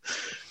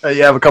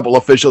 You have a couple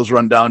officials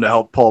run down to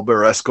help Paul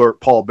Bearer,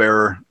 escort Paul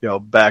Bearer,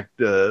 back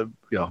to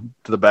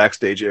the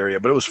backstage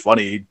area. But it was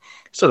funny. He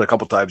said a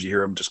couple times you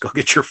hear him just go,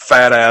 get your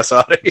fat ass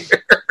out of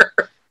here.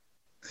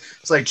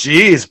 It's like,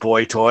 geez,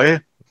 boy toy.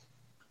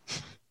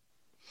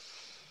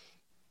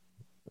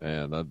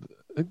 And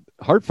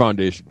Hart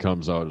Foundation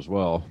comes out as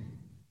well.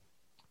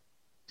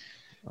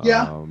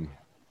 Yeah,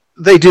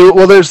 they do.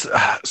 Well, there's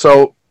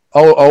Owen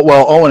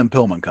and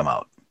Pillman come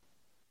out.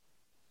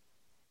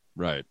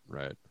 Right.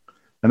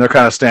 And they're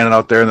kind of standing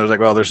out there, and there's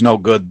well, there's no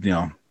good,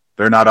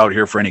 They're not out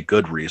here for any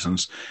good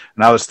reasons.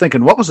 And I was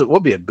thinking, what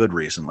would be a good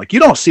reason? Like, you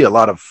don't see a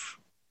lot of,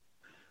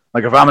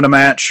 like, if I'm in a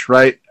match,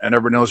 right, and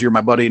everybody knows you're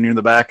my buddy and you're in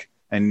the back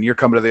and you're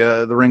coming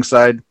to the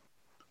ringside,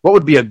 what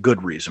would be a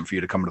good reason for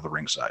you to come to the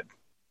ringside?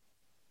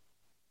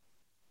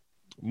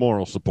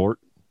 Moral support.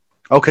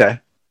 Okay.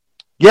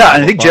 Yeah,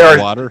 I think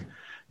Water.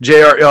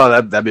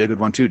 That'd be a good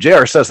one too.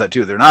 JR says that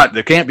too.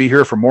 They can't be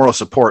here for moral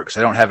support because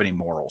they don't have any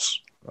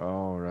morals.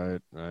 Oh,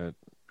 right.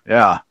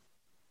 Yeah.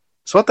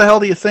 So what the hell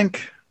do you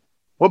think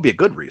would be a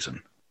good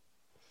reason?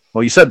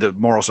 Well, you said the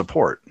moral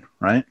support,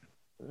 right?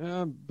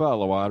 Yeah,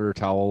 bottle of water,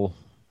 towel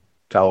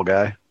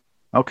guy.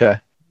 Okay.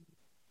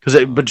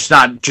 But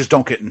just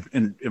don't get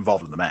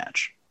involved in the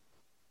match.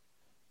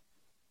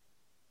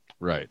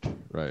 Right.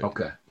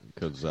 Okay.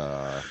 Because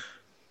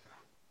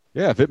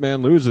if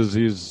Hitman loses,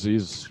 this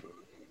is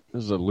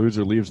a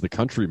loser leaves the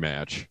country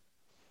match.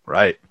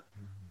 Right.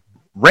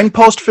 Ring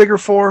post figure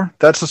 4.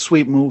 That's a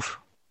sweet move.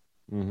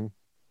 Mm-hmm.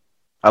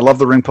 I love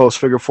the ring post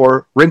figure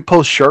 4. Ring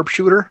post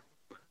sharpshooter.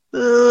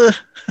 Yeah.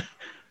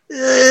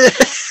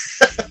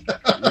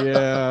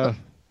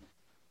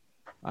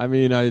 I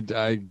mean, I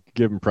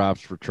give him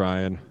props for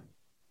trying.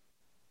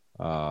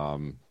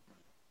 Oh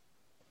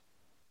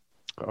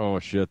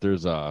shit!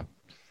 There's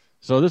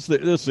so this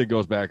thing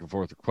goes back and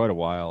forth for quite a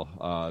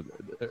while.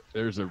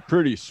 There's a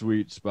pretty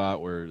sweet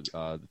spot where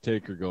the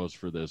Taker goes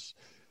for this.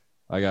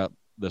 I got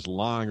this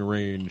long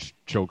range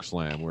choke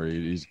slam where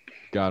he's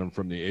got him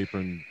from the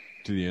apron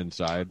to the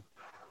inside.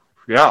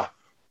 Yeah,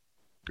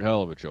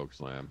 hell of a choke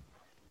slam.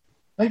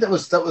 I think that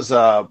was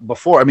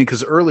before. I mean,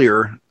 because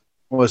earlier,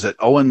 what was it?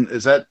 Owen,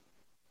 is that?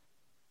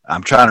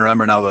 I'm trying to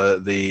remember now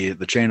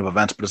the chain of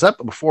events, but is that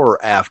before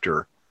or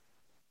after?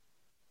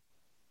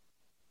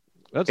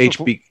 That's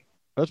HB.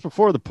 That's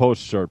before the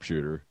post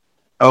sharpshooter.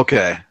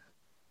 Okay,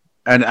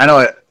 and I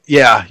know.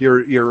 Yeah,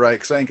 you're right.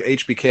 Because I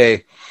think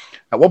HBK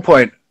at one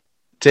point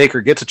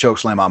Taker gets a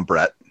chokeslam on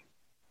Brett,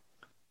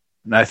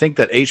 and I think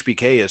that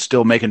HBK is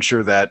still making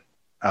sure that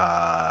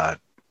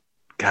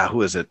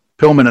who is it?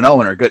 Pillman and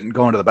Owen are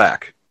going to the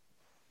back.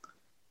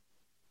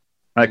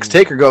 Right, because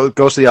Taker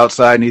goes to the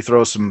outside and he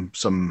throws some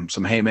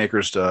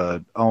haymakers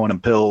to Owen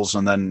and Pills,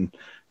 and then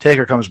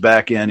Taker comes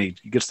back in. He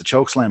gets the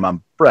chokeslam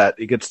on Brett.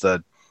 He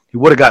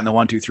would have gotten the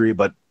 1-2-3,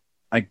 but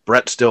I think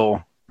Brett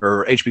still,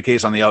 or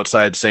HBK's on the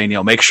outside saying,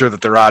 make sure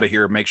that they're out of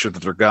here, make sure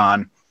that they're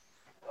gone.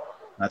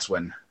 That's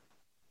when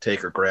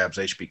Taker grabs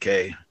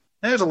HBK.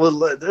 There's a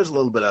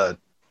little bit of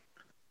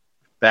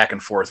back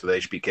and forth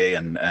with HBK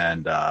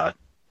and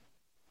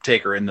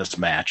Taker in this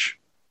match.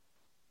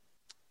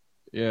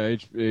 Yeah,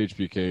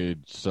 HBK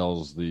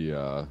sells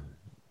the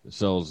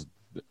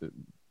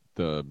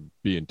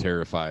being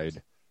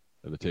terrified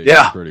of the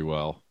Taker pretty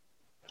well.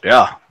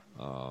 Yeah.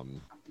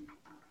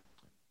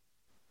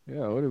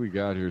 What do we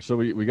got here? So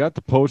we got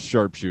the post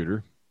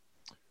sharpshooter.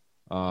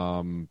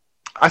 I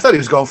thought he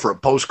was going for a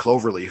post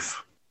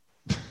cloverleaf.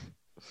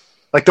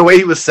 Like the way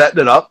he was setting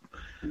it up.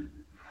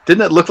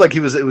 Didn't it look like it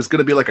was going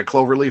to be like a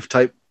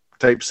cloverleaf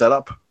type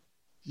setup?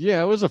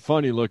 Yeah, it was a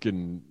funny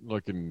looking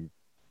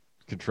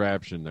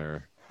contraption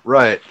there.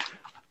 Right.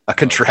 A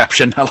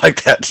contraption. I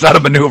like that. It's not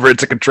a maneuver,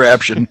 it's a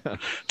contraption.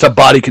 It's a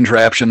body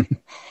contraption.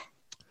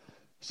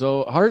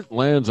 So Hart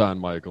lands on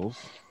Michaels.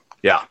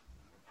 Yeah.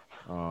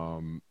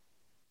 And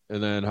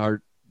then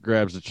Hart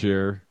grabs the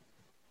chair,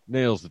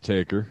 nails the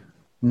Taker.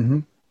 Mm-hmm.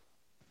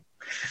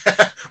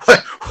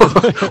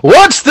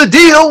 What's the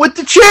deal with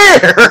the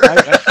chair?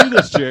 I see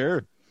this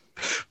chair.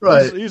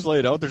 Right. He's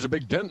laid out. There's a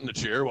big dent in the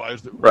chair.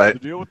 What's the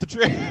deal with the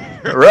chair?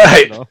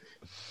 Right.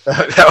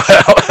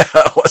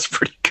 That was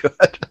pretty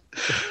good.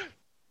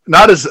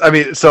 Because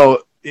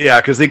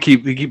he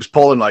keeps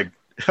pulling like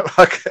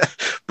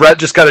Brett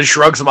just kind of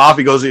shrugs him off.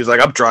 He's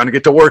like, I'm trying to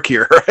get to work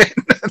here, right?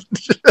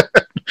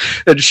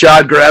 And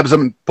Shad grabs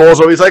him and pulls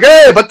him. He's like,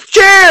 hey, but the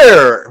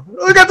chair!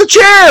 We got the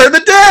chair, the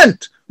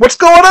dent! What's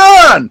going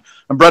on?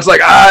 And Brett's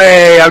like,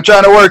 I'm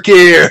trying to work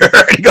here.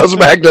 And he goes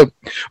back to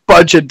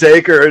punch and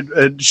Taker,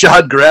 and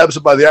Shad grabs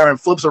him by the arm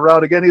and flips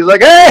around again. He's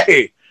like,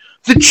 hey,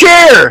 the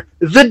chair,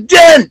 the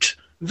dent,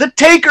 the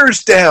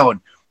Taker's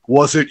down.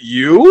 Was it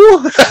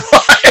you?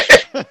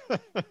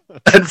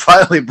 And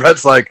finally,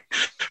 Brett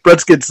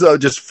gets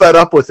just fed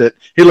up with it.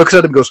 He looks at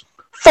him and goes,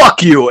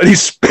 fuck you, and he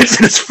spits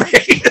in his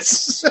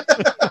face.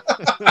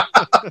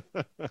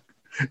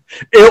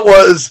 It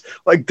was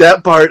like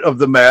that part of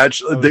the match.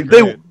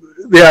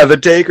 The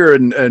Taker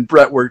and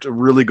Brett worked a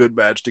really good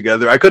match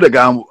together. I could have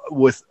gone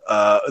with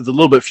a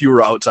little bit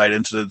fewer outside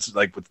incidents,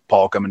 like with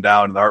Paul coming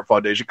down and the Hart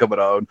Foundation coming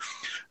out.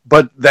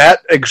 But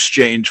that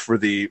exchange for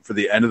the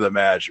end of the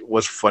match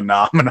was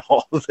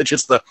phenomenal.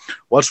 Just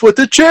what's with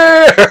the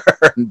chair?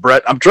 And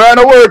Brett, I'm trying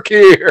to work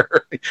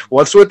here.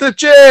 What's with the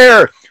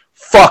chair?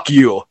 Fuck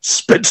you.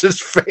 Spits his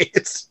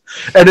face.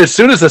 And as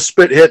soon as the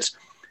spit hits,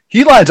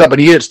 he lines up and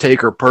he hits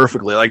Taker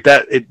perfectly. Like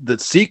that, the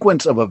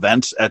sequence of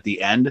events at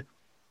the end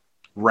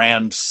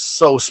ran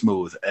so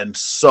smooth and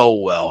so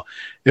well.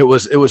 It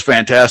was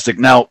fantastic.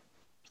 Now,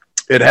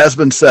 it has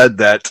been said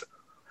that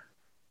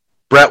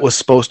Brett was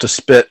supposed to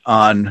spit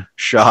on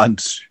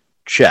Sean's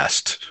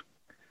chest.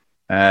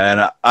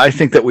 And I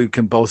think that we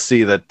can both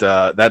see that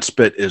that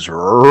spit is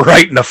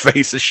right in the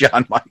face of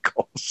Shawn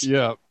Michaels.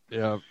 Yeah.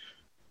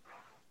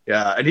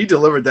 Yeah, and he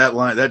delivered that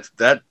line.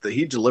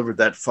 He delivered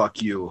that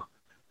 "fuck you."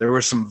 There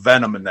was some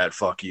venom in that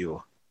 "fuck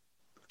you."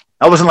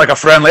 That wasn't like a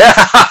friendly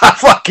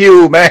 "fuck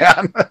you,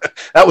 man."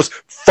 That was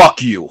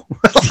 "fuck you."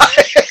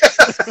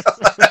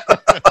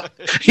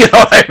 You know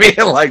what I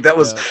mean? Like that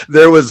was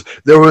there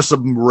was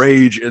some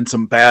rage and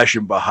some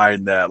passion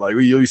behind that. Like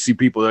you see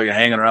people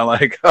hanging around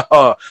like,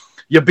 "Oh,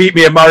 you beat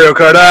me at Mario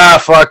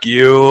Kart. Fuck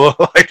you."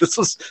 Like this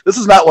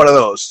is not one of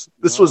those.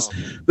 This was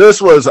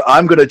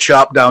I'm gonna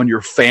chop down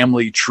your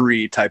family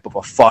tree type of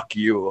a fuck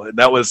you. And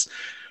that was,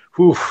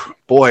 whew,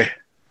 boy,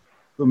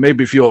 it made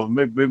me feel a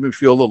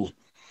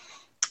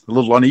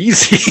little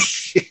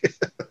uneasy.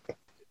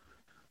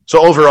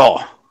 So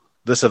overall,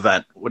 this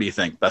event, what do you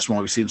think? Best one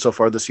we've seen so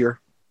far this year?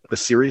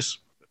 This series?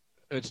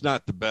 It's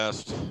not the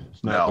best.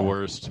 It's not the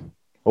worst.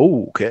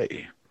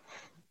 Okay.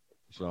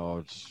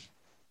 So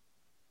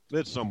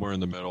it's somewhere in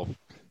the middle.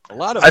 A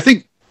lot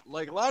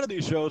of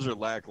these shows are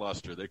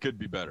lackluster. They could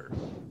be better.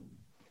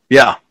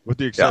 Yeah. With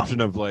the exception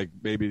of like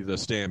maybe the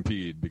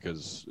Stampede,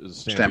 because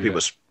Stampede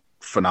was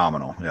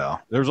phenomenal. Yeah.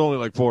 There's only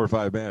like 4 or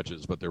 5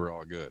 matches, but they were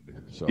all good.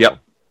 So.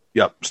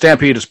 Yep.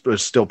 Stampede is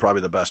still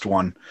probably the best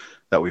one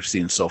that we've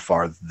seen so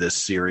far this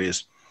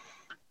series.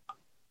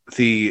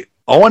 The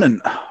Owen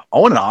and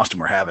Austin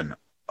were having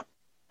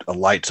a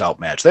lights out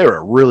match. They were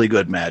a really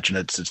good match, and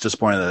it's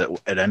disappointing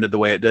that it ended the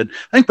way it did.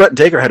 I think Brett and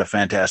Taker had a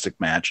fantastic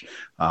match.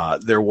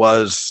 There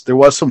was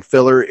some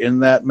filler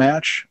in that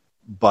match,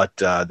 but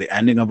the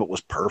ending of it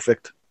was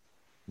perfect.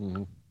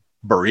 Mm-hmm.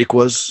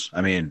 Bariquas,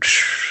 I mean,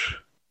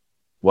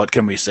 what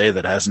can we say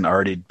that hasn't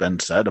already been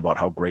said about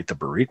how great the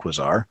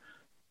Bariquas are?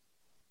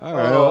 All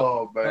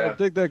right. Man. I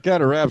think that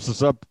kind of wraps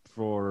us up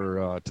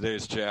for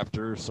today's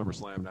chapter,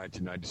 SummerSlam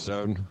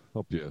 1997.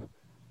 Hope you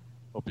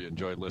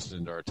enjoyed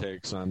listening to our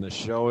takes on this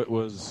show. It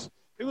was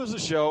a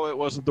show. It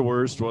wasn't the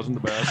worst. It wasn't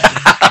the best.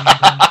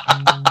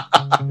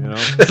 You know?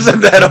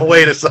 Isn't that a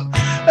way to say?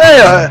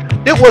 Hey,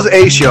 it was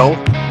a show.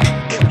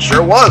 It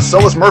sure was.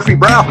 So was Murphy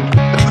Brown.